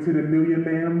 We went to the Million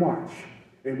Man March,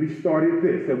 and we started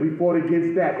this, and we fought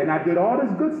against that, and I did all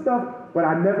this good stuff, but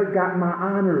I never got my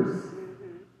honors.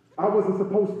 I wasn't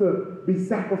supposed to be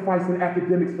sacrificing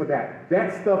academics for that.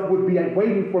 That stuff would be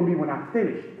waiting for me when I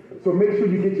finished. So make sure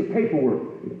you get your paperwork.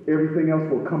 Everything else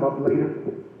will come up later.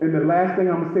 And the last thing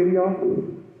I'm going to say to y'all,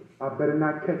 I better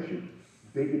not catch you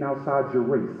dating outside your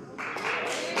race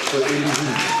for any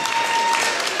reason.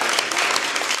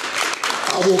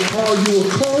 I will call you a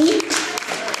coon.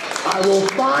 I will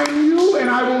find you and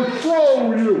I will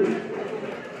troll you.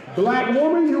 Black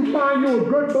woman, you find you a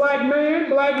good black man.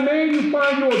 Black man, you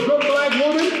find you a good black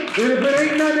woman. And if it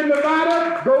ain't nothing in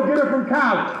Nevada, go get her from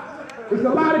college. There's a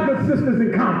lot of good sisters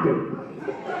in Compton.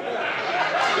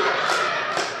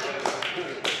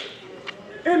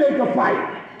 And they can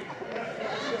fight.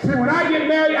 See, when I get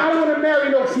married, I don't want to marry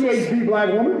no PhD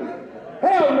black woman.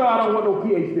 Hell no, I don't want no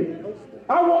PhD.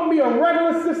 I want me a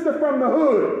regular sister from the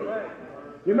hood.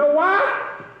 You know why?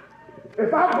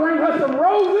 If I bring her some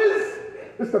roses,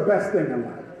 it's the best thing in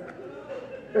life.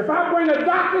 If I bring a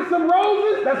doctor some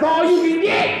roses, that's all you can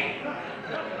get.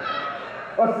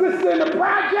 A sister in the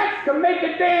projects can make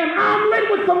a damn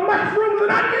omelet with some mushrooms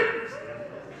and onions.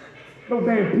 No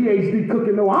damn PhD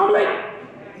cooking no omelet.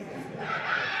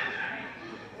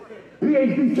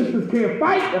 PhD sisters can't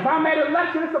fight. If I'm at a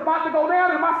lecture, it's about to go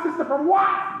down, and my sister from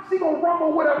Watts, she gonna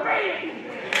rumble with a man.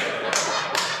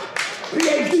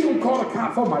 PhD gonna call the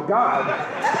cops. Oh my God.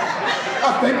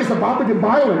 I think it's about to get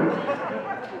violent.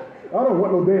 I don't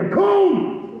want no damn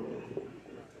coon.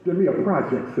 Give me a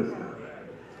project system.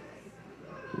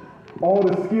 All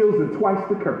the skills and twice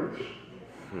the courage.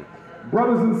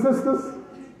 Brothers and sisters,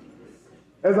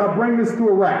 as I bring this to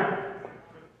a wrap,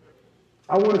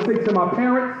 I want to say to my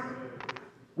parents,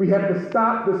 we have to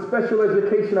stop the special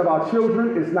education of our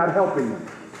children. It's not helping them.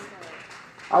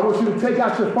 I want you to take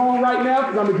out your phone right now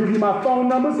because I'm going to give you my phone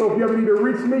number. So if you ever need to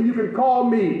reach me, you can call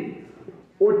me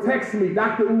or text me,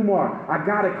 Dr. Umar. I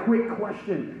got a quick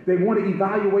question. They want to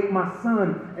evaluate my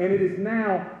son, and it is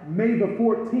now May the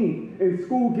 14th, and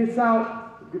school gets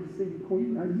out. Good to see you,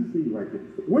 Queen. Nice to see you right there.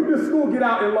 When does school get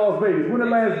out in Las Vegas? When the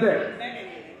last day?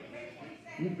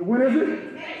 When is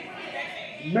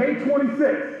it? May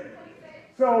 26th.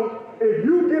 So if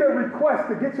you get a request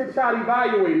to get your child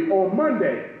evaluated on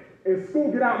Monday, and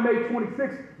school get out May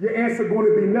 26th, your answer going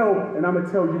to be no, and I'm going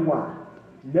to tell you why.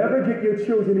 Never get your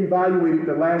children evaluated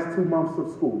the last 2 months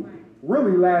of school.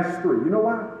 Really last 3. You know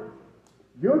why?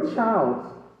 Your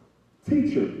child's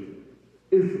teacher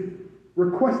is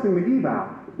requesting the eval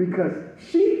because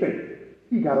she thinks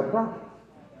he got a problem.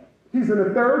 He's in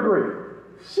the 3rd grade.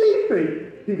 She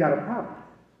thinks he got a problem.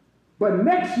 But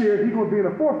next year, he's going to be in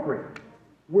the 4th grade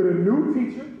with a new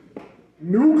teacher,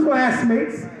 new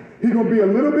classmates. He's going to be a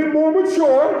little bit more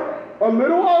mature, a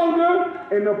little older,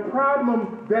 and the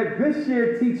problem that this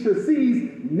year teacher sees,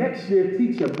 next year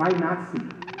teacher might not see.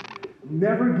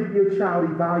 Never get your child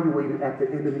evaluated at the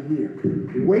end of the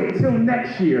year. Wait till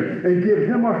next year and give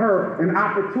him or her an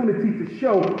opportunity to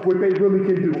show what they really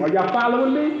can do. Are y'all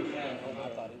following me?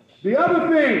 The other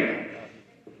thing,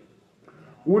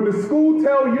 when the school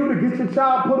tell you to get your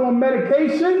child put on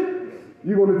medication,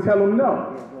 you're going to tell them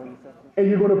no. And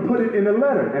you're going to put it in a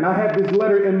letter. And I have this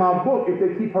letter in my book. If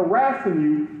they keep harassing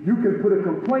you, you can put a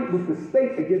complaint with the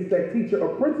state against that teacher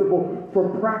or principal for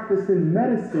practicing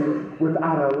medicine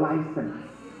without a license.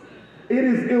 It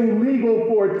is illegal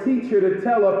for a teacher to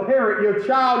tell a parent your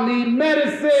child needs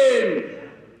medicine.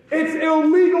 It's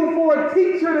illegal for a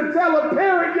teacher to tell a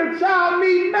parent your child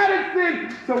needs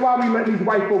medicine. So why we let these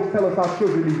white folks tell us our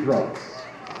children need drugs?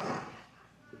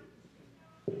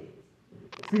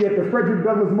 See, at the Frederick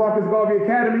Douglass Marcus Garvey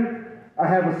Academy, I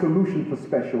have a solution for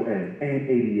special ed and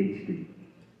ADHD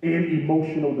and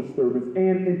emotional disturbance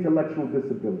and intellectual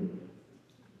disability.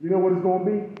 You know what it's going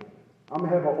to be? I'm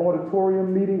going to have an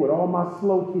auditorium meeting with all my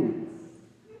slow kids.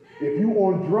 If you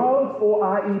on drugs or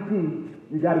IEP,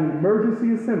 you got an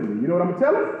emergency assembly. You know what I'm going to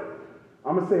tell them?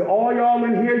 I'm going to say, all y'all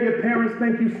in here, your parents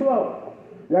think you slow.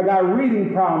 Y'all got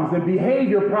reading problems and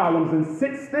behavior problems and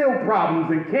sit-still problems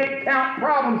and can't count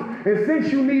problems. And since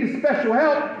you need special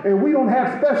help and we don't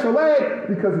have special ed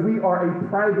because we are a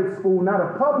private school, not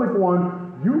a public one,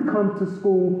 you come to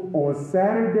school on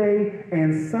Saturday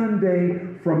and Sunday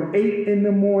from 8 in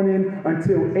the morning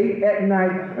until 8 at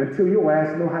night until your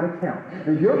ass know how to count.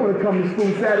 And you're going to come to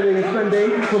school Saturday and Sunday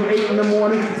from 8 in the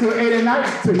morning till 8 at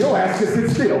night till your ass can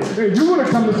sit still. And you're going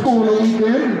to come to school on the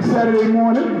weekend, Saturday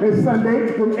morning and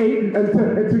Sunday from 8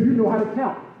 until you know how to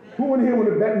count. Who in here would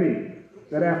have bet me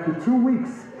that after 2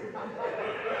 weeks,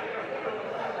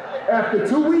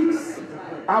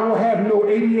 I will have no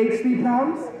ADHD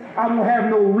problems? I won't have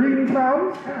no reading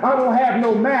problems. I won't have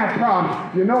no math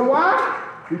problems. You know why?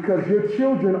 Because your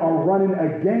children are running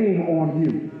a game on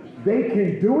you. They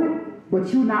can do it,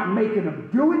 but you're not making them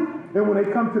do it. And when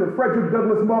they come to the Frederick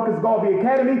Douglass Marcus Garvey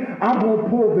Academy, I'm going to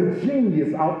pull the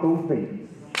genius out those babies.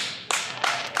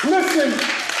 Listen,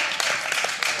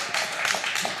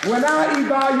 when I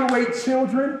evaluate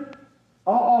children,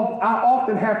 I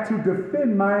often have to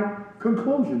defend my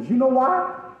conclusions. You know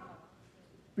why?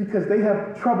 Because they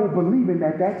have trouble believing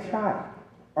that that child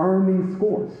earned these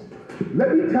scores.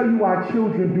 Let me tell you why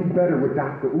children do better with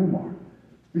Dr. Umar.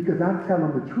 Because I tell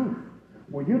them the truth.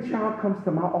 When your child comes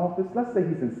to my office, let's say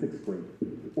he's in 6th grade,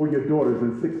 or your daughter's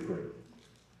in 6th grade.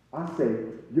 I say,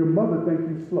 your mother thinks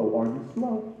you slow. Are you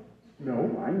slow?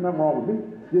 No, ain't nothing wrong with me.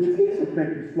 Your teacher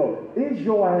thinks you slow. Is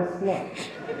your ass slow?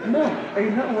 No,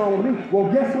 ain't nothing wrong with me.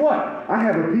 Well, guess what? I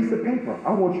have a piece of paper.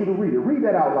 I want you to read it. Read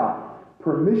that out loud.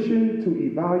 Permission to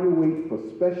evaluate for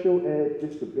special ed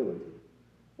disability.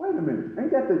 Wait a minute,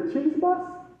 ain't that the cheese bus?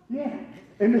 Yeah.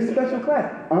 In the special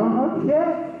class?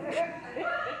 Yeah.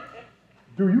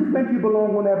 Do you think you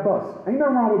belong on that bus? Ain't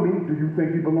nothing wrong with me. Do you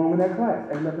think you belong in that class?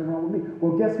 Ain't nothing wrong with me.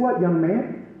 Well, guess what, young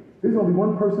man? There's only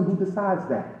one person who decides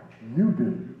that. You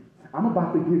do. I'm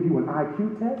about to give you an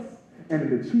IQ test and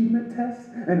an achievement test,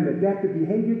 and an adaptive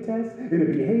behavior test, and a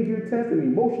behavior test, an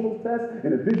emotional test,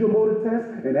 and a visual motor test.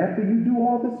 And after you do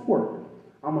all this work,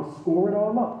 I'm going to score it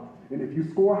all up. And if you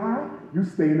score high, you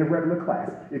stay in the regular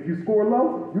class. If you score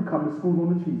low, you come to school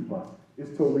on the cheese bus.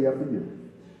 It's totally up to you.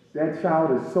 That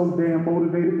child is so damn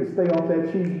motivated to stay off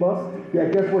that cheese bus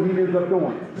that guess what he ends up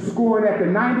doing? Scoring at the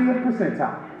 90th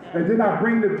percentile. And then I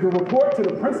bring the report to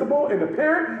the principal and the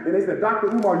parent, and they said, Dr.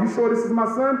 Umar, you sure this is my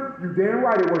son? You damn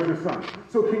right it was your son.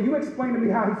 So can you explain to me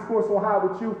how he scores so high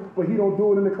with you, but he don't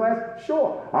do it in the class?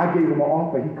 Sure. I gave him an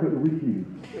offer he couldn't refuse.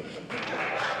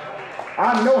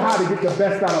 I know how to get the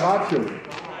best out of our children.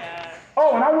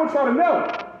 Oh, and I want y'all to know,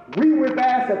 we whip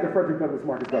ass at the Frederick Douglass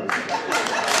Marcus Brothers.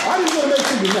 I just want to make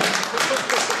sure you know.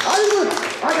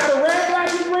 I got a red, black,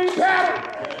 and green paddle.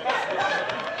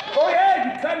 Oh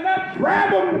yeah, you cutting up,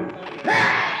 grab them,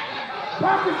 pat,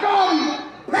 Dr. Garvey,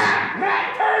 pat,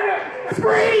 Matt Turner,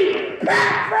 scream,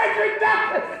 pat, Frederick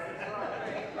Douglass.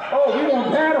 Oh, we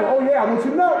gonna paddle. Oh yeah, I want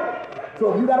you to know.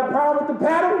 So if you got a problem with the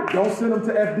paddle, don't send them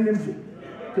to FDMG.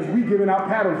 Because we giving out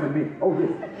paddles in me. Oh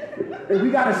yeah. And we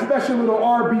got a special little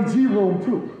RBG room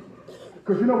too.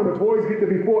 Because you know when the boys get to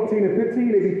be 14 and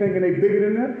 15, they be thinking they bigger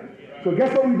than them. So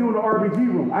guess what we do in the RBG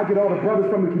room? I get all the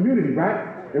brothers from the community,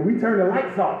 right? And we turn the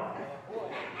lights off.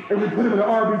 And we put them in the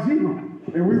RBG room.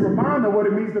 And we remind them what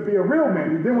it means to be a real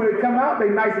man. And then when they come out, they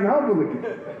nice and humble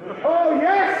again. Oh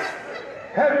yes!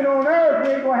 Heaven on earth,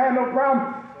 we ain't gonna have no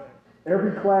problem.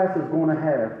 Every class is gonna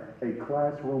have a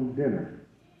classroom dinner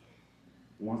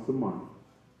once a month.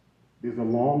 There's a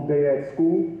long day at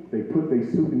school. They put their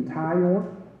suit and tie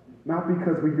on. Not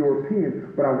because we're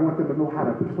European, but I want them to know how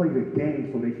to play the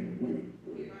game so they can win.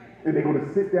 And they're going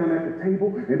to sit down at the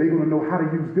table, and they're going to know how to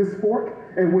use this fork,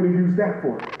 and when to use that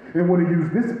fork, and when to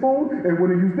use this spoon, and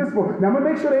when to use this fork. Now, I'm going to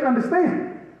make sure they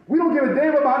understand. We don't give a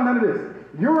damn about none of this.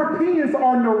 Europeans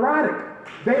are neurotic.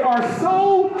 They are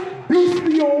so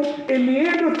bestial and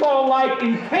Neanderthal-like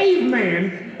and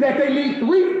caveman that they need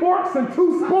 3 forks and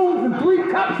 2 spoons and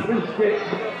 3 cups and shit.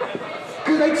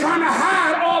 Because they trying to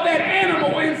hide all that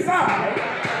animal inside.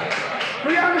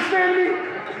 Do you understand me?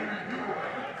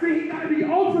 See, he got to be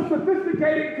ultra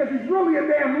sophisticated because he's really a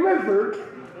damn lizard,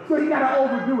 so he got to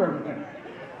overdo everything.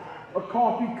 A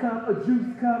coffee cup, a juice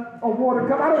cup, a water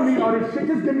cup. I don't need all this shit.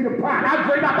 Just give me the pot. I'll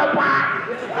drink out the pot.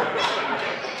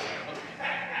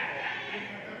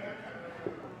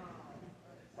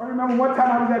 I remember one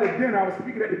time I was at a dinner. I was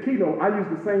speaking at the keynote. I used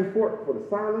the same fork for the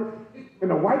silence. And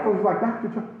the wife was like, Dr.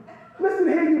 John, listen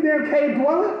here, you damn cave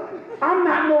dweller. I'm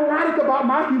not neurotic about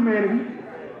my humanity.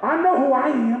 I know who I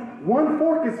am. 1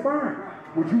 fork is fine.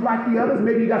 Would you like the others?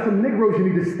 Maybe you got some Negroes you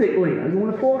need to stick later. You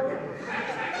want a fork?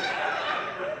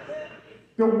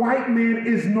 The white man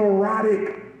is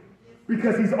neurotic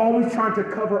because he's always trying to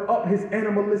cover up his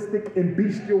animalistic and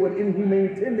bestial and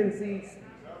inhumane tendencies.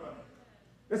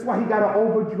 That's why he got to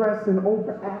overdress and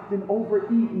overact and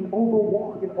overeat and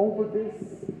overwalk and over this.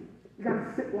 You got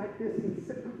to sit like this and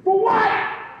sit. For what?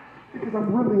 Because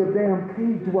I'm really a damn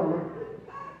cave dweller.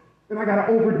 And I got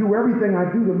to overdo everything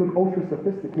I do to look ultra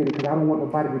sophisticated because I don't want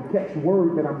nobody to catch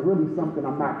word that I'm really something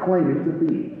I'm not claiming to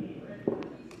be.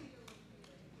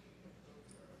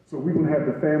 So we're going to have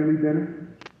the family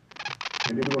dinner.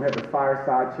 And then we're going to have the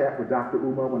fireside chat with Dr.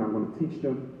 Umar when I'm going to teach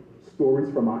them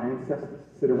stories from our ancestors.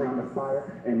 Sit around the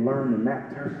fire and learn the Nat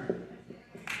Turner.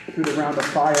 Sit around the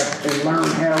fire and learn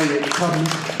Harriet Tubman.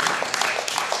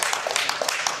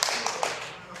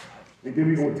 And then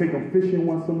we're going to take them fishing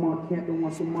once a month, camping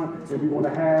once a month, and we're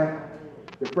going to have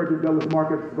the Frederick Douglass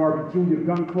Marcus Garvey Jr.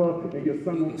 Gun Club, and your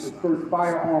son wants his first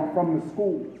firearm from the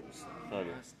school.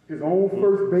 His own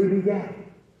first baby gat.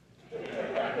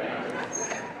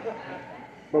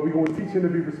 But we're going to teach him to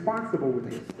be responsible with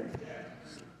this thing.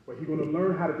 But he's going to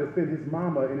learn how to defend his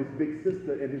mama and his big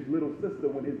sister and his little sister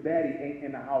when his daddy ain't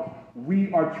in the house.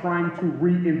 We are trying to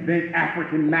reinvent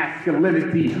African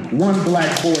masculinity, one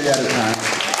black boy at a time.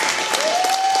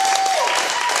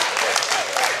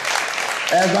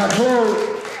 As I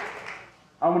close,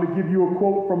 I want to give you a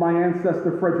quote from my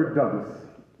ancestor, Frederick Douglass,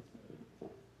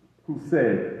 who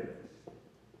said,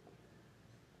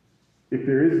 "If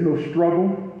there is no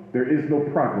struggle, there is no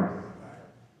progress.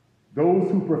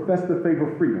 Those who profess to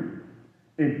favor freedom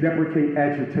and deprecate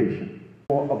agitation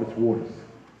of its waters."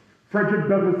 Frederick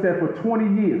Douglass said, for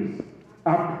 20 years,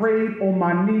 I prayed on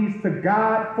my knees to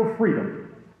God for freedom.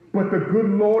 But the good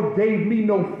Lord gave me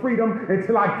no freedom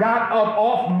until I got up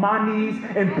off my knees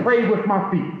and prayed with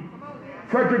my feet.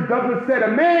 Frederick Douglass said,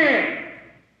 a man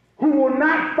who will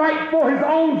not fight for his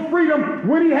own freedom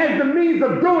when he has the means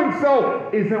of doing so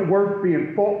isn't worth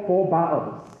being fought for by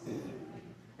others.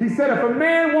 He said, if a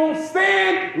man won't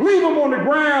stand, leave him on the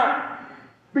ground.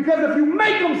 Because if you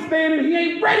make him stand and he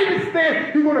ain't ready to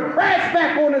stand, you're going to crash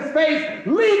back on his face,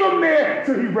 leave him there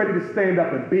till he's ready to stand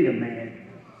up and be a man.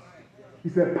 He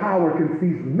said, power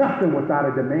conceives nothing without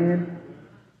a demand.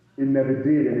 It never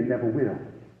did and it never will.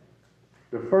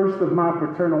 The first of my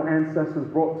paternal ancestors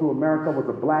brought to America was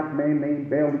a black man named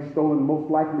Bailey, stolen most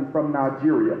likely from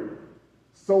Nigeria,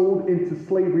 sold into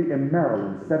slavery in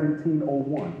Maryland,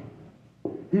 1701.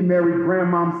 He married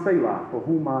Grandmom Selah, for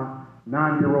whom my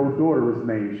 9-year-old daughter is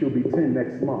named. She'll be 10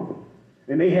 next month.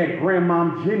 And they had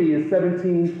Grandmom Jenny in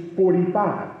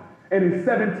 1745. And in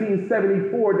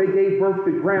 1774, they gave birth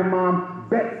to Grandmom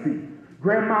Betsy.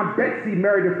 Grandmom Betsy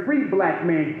married a free black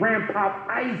man, Grandpa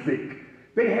Isaac.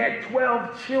 They had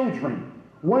 12 children.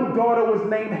 One daughter was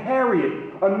named Harriet.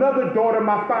 Another daughter,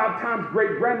 my 5 times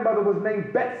great-grandmother, was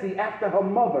named Betsy after her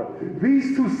mother.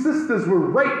 These 2 sisters were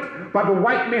raped by the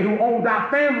white man who owned our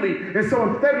family. And so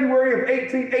in February of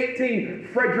 1818,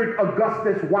 Frederick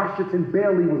Augustus Washington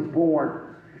Bailey was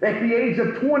born. At the age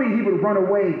of 20, he would run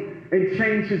away and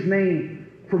change his name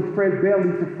from Fred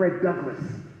Bailey to Fred Douglass.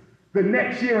 The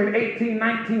next year in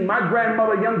 1819, my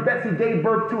grandmother, young Betsy, gave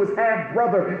birth to his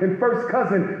half-brother and first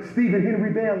cousin, Stephen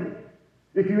Henry Bailey.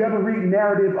 If you ever read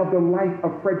narrative of the life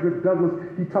of Frederick Douglass,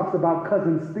 he talks about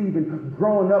cousin Stephen,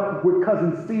 growing up with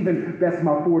cousin Stephen. That's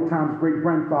my 4 times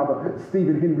great-grandfather,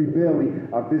 Stephen Henry Bailey.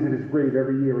 I visit his grave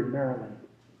every year in Maryland.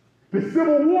 The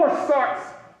Civil War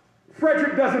starts.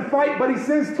 Frederick doesn't fight, but he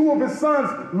sends 2 of his sons,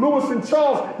 Lewis and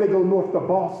Charles. They go north to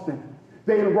Boston.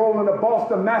 They enroll in the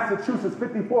Boston, Massachusetts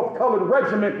 54th Colored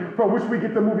Regiment, from which we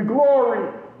get the movie Glory.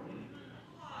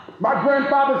 My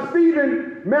grandfather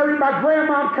Stephen married my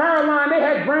grandmom Caroline. They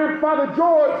had grandfather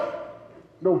George.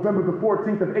 November the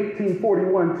 14th of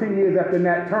 1841, 10 years after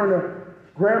Nat Turner,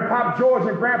 Grandpop George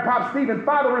and Grandpop Stephen,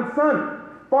 father and son,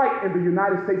 fight in the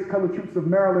United States Colored Troops of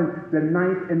Maryland, the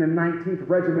 9th and the 19th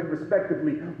Regiment,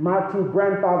 respectively. My 2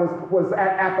 grandfathers was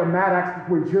at Appomattox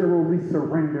when General Lee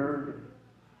surrendered.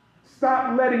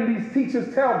 Stop letting these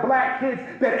teachers tell black kids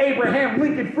that Abraham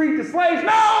Lincoln freed the slaves.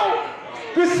 No!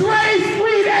 The slaves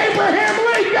freed Abraham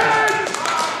Lincoln!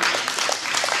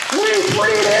 We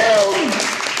freed him!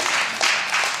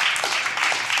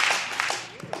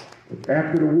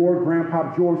 After the war,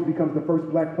 Grandpa George becomes the first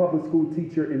black public school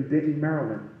teacher in Denton,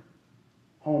 Maryland,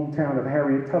 hometown of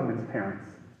Harriet Tubman's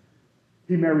parents.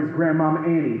 He marries Grandmama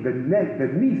Annie, the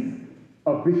niece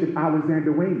of Bishop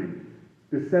Alexander Wayman,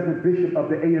 the 7th bishop of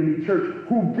the AME Church,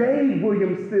 who gave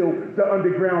William Still the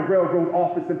Underground Railroad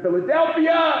office in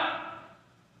Philadelphia.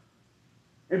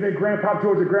 And then Grandpa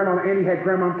George and Grandma Annie had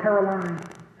Grandma Caroline.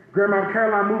 Grandma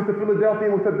Caroline moves to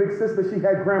Philadelphia with her big sister. She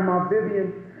had Grandma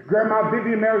Vivian. Grandma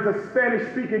Vivian marries a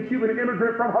Spanish-speaking Cuban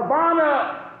immigrant from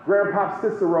Havana, Grandpa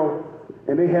Cicero.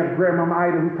 And they have Grandma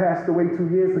Ida, who passed away 2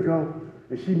 years ago.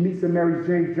 And she meets and marries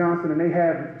James Johnson, and they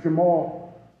have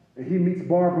Jamal. And he meets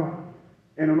Barbara.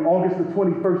 And on August the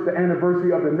 21st, the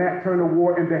anniversary of the Nat Turner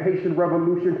War and the Haitian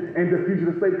Revolution and the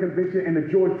Fugitive Slave Convention and the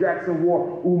George Jackson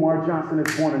War, Umar Johnson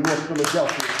is born in North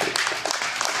Philadelphia.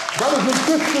 Brothers and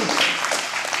sisters,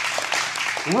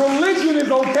 religion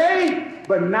is okay,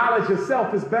 but knowledge of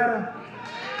self is better.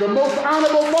 The most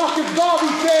honorable Marcus Garvey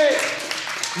said,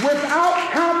 without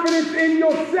confidence in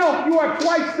yourself, you are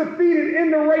twice defeated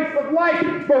in the race of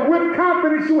life, but with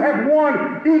confidence you have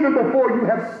won even before you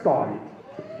have started.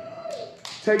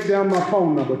 Take down my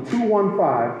phone number,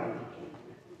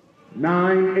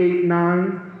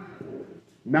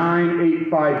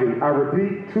 215-989-9858. I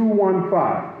repeat,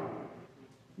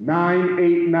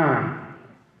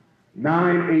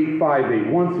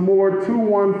 215-989-9858. Once more,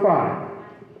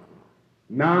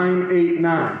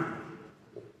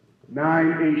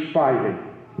 215-989-9858.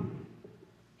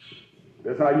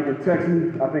 That's how you can text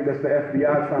me. I think that's the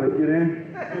FBI trying to get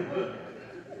in.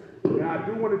 Now, I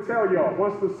do want to tell y'all,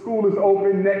 once the school is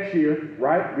open next year,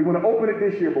 right? We want to open it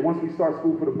this year, but once we start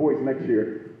school for the boys next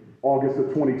year, August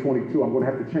of 2022, I'm going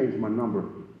to have to change my number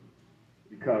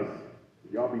because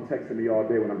y'all be texting me all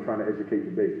day when I'm trying to educate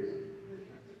the babies.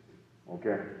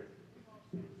 Okay?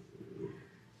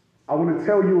 I want to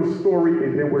tell you a story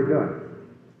and then we're done.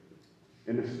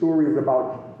 And the story is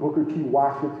about Booker T.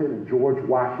 Washington and George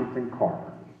Washington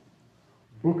Carver.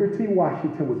 Booker T.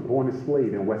 Washington was born a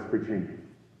slave in West Virginia.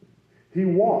 He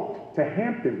walked to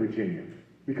Hampton, Virginia,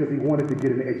 because he wanted to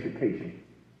get an education.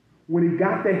 When he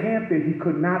got to Hampton, he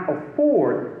could not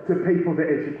afford to pay for the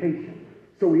education.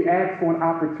 So he asked for an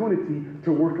opportunity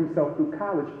to work himself through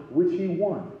college, which he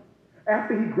won.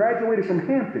 After he graduated from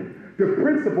Hampton, the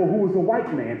principal, who was a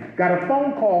white man, got a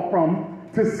phone call from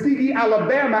Tuskegee,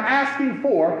 Alabama, asking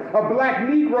for a black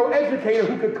Negro educator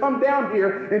who could come down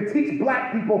here and teach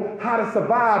black people how to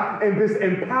survive in this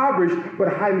impoverished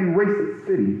but highly racist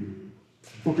city.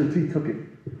 Booker T took it.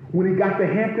 When he got to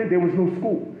Hampton, there was no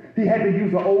school. He had to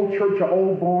use an old church, an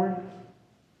old barn.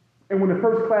 And when the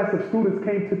first class of students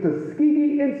came to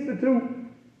Tuskegee Institute,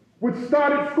 which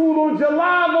started school on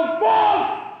July the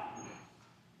 4th,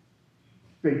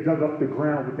 they dug up the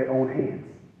ground with their own hands.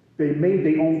 They made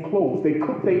their own clothes. They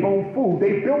cooked their own food.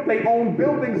 They built their own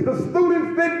buildings. The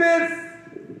students did this.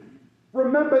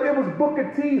 Remember, it was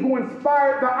Booker T who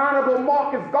inspired the Honorable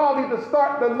Marcus Garvey to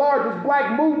start the largest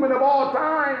black movement of all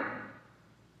time.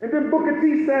 And then Booker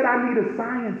T said, I need a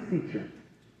science teacher.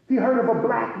 He heard of a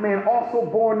black man also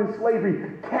born in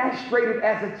slavery, castrated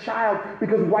as a child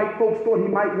because white folks thought he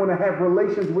might want to have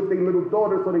relations with their little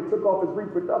daughter, so they took off his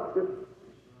reproductive.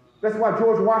 That's why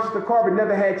George Washington Carver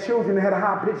never had children and had a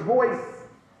high-pitched voice.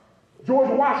 George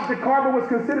Washington Carver was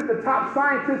considered the top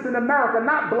scientist in America,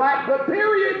 not black, but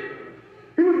period.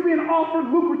 He was being offered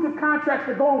lucrative contracts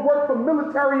to go and work for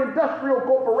military industrial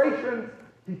corporations.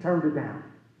 He turned it down.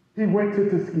 He went to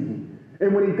Tuskegee.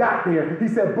 And when he got there, he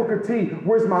said, Booker T,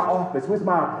 where's my office? Where's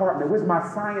my apartment? Where's my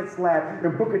science lab?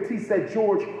 And Booker T said,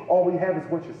 George, all we have is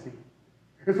what you see.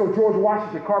 And so George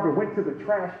Washington Carver went to the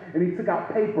trash and he took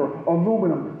out paper,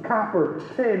 aluminum, copper,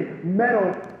 tin,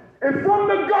 metal. And from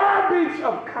the garbage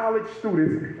of college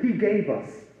students, he gave us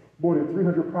more than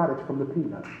 300 products from the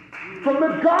peanut. From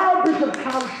the garbage of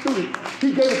college students,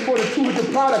 he gave us more than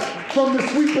 200 products from the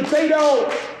sweet potato.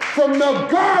 From the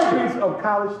garbage of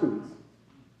college students,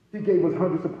 he gave us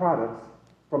hundreds of products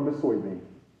from the soybean.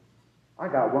 I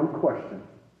got one question.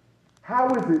 How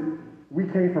is it we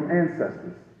came from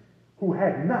ancestors who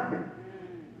had nothing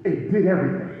and did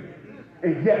everything,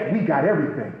 and yet we got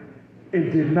everything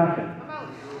and did nothing?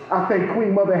 I think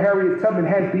Queen Mother Harriet Tubman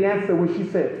has the answer when she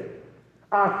said,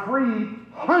 I freed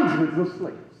hundreds of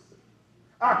slaves.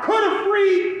 I could have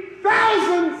freed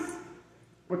thousands,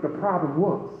 but the problem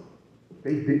was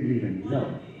they didn't even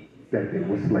know that they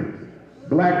were slaves.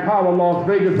 Black Power, Las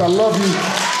Vegas, I love you.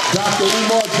 Dr.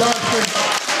 Umar Johnson.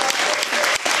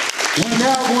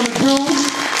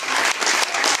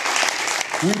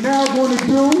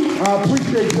 I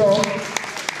appreciate y'all.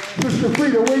 Sister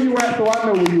Frida, where you at? So I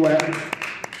know where you at.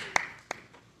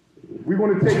 We're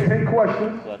going to take 10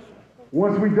 questions.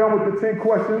 Once we're done with the 10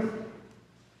 questions,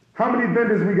 how many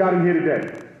vendors we got in here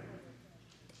today?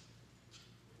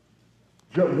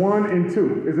 Just 1 and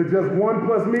 2. Is it just 1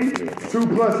 plus me? 2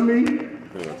 plus me?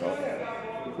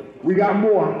 We got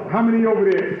more. How many over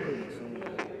there?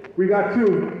 We got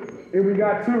 2. And we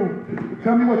got 2.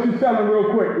 Tell me what you're selling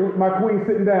real quick. My queen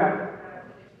sitting down.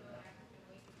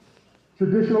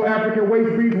 Traditional African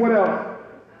waist beads. What else?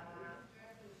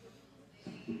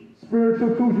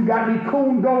 Spiritual tools. You got me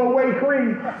coon go away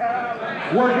cream.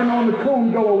 Working on the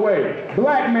coon go away.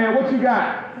 Black man, what you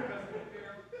got?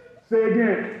 Say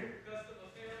again.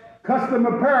 Custom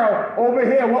apparel. Over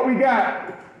here, what we got?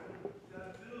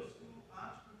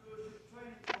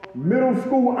 Middle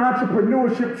school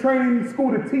entrepreneurship training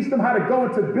school to teach them how to go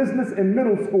into business in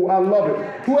middle school. I love it.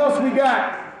 Who else we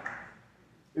got?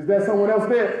 Is there someone else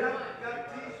there?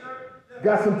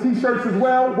 Got some t-shirts as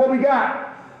well. What we got?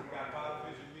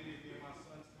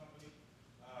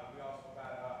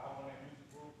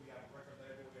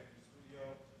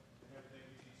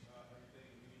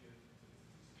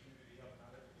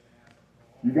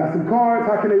 You got some cards?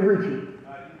 How can they reach you?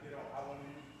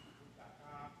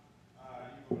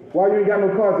 Why you ain't got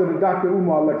no cards at the Dr.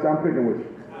 Umar lecture? I'm picking with you.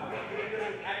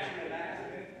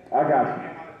 I got you.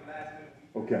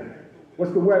 Okay.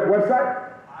 What's the website?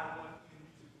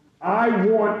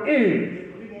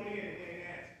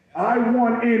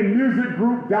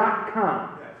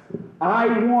 iwantinmusicgroup.com.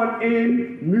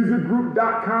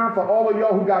 iwantinmusicgroup.com for all of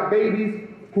y'all who got babies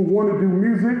who want to do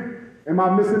music. Am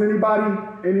I missing anybody?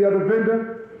 Any other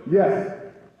vendor? Yes.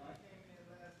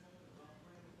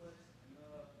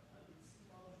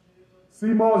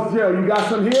 CMOS gel. You got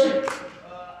some here?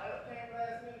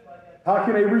 How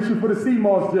can they reach you for the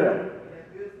CMOS gel?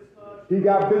 He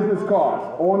got business cards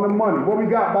on the money. What we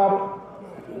got, Baba?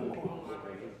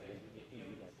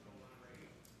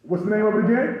 What's the name of it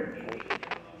again?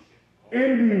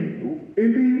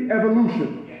 Indie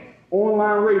Evolution.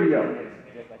 Online radio.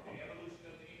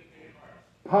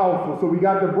 Powerful. So we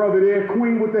got the brother there,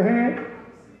 Queen with the hand.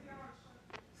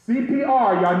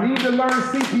 CPR. Y'all need to learn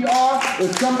CPR.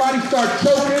 If somebody starts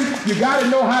choking, you got to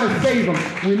know how to save them.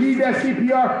 We need that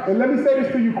CPR. And let me say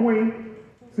this to you, Queen.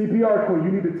 CPR, Queen,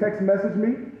 you need to text message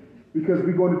me because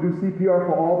we're going to do CPR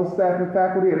for all the staff and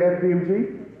faculty at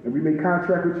FDMG. And we may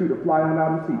contract with you to fly on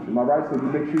out and teach. Am I right? So you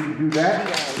make sure you do that.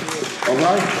 All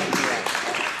right?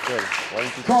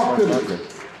 Talk to me.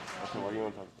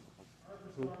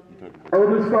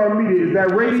 Urban Star Media, is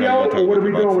that radio or what are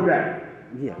we doing with that?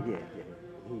 Yeah.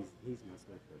 He's my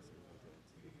spokesperson.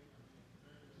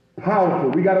 Powerful.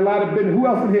 We got a lot of business. Who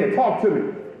else in here? Talk to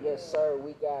me. Yes, sir.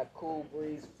 We got Cool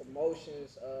Breeze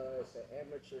Promotions. It's an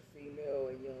amateur female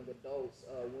and young adults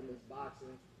women's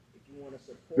boxing. If you want to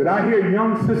support. Did I hear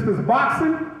Young Sisters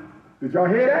Boxing? Did y'all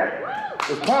hear that?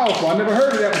 It's powerful. I never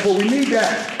heard of that before. We need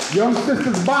that. Young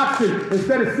Sisters Boxing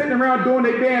instead of sitting around doing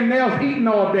their damn nails, eating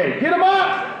all day. Get them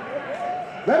up.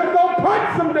 Let them go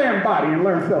punch some damn body and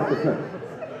learn self-defense.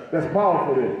 That's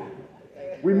powerful there.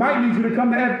 We might need you to come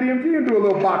to FDMG and do a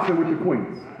little boxing with the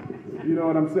queens. You know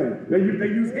what I'm saying? They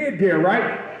use headgear,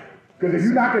 right? Because if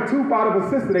you knock a tooth out of a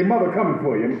sister, they mother coming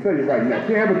for you. Let me tell you right now. You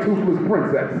can't have a toothless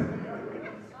princess.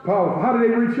 Powerful. How do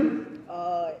they reach you?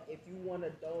 If you want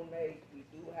to donate, we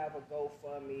do have a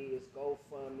GoFundMe. It's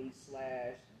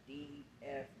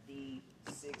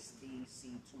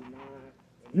GoFundMe/DFD6DC29.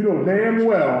 You know damn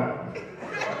well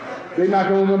they not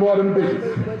going to remember all them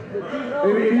bitches.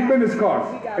 Any business cards?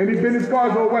 Any business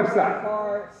cards or website?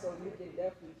 So you can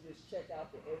definitely just check out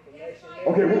the information.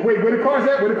 Okay, wait, where the cards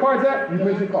at? Where the cards at? You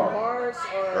mentioned cards.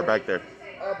 Cards Or back there.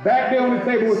 Back there on the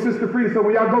table with Sister Frida. So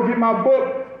when y'all go get my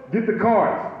book, get the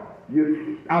cards.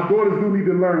 Our daughters do need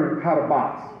to learn how to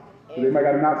box. So they might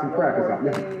got to knock some crackers out.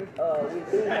 Yeah. We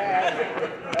do have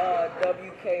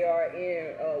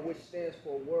WKRN, which stands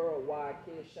for Worldwide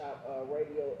Kid Shop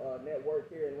Radio Network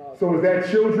here in Los So is that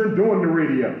children doing the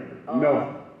radio?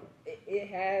 No.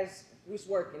 It's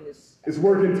working this. It's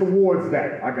working towards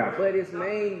that. I got you. But its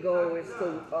main goal is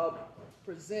to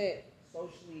present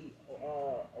socially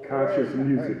Conscious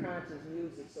music. Conscious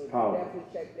music. So Power. definitely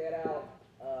check that out.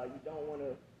 You don't want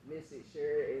to miss it.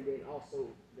 Share it, and then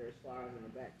also there's flyers in the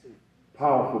back too.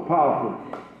 Powerful, powerful.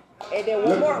 And then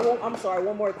one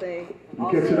more thing. You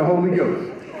catching the Holy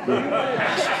Ghost. If you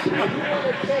want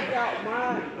to check out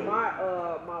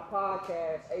my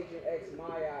podcast, Agent X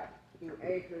Mayat, through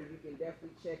Anchor, you can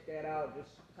definitely check that out.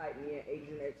 Just type me in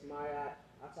Agent X Mayat.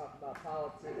 I talk about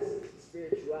politics,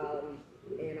 spirituality,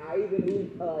 and I even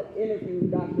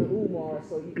interviewed Dr. Umar,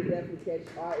 so you can definitely catch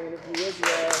our interview as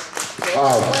well. So it's a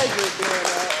pleasure doing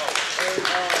that. And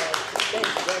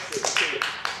thanks, that's it.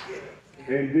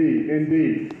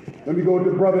 Indeed. Let me go with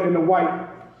the brother in the white.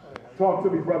 Talk to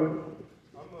me, brother. I'm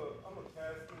a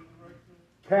casting director.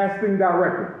 Casting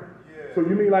director. Yeah. So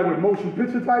you mean like with motion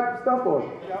picture type stuff, or?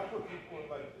 Yeah, I put people in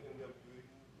like the NWA movie.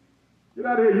 Get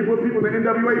out of here. You put people in the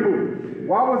NWA movie.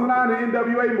 Why wasn't I in the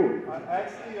NWA movie? I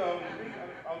actually, I'll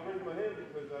raise my hand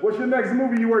because What's your next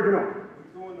movie you working on? we're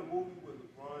doing a movie with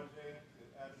LeBron James and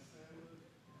Adam Sandler.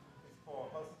 It's called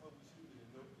Hustler. We shoot it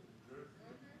in Newark, New Jersey.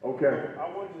 Okay. So I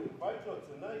wanted to invite y'all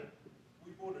tonight.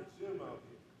 We bought a gym out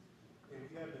here, and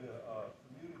we having a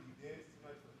community dance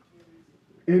tonight for the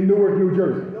kids. In Newark, New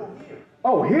Jersey. No, here.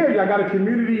 Oh, here y'all got a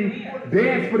community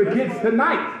dance for the kids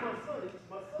tonight.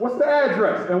 What's the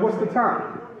address and what's the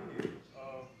time?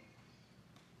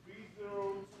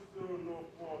 3020 North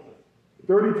Walnut.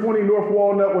 3020 North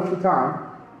Walnut. What's the time?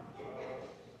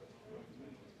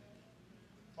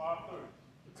 5:30.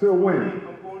 Till when?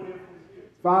 I'm going there from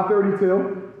here. 5:30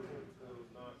 till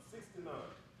 6 to 9.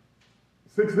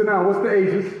 6 to 9. What's the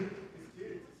ages? It's kids,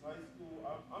 it's high school.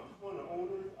 I'm just one of the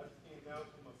owners. I just came down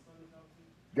to my son's house.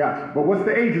 Gotcha. But what's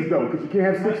the ages though? Because you can't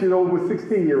have 6-year-olds with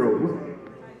 16-year-olds.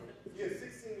 Yeah,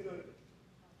 16 is under.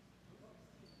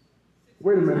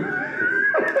 Wait a minute.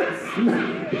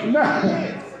 No.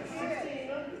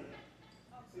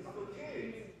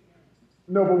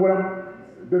 No, but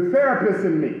the therapist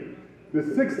in me, the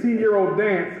 16-year-old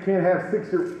dance can't have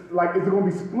like, is it going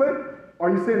to be split? Are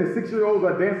you saying the 6-year-olds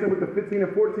are dancing with the 15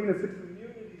 and 14 and 16?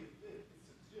 Community event.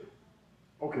 It's a gym.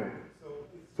 Okay. So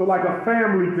So like a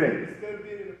family thing. instead of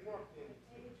being in the park, then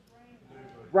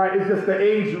Right, it's just the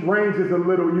age range is a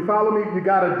little, you follow me? You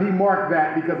got to demark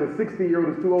that because a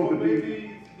 16-year-old is too old to be.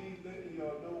 maybe he's letting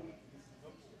y'all know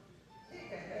this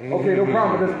is Okay, no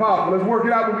problem. That's powerful. Let's work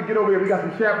it out when we get over here. We got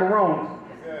some chaperones.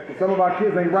 Some of our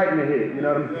kids ain't right in the head. You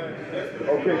know what I mean?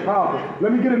 Okay, powerful.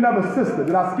 Let me get another sister.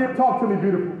 Did I skip? Talk to me,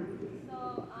 beautiful.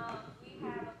 So, we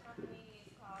have a company,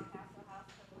 it's called Castle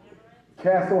House Conglomerate.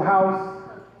 Castle House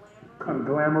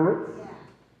Conglomerate. Yeah.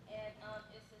 And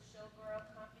it's a showgirl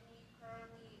company.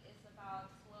 Currently, it's about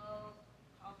 12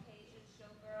 Caucasian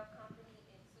showgirl company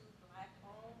and 2 black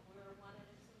owned. We're one of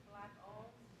the 2 black owned.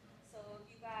 So if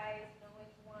you guys know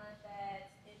anyone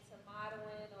that's into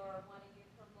modeling or want to get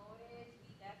promoted,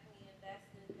 we definitely invest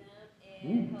in them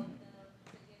and help them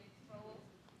to get exposed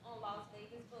on Las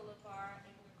Vegas Boulevard.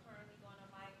 And we're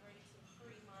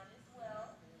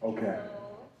Okay. So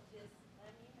just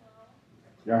let me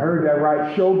know. Y'all heard that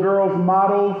right? Showgirls,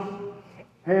 models,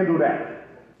 handle that.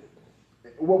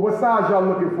 What size y'all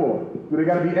looking for? Do they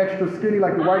got to be extra skinny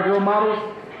like the white girl models?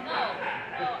 No.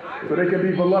 So they can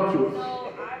be voluptuous. No, I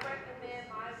recommend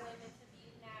my women to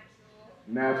be natural.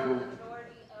 Natural. The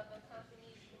majority of the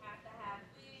companies you have to have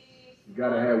wigs. You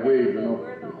gotta have wigs, you know.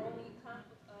 We're the only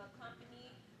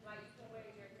company, like you can wear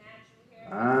your natural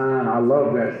hair. I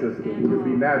love that, sister. You can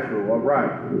be natural. All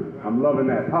right. I'm loving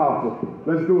that. Powerful.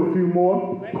 Let's do a few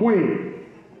more. Queen.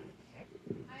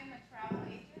 I'm a travel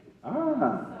agent. Ah. So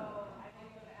I did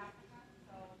go to Africa.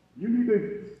 So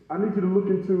I need you to look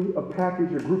into a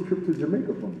package, a group trip to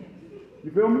Jamaica for me.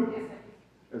 You feel me?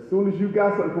 As soon as you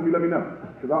got something for me, let me know.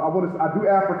 Because I do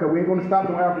Africa. We ain't going to stop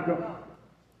doing Africa.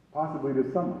 Possibly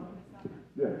this summer.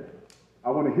 Yeah. I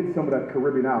want to hit some of that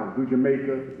Caribbean islands. Do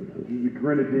Jamaica, do the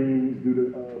Grenadines, do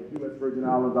the U.S. Virgin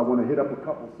Islands. I want to hit up a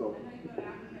couple. So,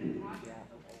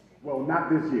 well,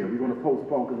 not this year. We're going to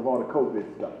postpone because of all the COVID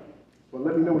stuff. But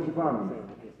let me know what you find on there.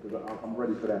 Because I'm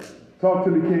ready for that. Talk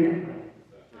to me, King.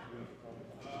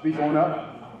 Speak on up.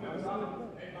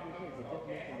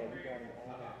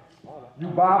 You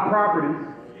buy properties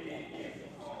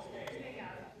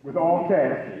with all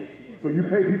cash, so you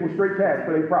pay people straight cash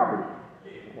for their property.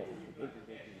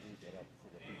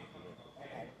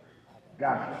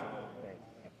 Gotcha.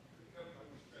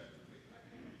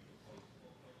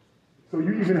 So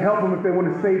you even help them if they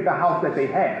want to save the house that they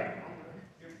have.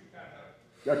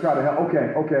 Y'all try to help.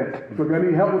 Okay. So they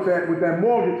need help with that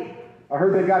mortgage. I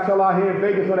heard they got y'all out here in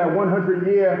Vegas on that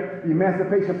 100-year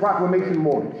Emancipation Proclamation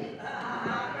mortgage.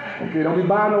 Okay, don't be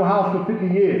buying no house for 50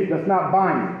 years. That's not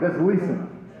buying. That's leasing.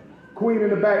 Queen in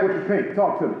the back with the pink.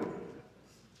 Talk to me.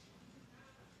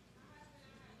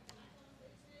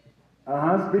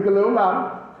 Speak a little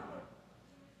louder.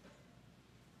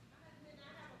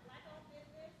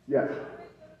 Yes.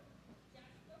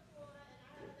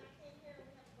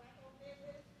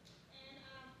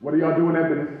 What do y'all do in that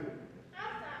business?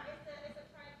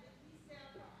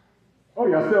 Oh,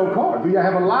 y'all sell cars. Do y'all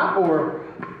have a lot or?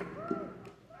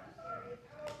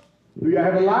 Do y'all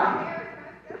have a lot?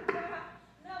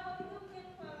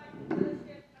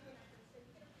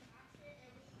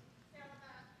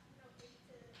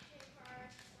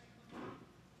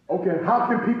 Okay, how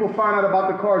can people find out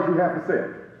about the cars you have for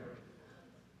sale?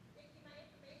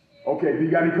 Okay, do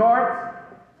you got any cards?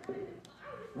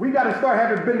 We got to start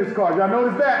having business cards. Y'all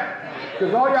notice that?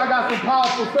 Because all y'all got some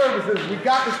powerful services. We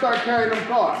got to start carrying them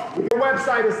cards. Your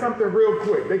website is something real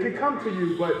quick. They can come to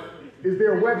you, but is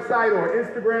there a website or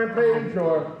Instagram page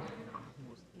or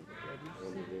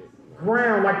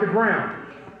ground, like the ground?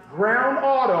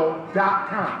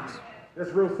 Groundauto.com.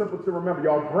 That's real simple to remember,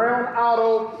 y'all.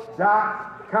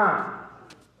 Groundauto.com.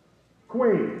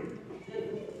 Queen.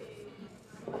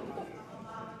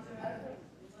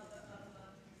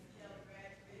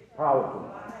 Powerful.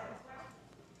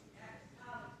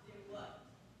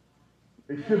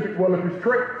 It should be, well, if it's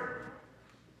trick,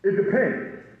 it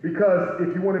depends. Because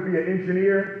if you want to be an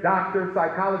engineer, doctor,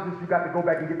 psychologist, you got to go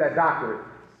back and get that doctorate.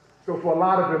 So for a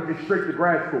lot of them, it's straight to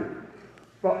grad school.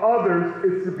 For others,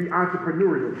 it's to be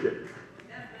entrepreneurship.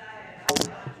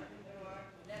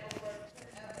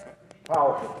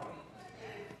 Powerful.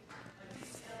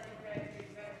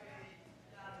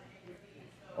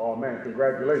 Oh man,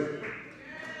 congratulations.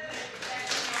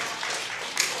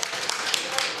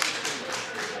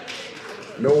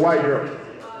 No white girl.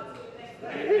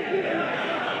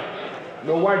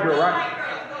 No white girl,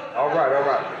 right? All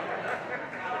right.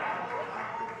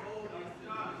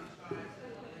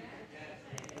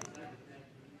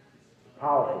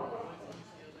 Powerful.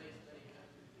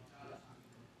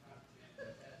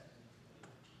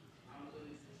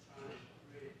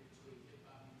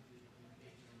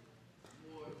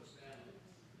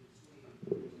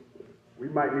 We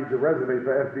might need your resume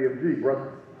for FDMG,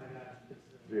 brother.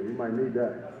 Yeah, we might need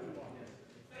that.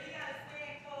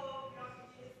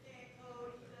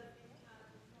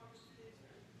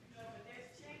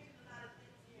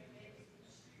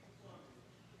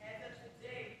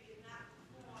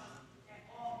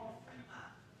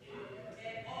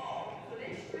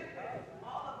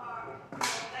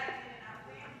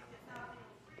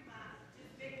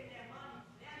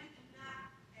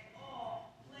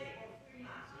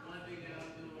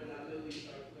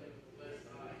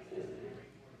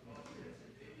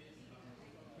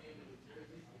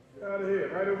 Out of here,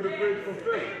 right over the bridge from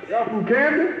Philly. Y'all from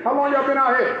Camden? How long y'all been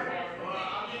out here?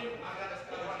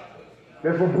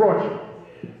 That's what brought you.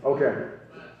 Okay.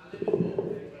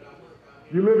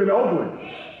 You live in Oakland.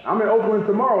 I'm in Oakland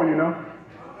tomorrow, you know.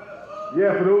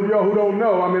 Yeah, for those of y'all who don't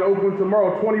know, I'm in Oakland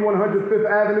tomorrow, 2100 Fifth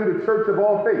Avenue, the Church of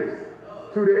All Faiths,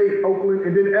 2 to 8, Oakland,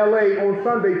 and then LA on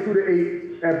Sunday, 2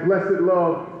 to 8 at Blessed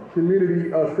Love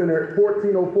Community Center,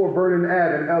 1404 Vernon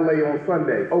Ave in LA on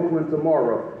Sunday, Oakland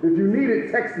tomorrow. If you need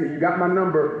it, text me. You got my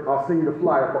number. I'll send you the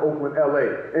flyer for Oakland,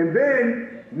 LA. And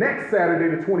then next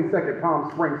Saturday, the 22nd,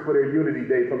 Palm Springs for their Unity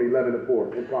Day from 11 to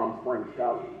 4 in Palm Springs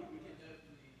College.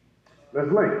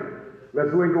 Let's link.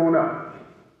 Let's link on up.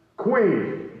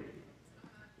 Queen.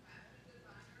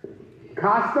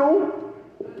 Costume?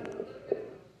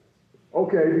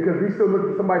 Okay, because we still look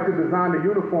for somebody to design the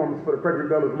uniforms for the Frederick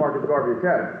Douglass Marcus Garvey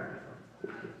Academy.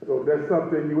 So if that's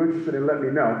something you're interested in, let me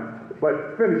know.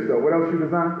 But finish though. What else you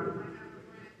designed?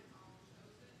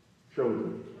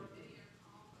 Chosen.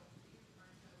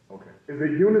 Okay. Is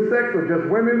it unisex or just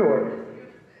women or?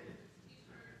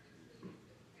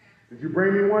 Did you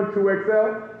bring me one,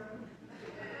 2XL?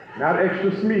 Not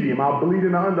extra medium. I'll bleed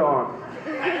in the underarms.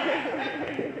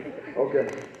 Okay.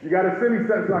 You got to send me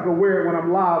something so I can wear it when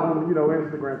I'm live on,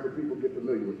 Instagram so people get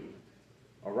familiar with you.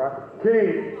 All right?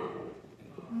 King.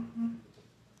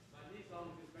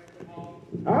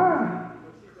 Ah.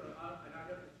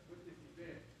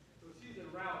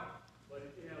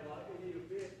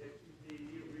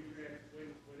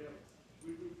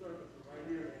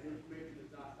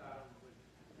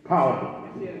 Powerful.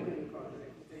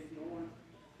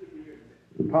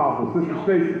 Powerful. Sister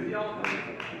Stacy.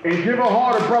 And give a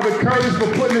heart to Brother Curtis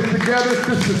for putting this together.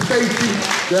 Sister Stacy,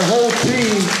 their whole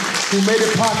team who made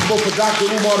it possible for Dr.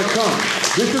 Umar to come.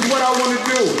 This is what I want to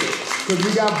do, because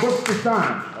we got books to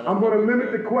sign. I'm going to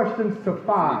limit the questions to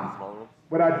 5,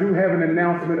 but I do have an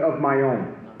announcement of my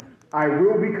own. I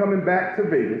will be coming back to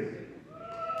Vegas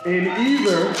in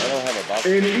either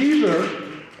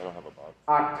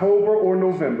October or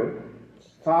November,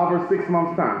 5 or 6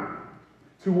 months' time,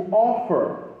 to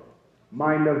offer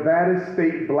my Nevada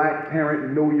State Black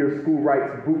Parent Know Your School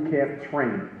Rights Boot Camp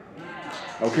training.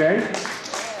 Okay?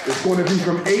 It's going to be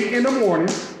from 8 in the morning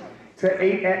to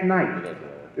 8 at night.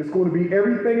 It's going to be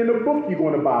everything in the book you're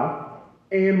going to buy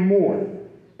and more.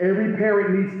 Every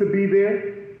parent needs to be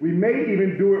there. We may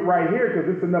even do it right here because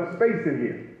there's enough space in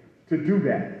here to do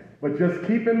that. But just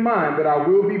keep in mind that I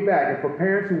will be back. And for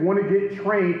parents who want to get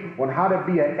trained on how to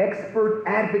be an expert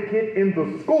advocate in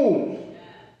the schools,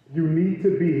 you need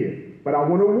to be here. But I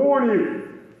want to warn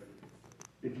you,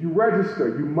 if you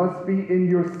register, you must be in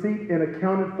your seat and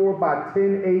accounted for by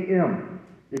 10 a.m.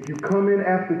 If you come in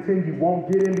after 10, you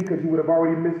won't get in because you would have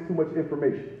already missed too much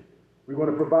information. We're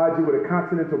going to provide you with a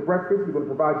continental breakfast. We're going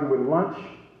to provide you with lunch,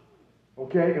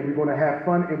 okay? And we're going to have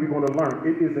fun and we're going to learn.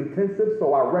 It is intensive,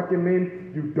 so I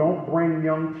recommend you don't bring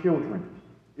young children.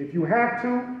 If you have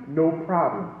to, no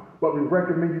problem. But we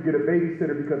recommend you get a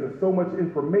babysitter because there's so much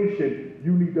information,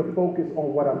 you need to focus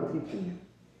on what I'm teaching you.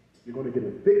 You're going to get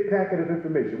a thick packet of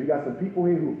information. We got some people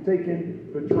here who've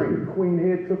taken the training. Queen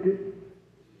here took it.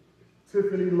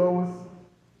 Tiffany, Lois.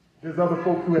 There's other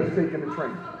folks who have taken the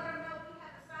training.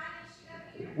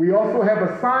 We also have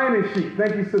a sign-in sheet.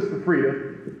 Thank you, Sister Frida.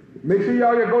 Make sure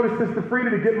y'all go to Sister Frida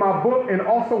to get my book and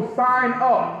also sign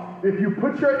up. If you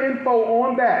put your info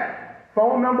on that,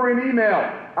 phone number and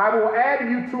email, I will add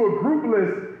you to a group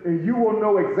list and you will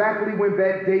know exactly when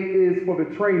that date is for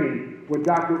the training when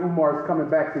Dr. Umar is coming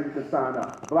back so you can sign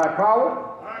up. Black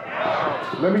Power?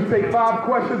 Let me take 5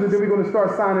 questions and then we're going to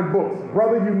start signing books.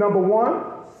 Brother, you number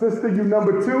 1. Sister, you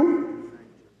number 2.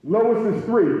 Lois is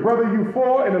 3. Brother, you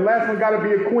 4. And the last one got to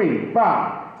be a queen.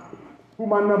 5. Who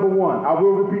my number 1? I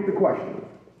will repeat the question.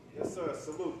 Yes, sir.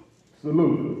 Salute.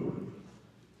 Salute.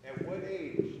 At what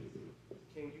age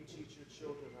can you teach your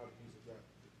children how to use a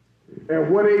gun?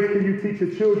 At what age can you teach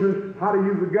your children how to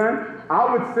use a gun?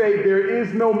 I would say there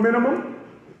is no minimum.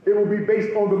 It will be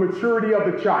based on the maturity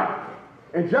of the child.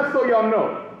 And just so y'all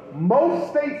know,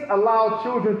 most states allow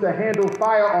children to handle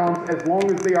firearms as long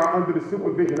as they are under the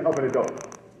supervision of an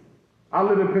adult. I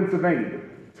live in Pennsylvania.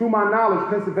 To my knowledge,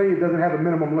 Pennsylvania doesn't have a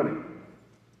minimum limit.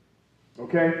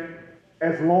 Okay?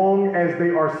 As long as they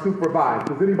are supervised.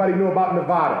 Does anybody know about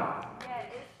Nevada? Yeah,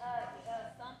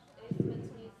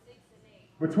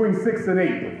 it's between 6 and 8.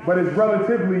 Between 6 and 8, but it's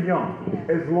relatively young,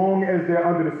 as long as they're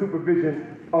under the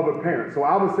supervision of a parent. So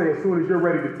I would say as soon as you're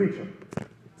ready to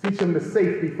teach them the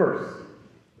safety first,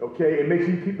 okay? And make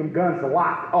sure you keep them guns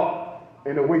locked up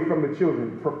and away from the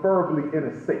children, preferably in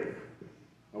a safe.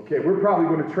 Okay, we're probably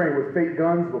going to train with fake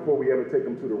guns before we ever take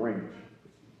them to the range.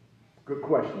 Good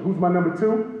question. Who's my number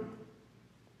 2?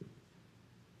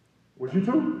 Was you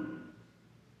 2?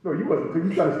 No, you wasn't 2.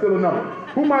 You trying to steal a number.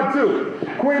 Who my 2?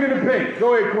 Queen in the pink.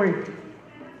 Go ahead, Queen.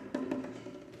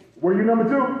 Were you number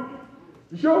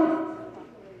 2? You sure?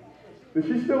 Did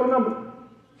she steal a number?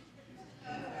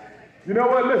 You know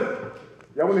what? Listen.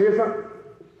 Y'all want to hear something?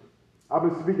 I've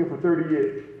been speaking for 30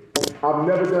 years. I've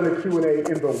never done a Q&A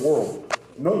in the world.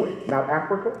 No way. Not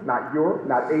Africa, not Europe,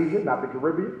 not Asia, not the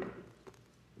Caribbean,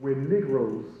 where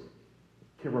Negroes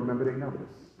can remember their numbers.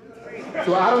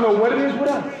 So I don't know what it is with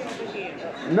us.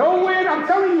 Nowhere, I'm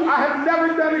telling you, I have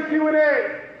never done a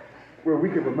Q&A where we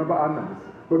can remember our numbers.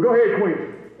 But go ahead, Queen. Okay,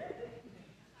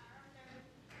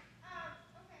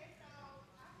 so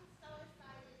I'm so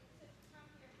excited to come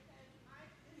here because I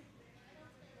don't stay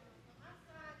long, but my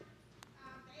son,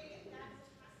 they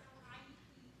diagnosed my son with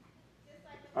IEP, just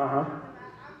like what you're talking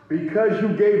about. Because you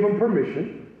gave them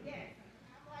permission. Yes,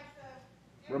 I'm like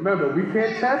the. Remember, we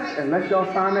can't test unless y'all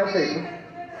sign that paper.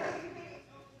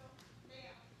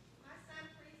 My son,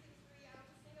 363, I was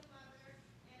a single mother,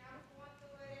 and I was going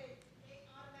through it, and they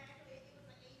automatically, it was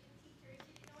an Asian teacher,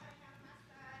 she didn't know how to have my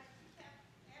son, she kept,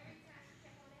 every time she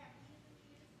kept on to have these.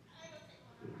 I ain't gonna take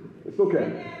all that out. It's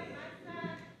okay. And then my son,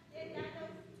 they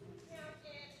diagnosed him, and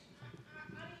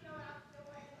I didn't know what I was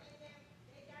doing, and then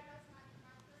they diagnosed my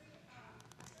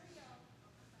three-year-old.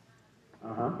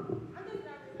 I'm just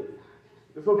not really sorry.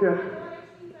 It's okay. My daughter,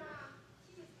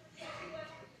 she was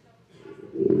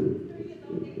 3 years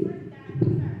old. They first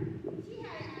diagnosed her. She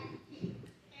had an IEP, and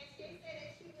they said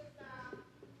that she was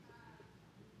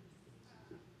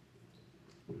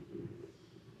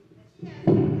she had a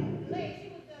delay. She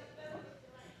was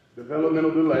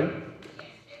Developmental delay. Yes, and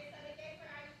so they gave her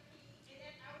IEP, and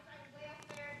then I was like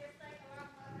welfare, just like a lot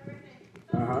of mothers, and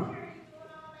Social Security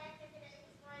doing all that, thinking that it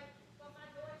was right. But my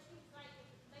daughter, she was like, it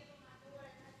was late on my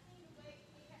daughter, and I seen the way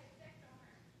they had effect on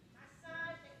her. My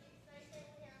son, they did the same thing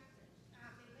with him.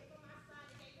 They labeled my son,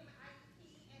 they gave him an IEP,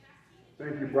 and I seen it.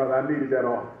 Thank you, brother. I needed that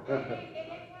all. And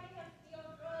they wanted him to be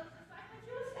on drugs, just like what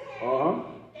you were saying.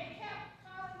 They kept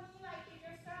calling me like, is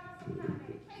your son on some kind of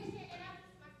medication? And I just,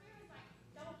 my spirit was like,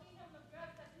 don't give him the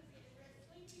drugs because he was getting real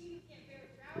sleepy, he was getting very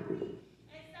drowsy.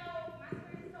 And so my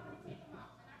spirit told me to take him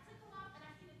off. And I took him off, and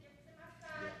I see the difference in my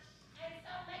son. And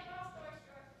so, make long story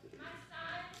short, my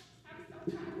son, I'm so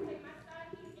proud to say, my son,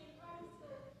 he's in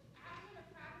homeschool. I'm in a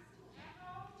private school at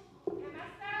home, and my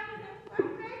son was in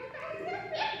 4th grade, but he's in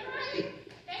 5th grade.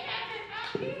 They have been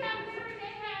up, he have literally,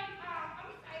 they have,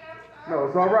 I'm sorry. No,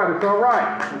 it's all right. It's all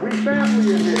right. We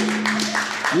family in here.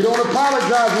 You don't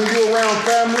apologize when you're around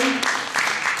family.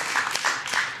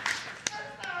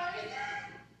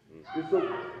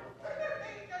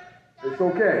 It's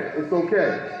okay. It's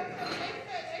okay.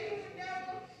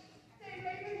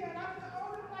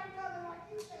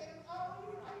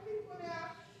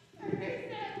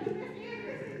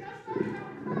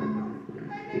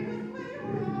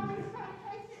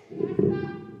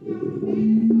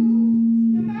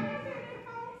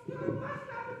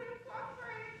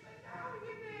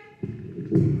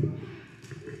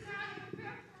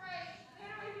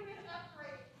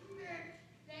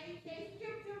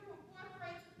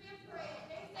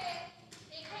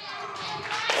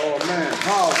 Oh man,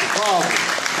 powerful, powerful.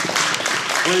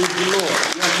 Praise the Lord.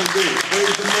 Yes, indeed.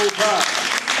 Praise the Most High.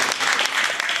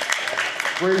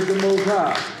 Praise the Most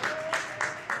High.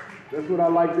 That's what I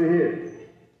like to hear.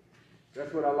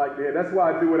 That's what I like to hear. That's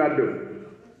why I do what I do.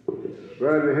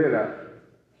 Glad to hear that.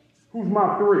 Who's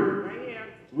my three? Right here.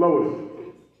 Lois.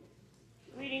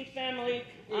 Greetings, family.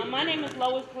 My name is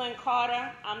Lois Glenn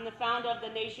Carter. I'm the founder of the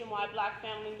Nationwide Black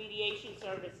Family Mediation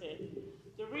Services.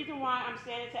 The reason why I'm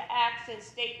standing to ask and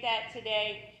state that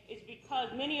today is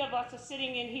because many of us are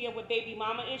sitting in here with baby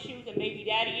mama issues and baby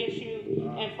daddy issues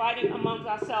and fighting amongst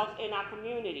ourselves in our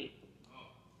community.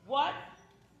 What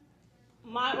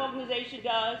my organization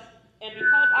does, and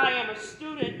because I am a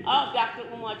student of Dr.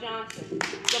 Umar Johnson,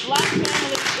 the black family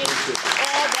is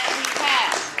all that we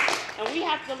have. And we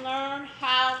have to learn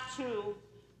how to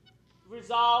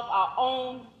resolve our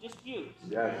own disputes.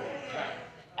 Yes.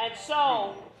 And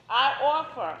so I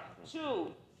offer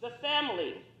to the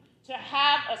family to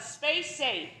have a space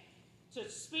safe to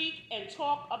speak and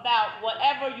talk about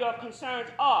whatever your concerns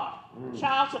are.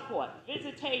 Child support,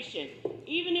 visitation,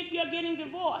 even if you're getting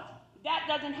divorced, that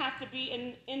doesn't have to be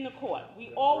in the court.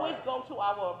 We always go to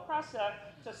our oppressor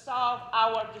to solve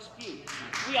our disputes.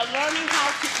 We are learning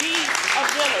how to be a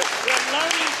village. We're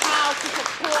learning how to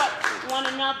support one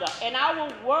another. And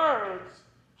our words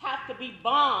have to be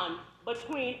bond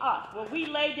between us. When we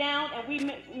lay down and we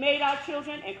made our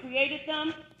children and created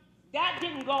them, that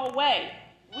didn't go away.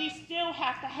 We still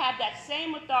have to have that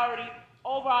same authority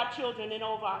over our children and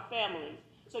over our families.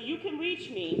 So you can reach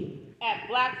me at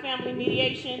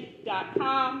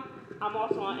blackfamilymediation.com. I'm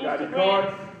also on Instagram. Got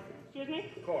cards? Excuse me?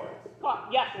 Cards.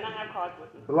 Yes, and I have cards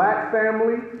with me.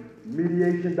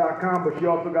 Blackfamilymediation.com, but she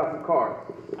also got some cards.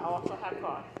 I also have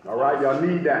cards. All right, y'all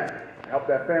need that. Help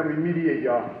that family mediate,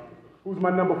 y'all. Who's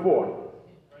my number 4?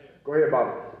 Go ahead,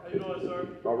 Bobby. How you doing, sir?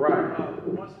 All right.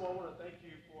 Once more, I want to thank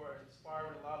you for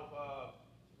inspiring a lot of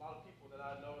people that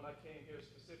I know, and I came here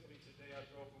specifically today. I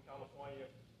drove from California.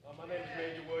 My name is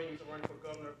Randy Williams. I'm running for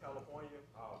governor of California.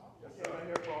 I came out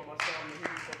here for my son. He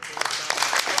was so cool.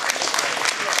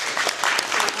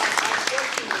 My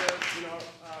question is,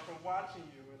 from watching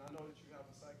you, and I know that you have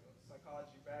a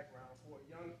psychology background, for a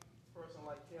young person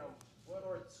like him, what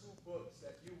are 2 books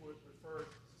that you would refer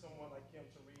to someone like him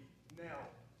to read now?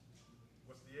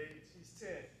 What's the age? He's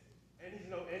 10, and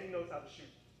he knows how to shoot.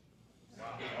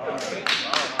 Wow.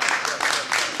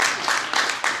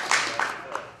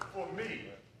 For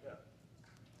me, the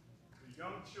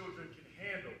young children can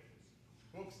handle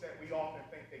books that we often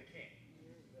think they can't.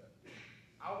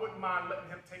 I wouldn't mind letting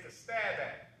him take a stab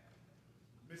at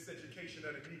Miseducation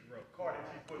of the Negro, Carter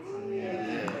G. Woodson.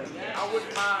 I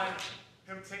wouldn't mind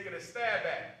him taking a stab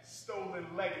at Stolen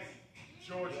Legacy,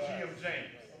 George G.M.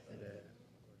 James.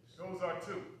 Those are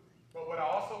 2. But what I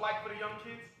also like for the young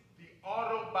kids, the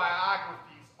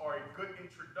autobiographies are a good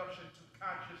introduction to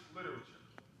conscious literature.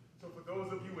 So for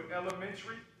those of you in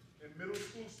elementary and middle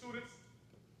school students,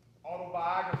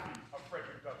 autobiographies of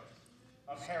Frederick Douglass,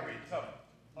 of Harriet Tubman,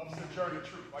 of Sojourner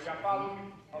Truth. Are y'all following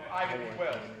me? Of Ida B.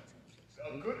 Wells.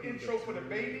 A good intro for the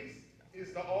babies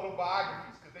is the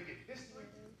autobiographies, because they get history,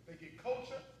 they get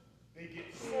culture, they get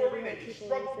story, they get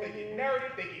struggle, they get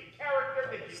narrative, they get character,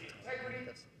 they get integrity.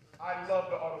 I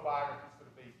love the autobiographies for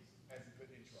the babies as a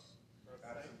good intro.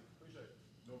 Absolutely. Appreciate it.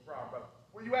 No problem, brother.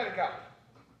 Where you at in Cali?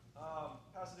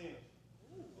 Pasadena.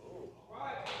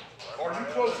 Are you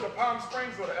close to the Palm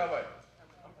Springs or to LA?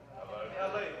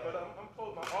 LA, but I'm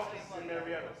close. My office is in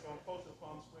Marietta, so I'm close to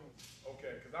Palm Springs.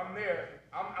 Okay, because I'm there.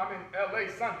 I'm in LA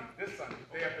Sunday, this Sunday,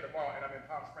 day after tomorrow, and I'm in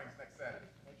Palm Springs next Saturday.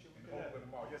 Make sure we In connect. Oakland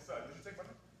tomorrow. Yes, sir. Did you take my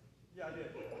number? Yeah, I did.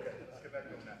 Okay, let's get that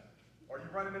going now. Are you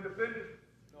running independent?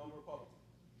 No, I'm a Republican.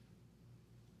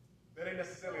 That ain't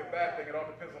necessarily a bad thing. It all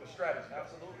depends on the strategy.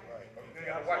 Absolutely. Right. Okay, you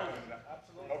got a white woman now.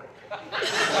 Absolutely. Okay.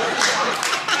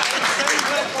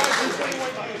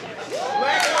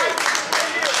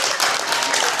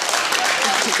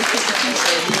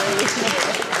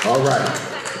 All right.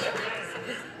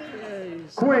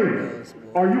 Queen,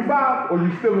 are you 5 or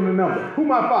you still in the number? Who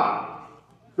my 5?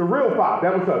 The real 5.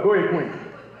 That was her. Go ahead, Queen.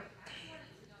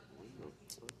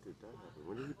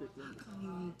 When did you pick them? How come you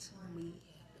didn't tell me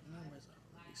the numbers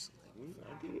already selected? I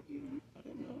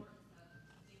didn't know.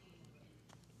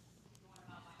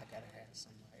 I gotta have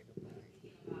somebody to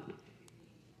buy.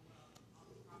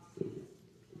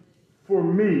 For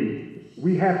me,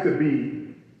 we have to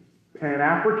be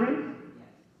Pan-African,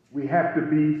 we have to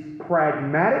be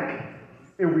pragmatic,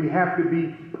 and we have to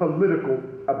be political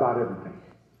about everything.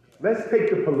 Let's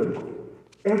take the political.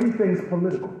 Everything's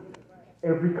political.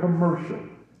 Every commercial,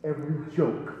 every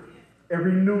joke,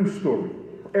 every news story,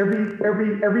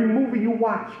 every movie you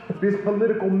watch, there's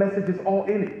political messages all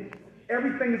in it.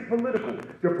 Everything is political.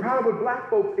 The problem with black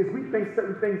folks is we think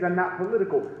certain things are not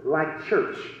political, like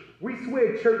church. We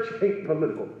swear church ain't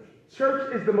political.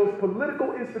 Church is the most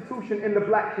political institution in the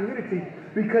black community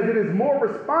because it is more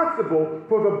responsible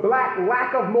for the black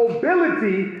lack of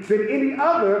mobility than any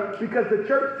other, because the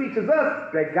church teaches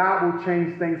us that God will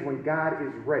change things when God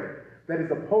is ready. That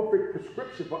is a perfect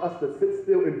prescription for us to sit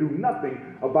still and do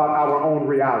nothing about our own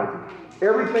reality.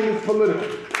 Everything is political.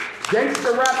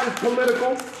 Gangster rap is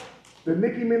political. The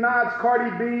Nicki Minaj, Cardi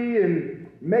B, and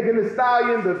Megan Thee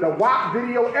Stallion, the WAP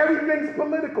video, everything's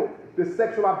political. The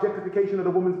sexual objectification of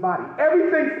the woman's body,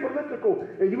 everything's political.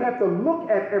 And you have to look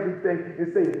at everything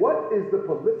and say, what is the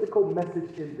political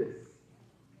message in this?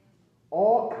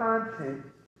 All content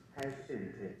has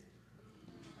intent.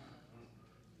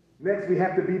 Next, we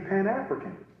have to be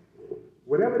Pan-African.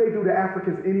 Whatever they do to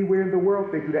Africans anywhere in the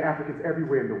world, they do to Africans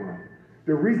everywhere in the world.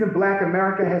 The reason black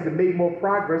America hasn't made more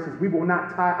progress is we will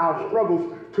not tie our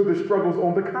struggles to the struggles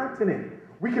on the continent.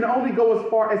 We can only go as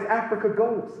far as Africa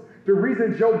goes. The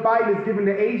reason Joe Biden is giving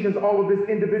the Asians all of this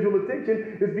individual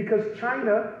attention is because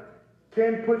China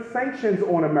can put sanctions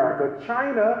on America.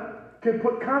 China can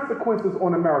put consequences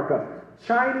on America.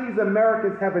 Chinese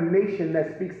Americans have a nation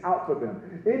that speaks out for them.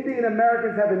 Indian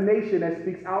Americans have a nation that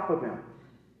speaks out for them.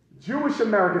 Jewish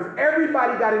Americans,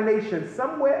 everybody got a nation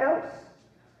somewhere else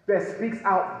that speaks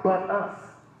out but us.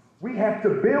 We have to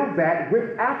build that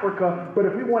with Africa, but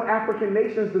if we want African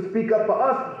nations to speak up for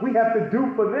us, we have to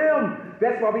do for them.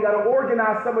 That's why we got to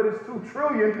organize some of this $2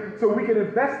 trillion so we can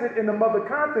invest it in the mother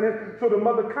continent, so the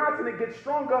mother continent gets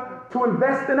stronger to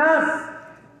invest in us.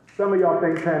 Some of y'all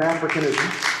think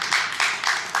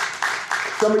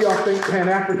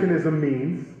Pan-Africanism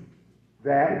means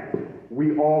that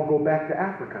we all go back to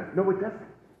Africa. No, it doesn't.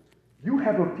 You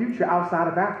have a future outside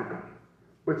of Africa,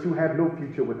 but you have no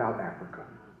future without Africa.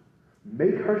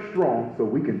 Make her strong so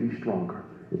we can be stronger.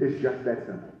 It's just that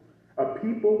simple. A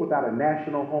people without a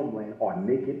national homeland are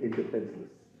naked and defenseless.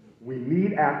 We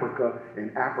need Africa,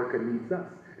 and Africa needs us.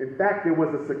 In fact, there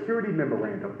was a security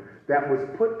memorandum that was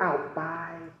put out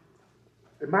by,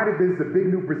 it might have been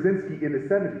Zbigniew Brzezinski in the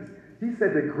 70s. He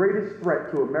said the greatest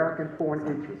threat to American foreign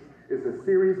interests is a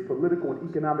serious political and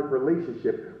economic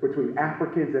relationship between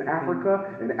Africans in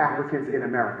Africa and Africans in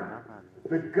America.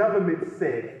 The government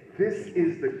said this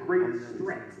is the greatest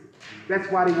threat.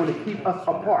 That's why they want to keep us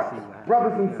apart.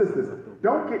 Brothers and sisters,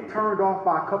 don't get turned off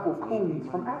by a couple coons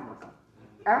from Africa.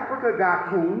 Africa got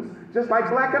coons, just like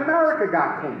Black America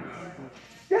got coons.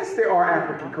 Yes, there are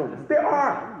African coons. There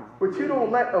are. But you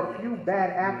don't let a few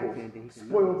bad apples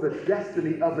spoil the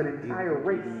destiny of an entire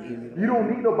race. You don't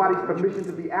need nobody's permission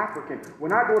to be African.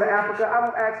 When I go to Africa, I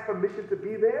don't ask permission to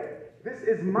be there. This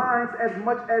is mine as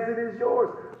much as it is yours.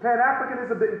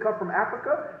 Pan-Africanism didn't come from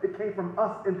Africa. It came from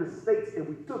us in the States, and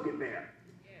we took it there.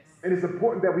 And it's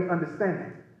important that we understand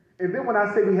that. And then when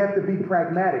I say we have to be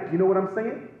pragmatic, you know what I'm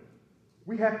saying?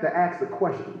 We have to ask a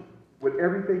question with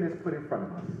everything that's put in front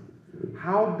of us.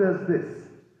 How does this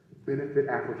benefit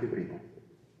African people?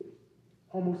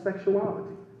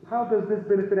 Homosexuality. How does this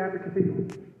benefit African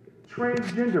people?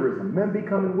 Transgenderism, men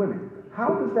becoming women. How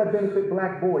does that benefit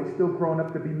black boys still growing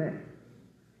up to be men?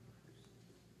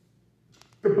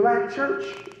 The black church,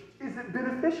 is it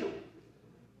beneficial?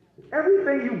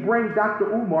 Everything you bring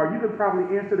Dr. Umar, you can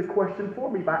probably answer the question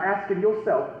for me by asking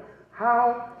yourself,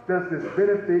 how does this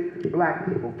benefit black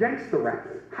people? Gangster rap.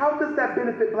 How does that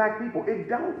benefit black people? It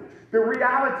don't. The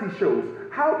reality shows.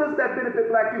 How does that benefit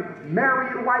black people?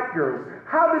 Marrying white girls.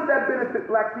 How does that benefit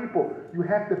black people? You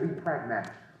have to be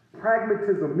pragmatic.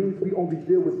 Pragmatism means we only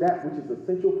deal with that which is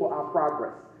essential for our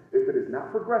progress. If it is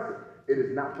not progressive, it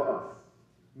is not for us.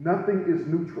 Nothing is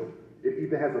neutral. It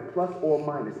either has a plus or a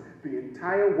minus. The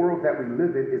entire world that we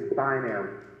live in is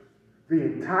binary. The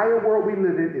entire world we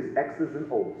live in is X's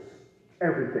and O's.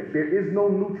 Everything. There is no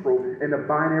neutral in a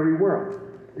binary world.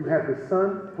 You have the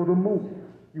sun for the moon.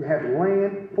 You have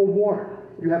land for water.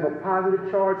 You have a positive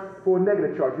charge for a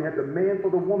negative charge. You have the man for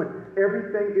the woman.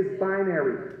 Everything is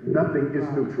binary. Nothing is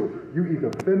neutral. You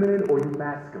either feminine or you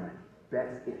masculine.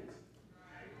 That's it.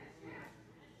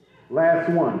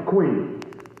 Last one, Queen.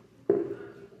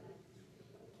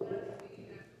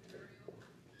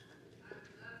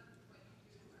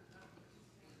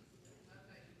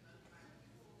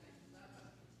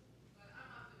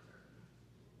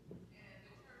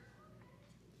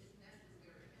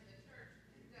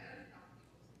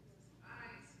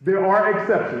 There are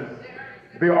exceptions.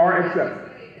 There are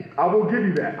exceptions. I will give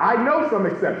you that. I know some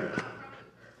exceptions.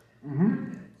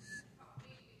 Mm-hmm.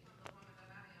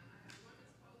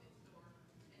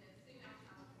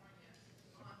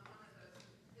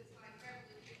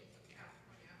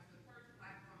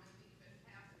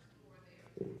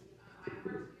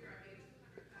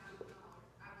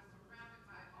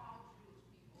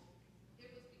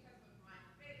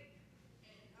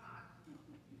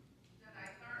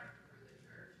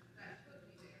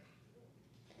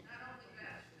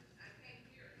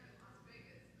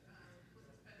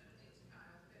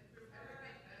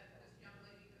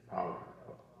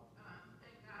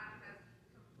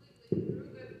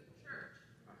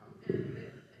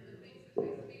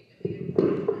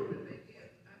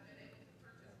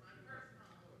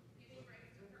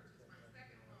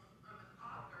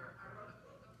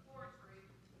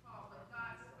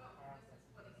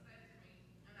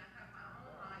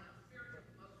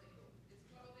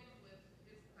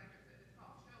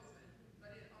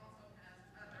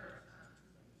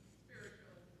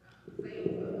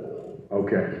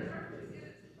 Okay.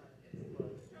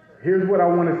 Here's what I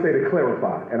want to say to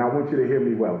clarify, and I want you to hear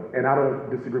me well, and I don't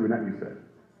disagree with nothing you said.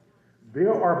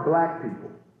 There are black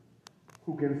people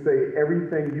who can say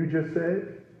everything you just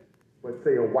said, but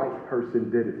say a white person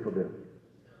did it for them.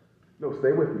 No,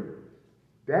 stay with me.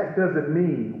 That doesn't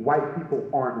mean white people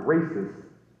aren't racist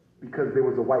because there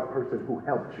was a white person who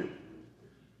helped you.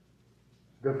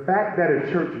 The fact that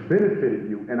a church benefited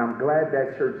you, and I'm glad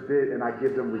that church did, and I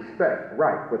give them respect,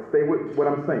 right, but stay with what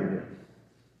I'm saying here.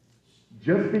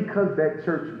 Just because that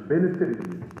church benefited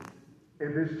you,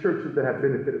 and there's churches that have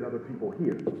benefited other people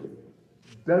here,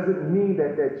 doesn't mean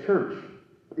that that church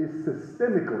is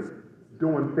systemically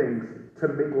doing things to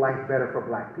make life better for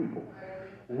black people.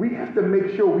 We have to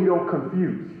make sure we don't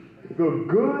confuse the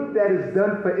good that is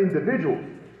done for individuals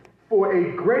for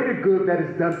a greater good that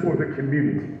is done for the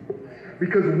community.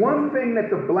 Because one thing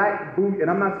that the black boot, and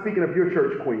I'm not speaking of your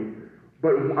church, Queen,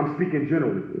 but I'm speaking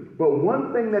generally. But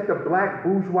one thing that the black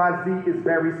bourgeoisie is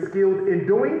very skilled in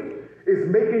doing is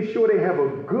making sure they have a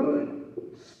good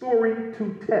story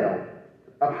to tell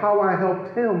of how I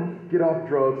helped him get off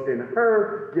drugs and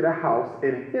her get a house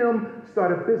and him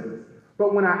start a business.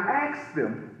 But when I asked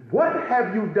them, what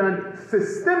have you done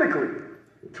systemically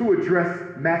to address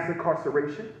mass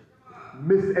incarceration,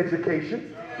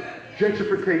 miseducation,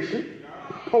 gentrification,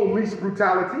 police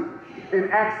brutality,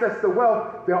 and access to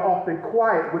wealth, they're often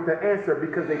quiet with the answer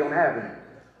because they don't have any.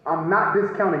 I'm not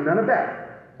discounting none of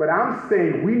that, but I'm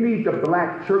saying we need the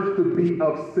black church to be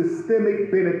of systemic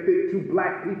benefit to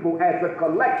black people as a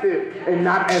collective and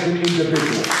not as an individual.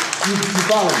 You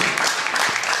follow me?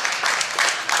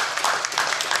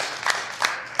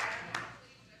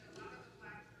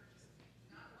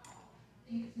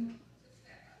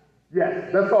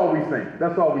 Yes, that's all we think.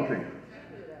 That's all we think.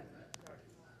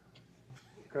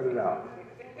 Cut it out.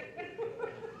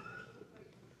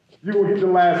 You're going to get the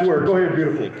last word. Go ahead,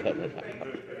 beautiful. I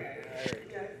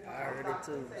heard it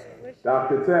too.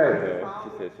 Dr. Ted. Yeah, she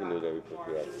said she knew that before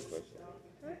she asked the question.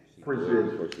 Appreciate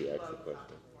it. Before she asked the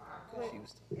question. She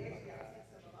was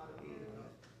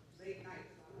Late night, I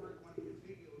heard one of his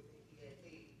videos that he had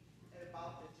made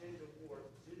about the gender war,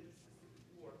 gender specific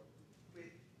war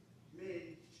with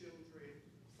men, children,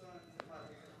 sons, and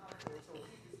mothers in the household. So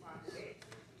he responded to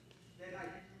that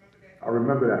night. You remember that? I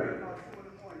remember that. About 2 in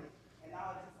the morning. And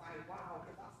I was just like, wow,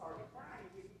 because I started crying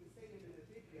when he was saying it in the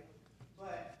video.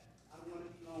 But I don't want to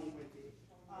be long with it.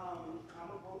 I'm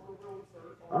a vocal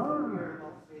realtor also here in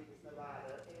Las Vegas,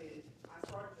 Nevada. And I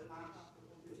started a nonprofit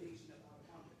organization about a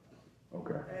month ago.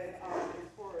 Okay. And as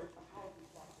far as the housing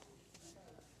problem,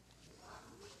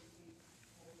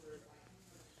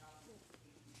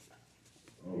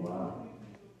 Oh, wow.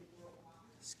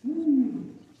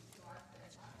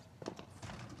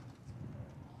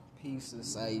 Peace and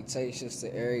salutations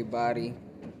to everybody.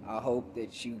 I hope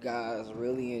that you guys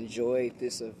really enjoyed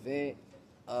this event.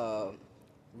 We're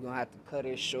gonna have to cut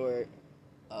it short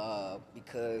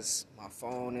because my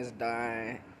phone is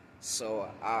dying. So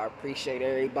I appreciate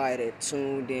everybody that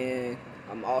tuned in.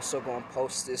 I'm also gonna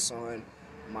post this on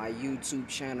my YouTube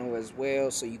channel as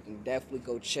well, so you can definitely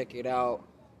go check it out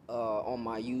on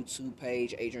my YouTube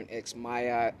page, Adrian X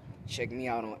Mayat. Check me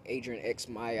out on Adrian X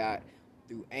Mayat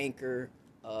through Anchor,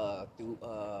 through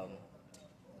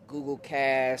Google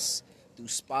Cast, through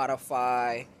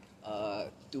Spotify,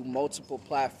 through multiple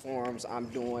platforms. I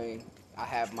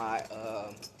have my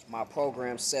my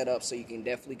program set up, so you can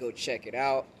definitely go check it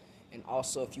out. And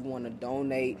also, if you want to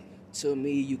donate to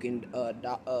me, you can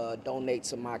donate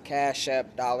to my Cash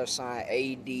App,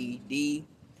 $ADD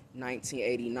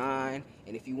 1989.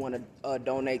 And if you want to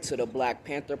donate to the Black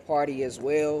Panther Party as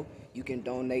well, you can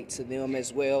donate to them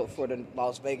as well for the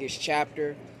Las Vegas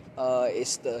chapter.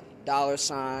 It's the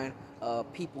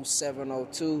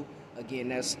 $People702. Again,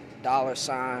 that's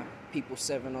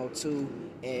 $People702.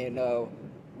 And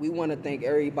we want to thank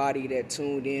everybody that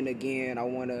tuned in again. I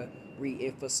want to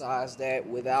re-emphasize that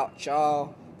without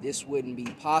y'all, this wouldn't be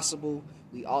possible.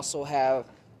 We also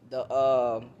have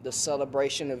the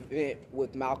celebration event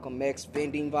with Malcolm X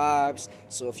Vending Vibes.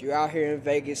 So if you're out here in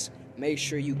Vegas, make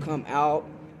sure you come out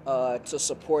to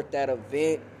support that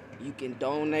event. You can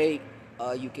donate.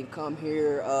 You can come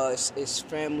here. It's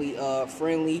family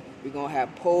friendly. We're going to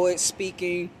have poets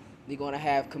speaking. We're going to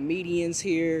have comedians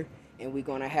here. And we're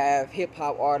going to have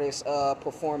hip-hop artists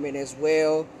performing as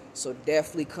well. So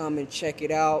definitely come and check it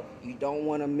out. You don't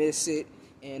want to miss it.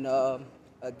 And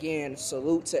again,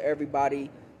 salute to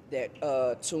everybody that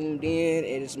tuned in.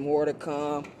 It is more to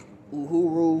come.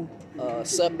 Uhuru,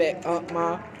 Subek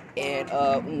Umpma, and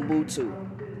Ubuntu.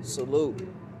 Salute.